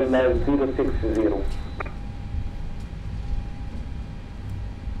level 060.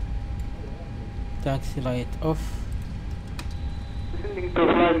 Taxi light off. Descending to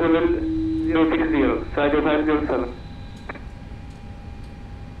flight level 060, Stadio 507.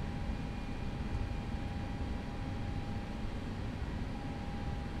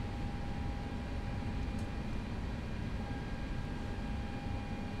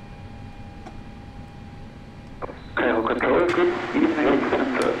 Control, good evening,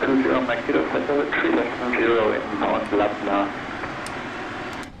 center 20 Mike Kilo, Factor 320 in Mount Labna.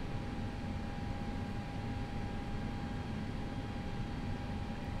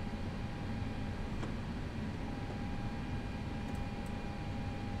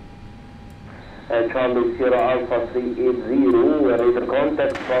 Charlie Sierra Alpha 380, radar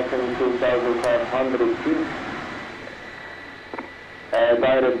contact crossing 2,500 feet.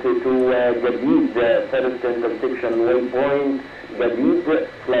 Direct to Gadid, first intersection waypoint, Gadid,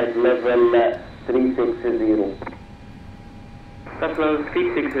 flight level 360. Flight level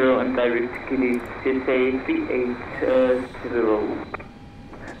 360 and direct to Gadid, CSA 380.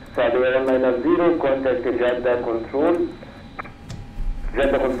 Saudi 190, contact Jeddah Control.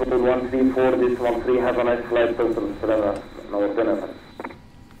 Jeddah Control 134.3, have a nice flight, total salama, نورتنا فندم.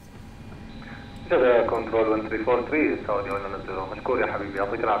 هذا كنترول 1343 سعودي 190. مشكور يا حبيبي،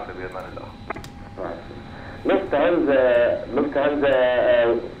 يعطيك العافيه بامان الله. Lufthansa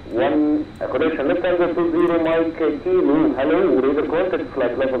 1 connection, Lufthansa 20 Mike Kilo, hello, radar contact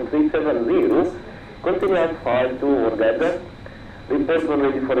flight level 370, continue at 5 to Orgada, report when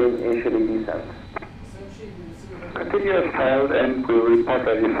ready for initially descent. Continue as filed and will report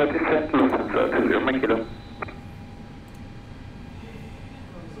as you satisfied Lufthansa 20 Mike Kilo.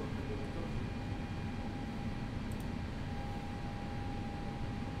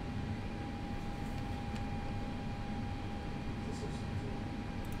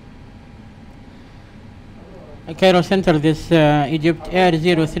 Cairo Center, this Egypt Air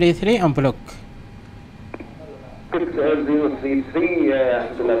 033 on block. Egypt Air 033,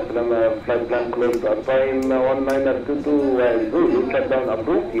 flight plan closed at time 1922, Zulu, shutdown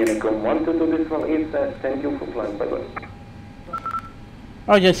approved, Unicom 122.8, thank you for flying, bye bye.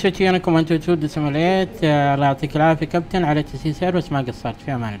 أوجد سويت يونيكوم 122.8. الله يعطيك العافية كابتن على تسيير سيرفس، ما قصرت،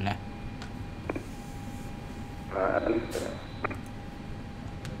 في أمان الله.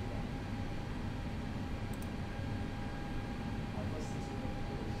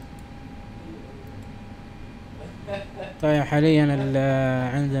 طيب حاليا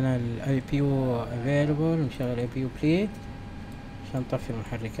عندنا الاي بي يو افيلبل، نشغل الاي بي يو بليد عشان نطفي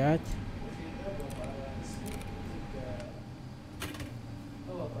المحركات.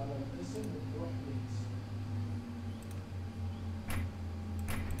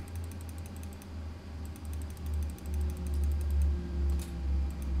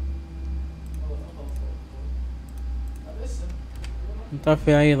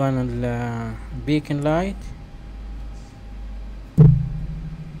 نطفي ايضا البيكن لايت.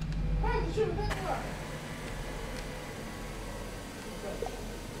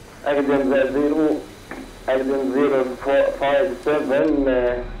 أقدم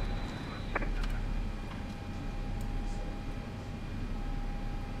 057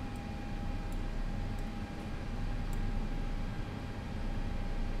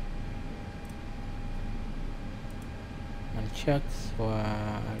 الشكس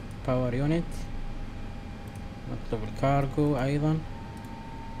والباور يونت. نطلب الكارغو ايضا،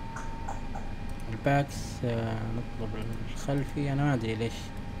 الباكس نطلب الخلفي. انا ما ادري ليش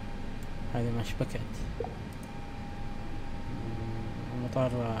هذه ما شبكت.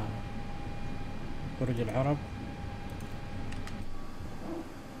 مطار برج العرب.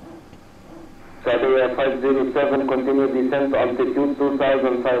 Saudia 507 continue descent altitude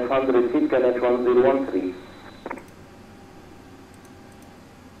 2500 feet, Connect 1013.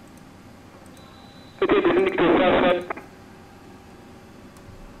 Okay, descending to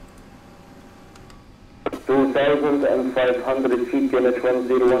 2500 feet, Connect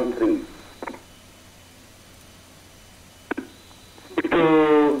 1013. to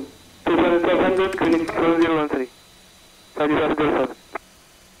 2500, Connect 1013. Saudia 507.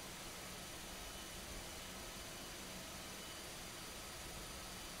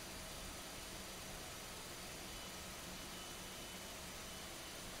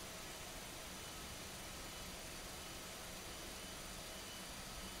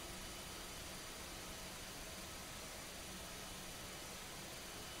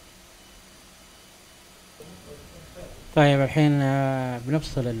 طيب الحين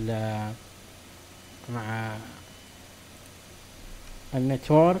بنفصل مع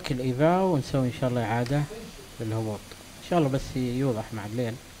النتورك الايفاو ونسوي ان شاء الله اعادة للهبوط ان شاء الله، بس يوضح مع الليل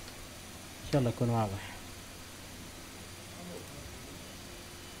ان شاء الله يكون واضح.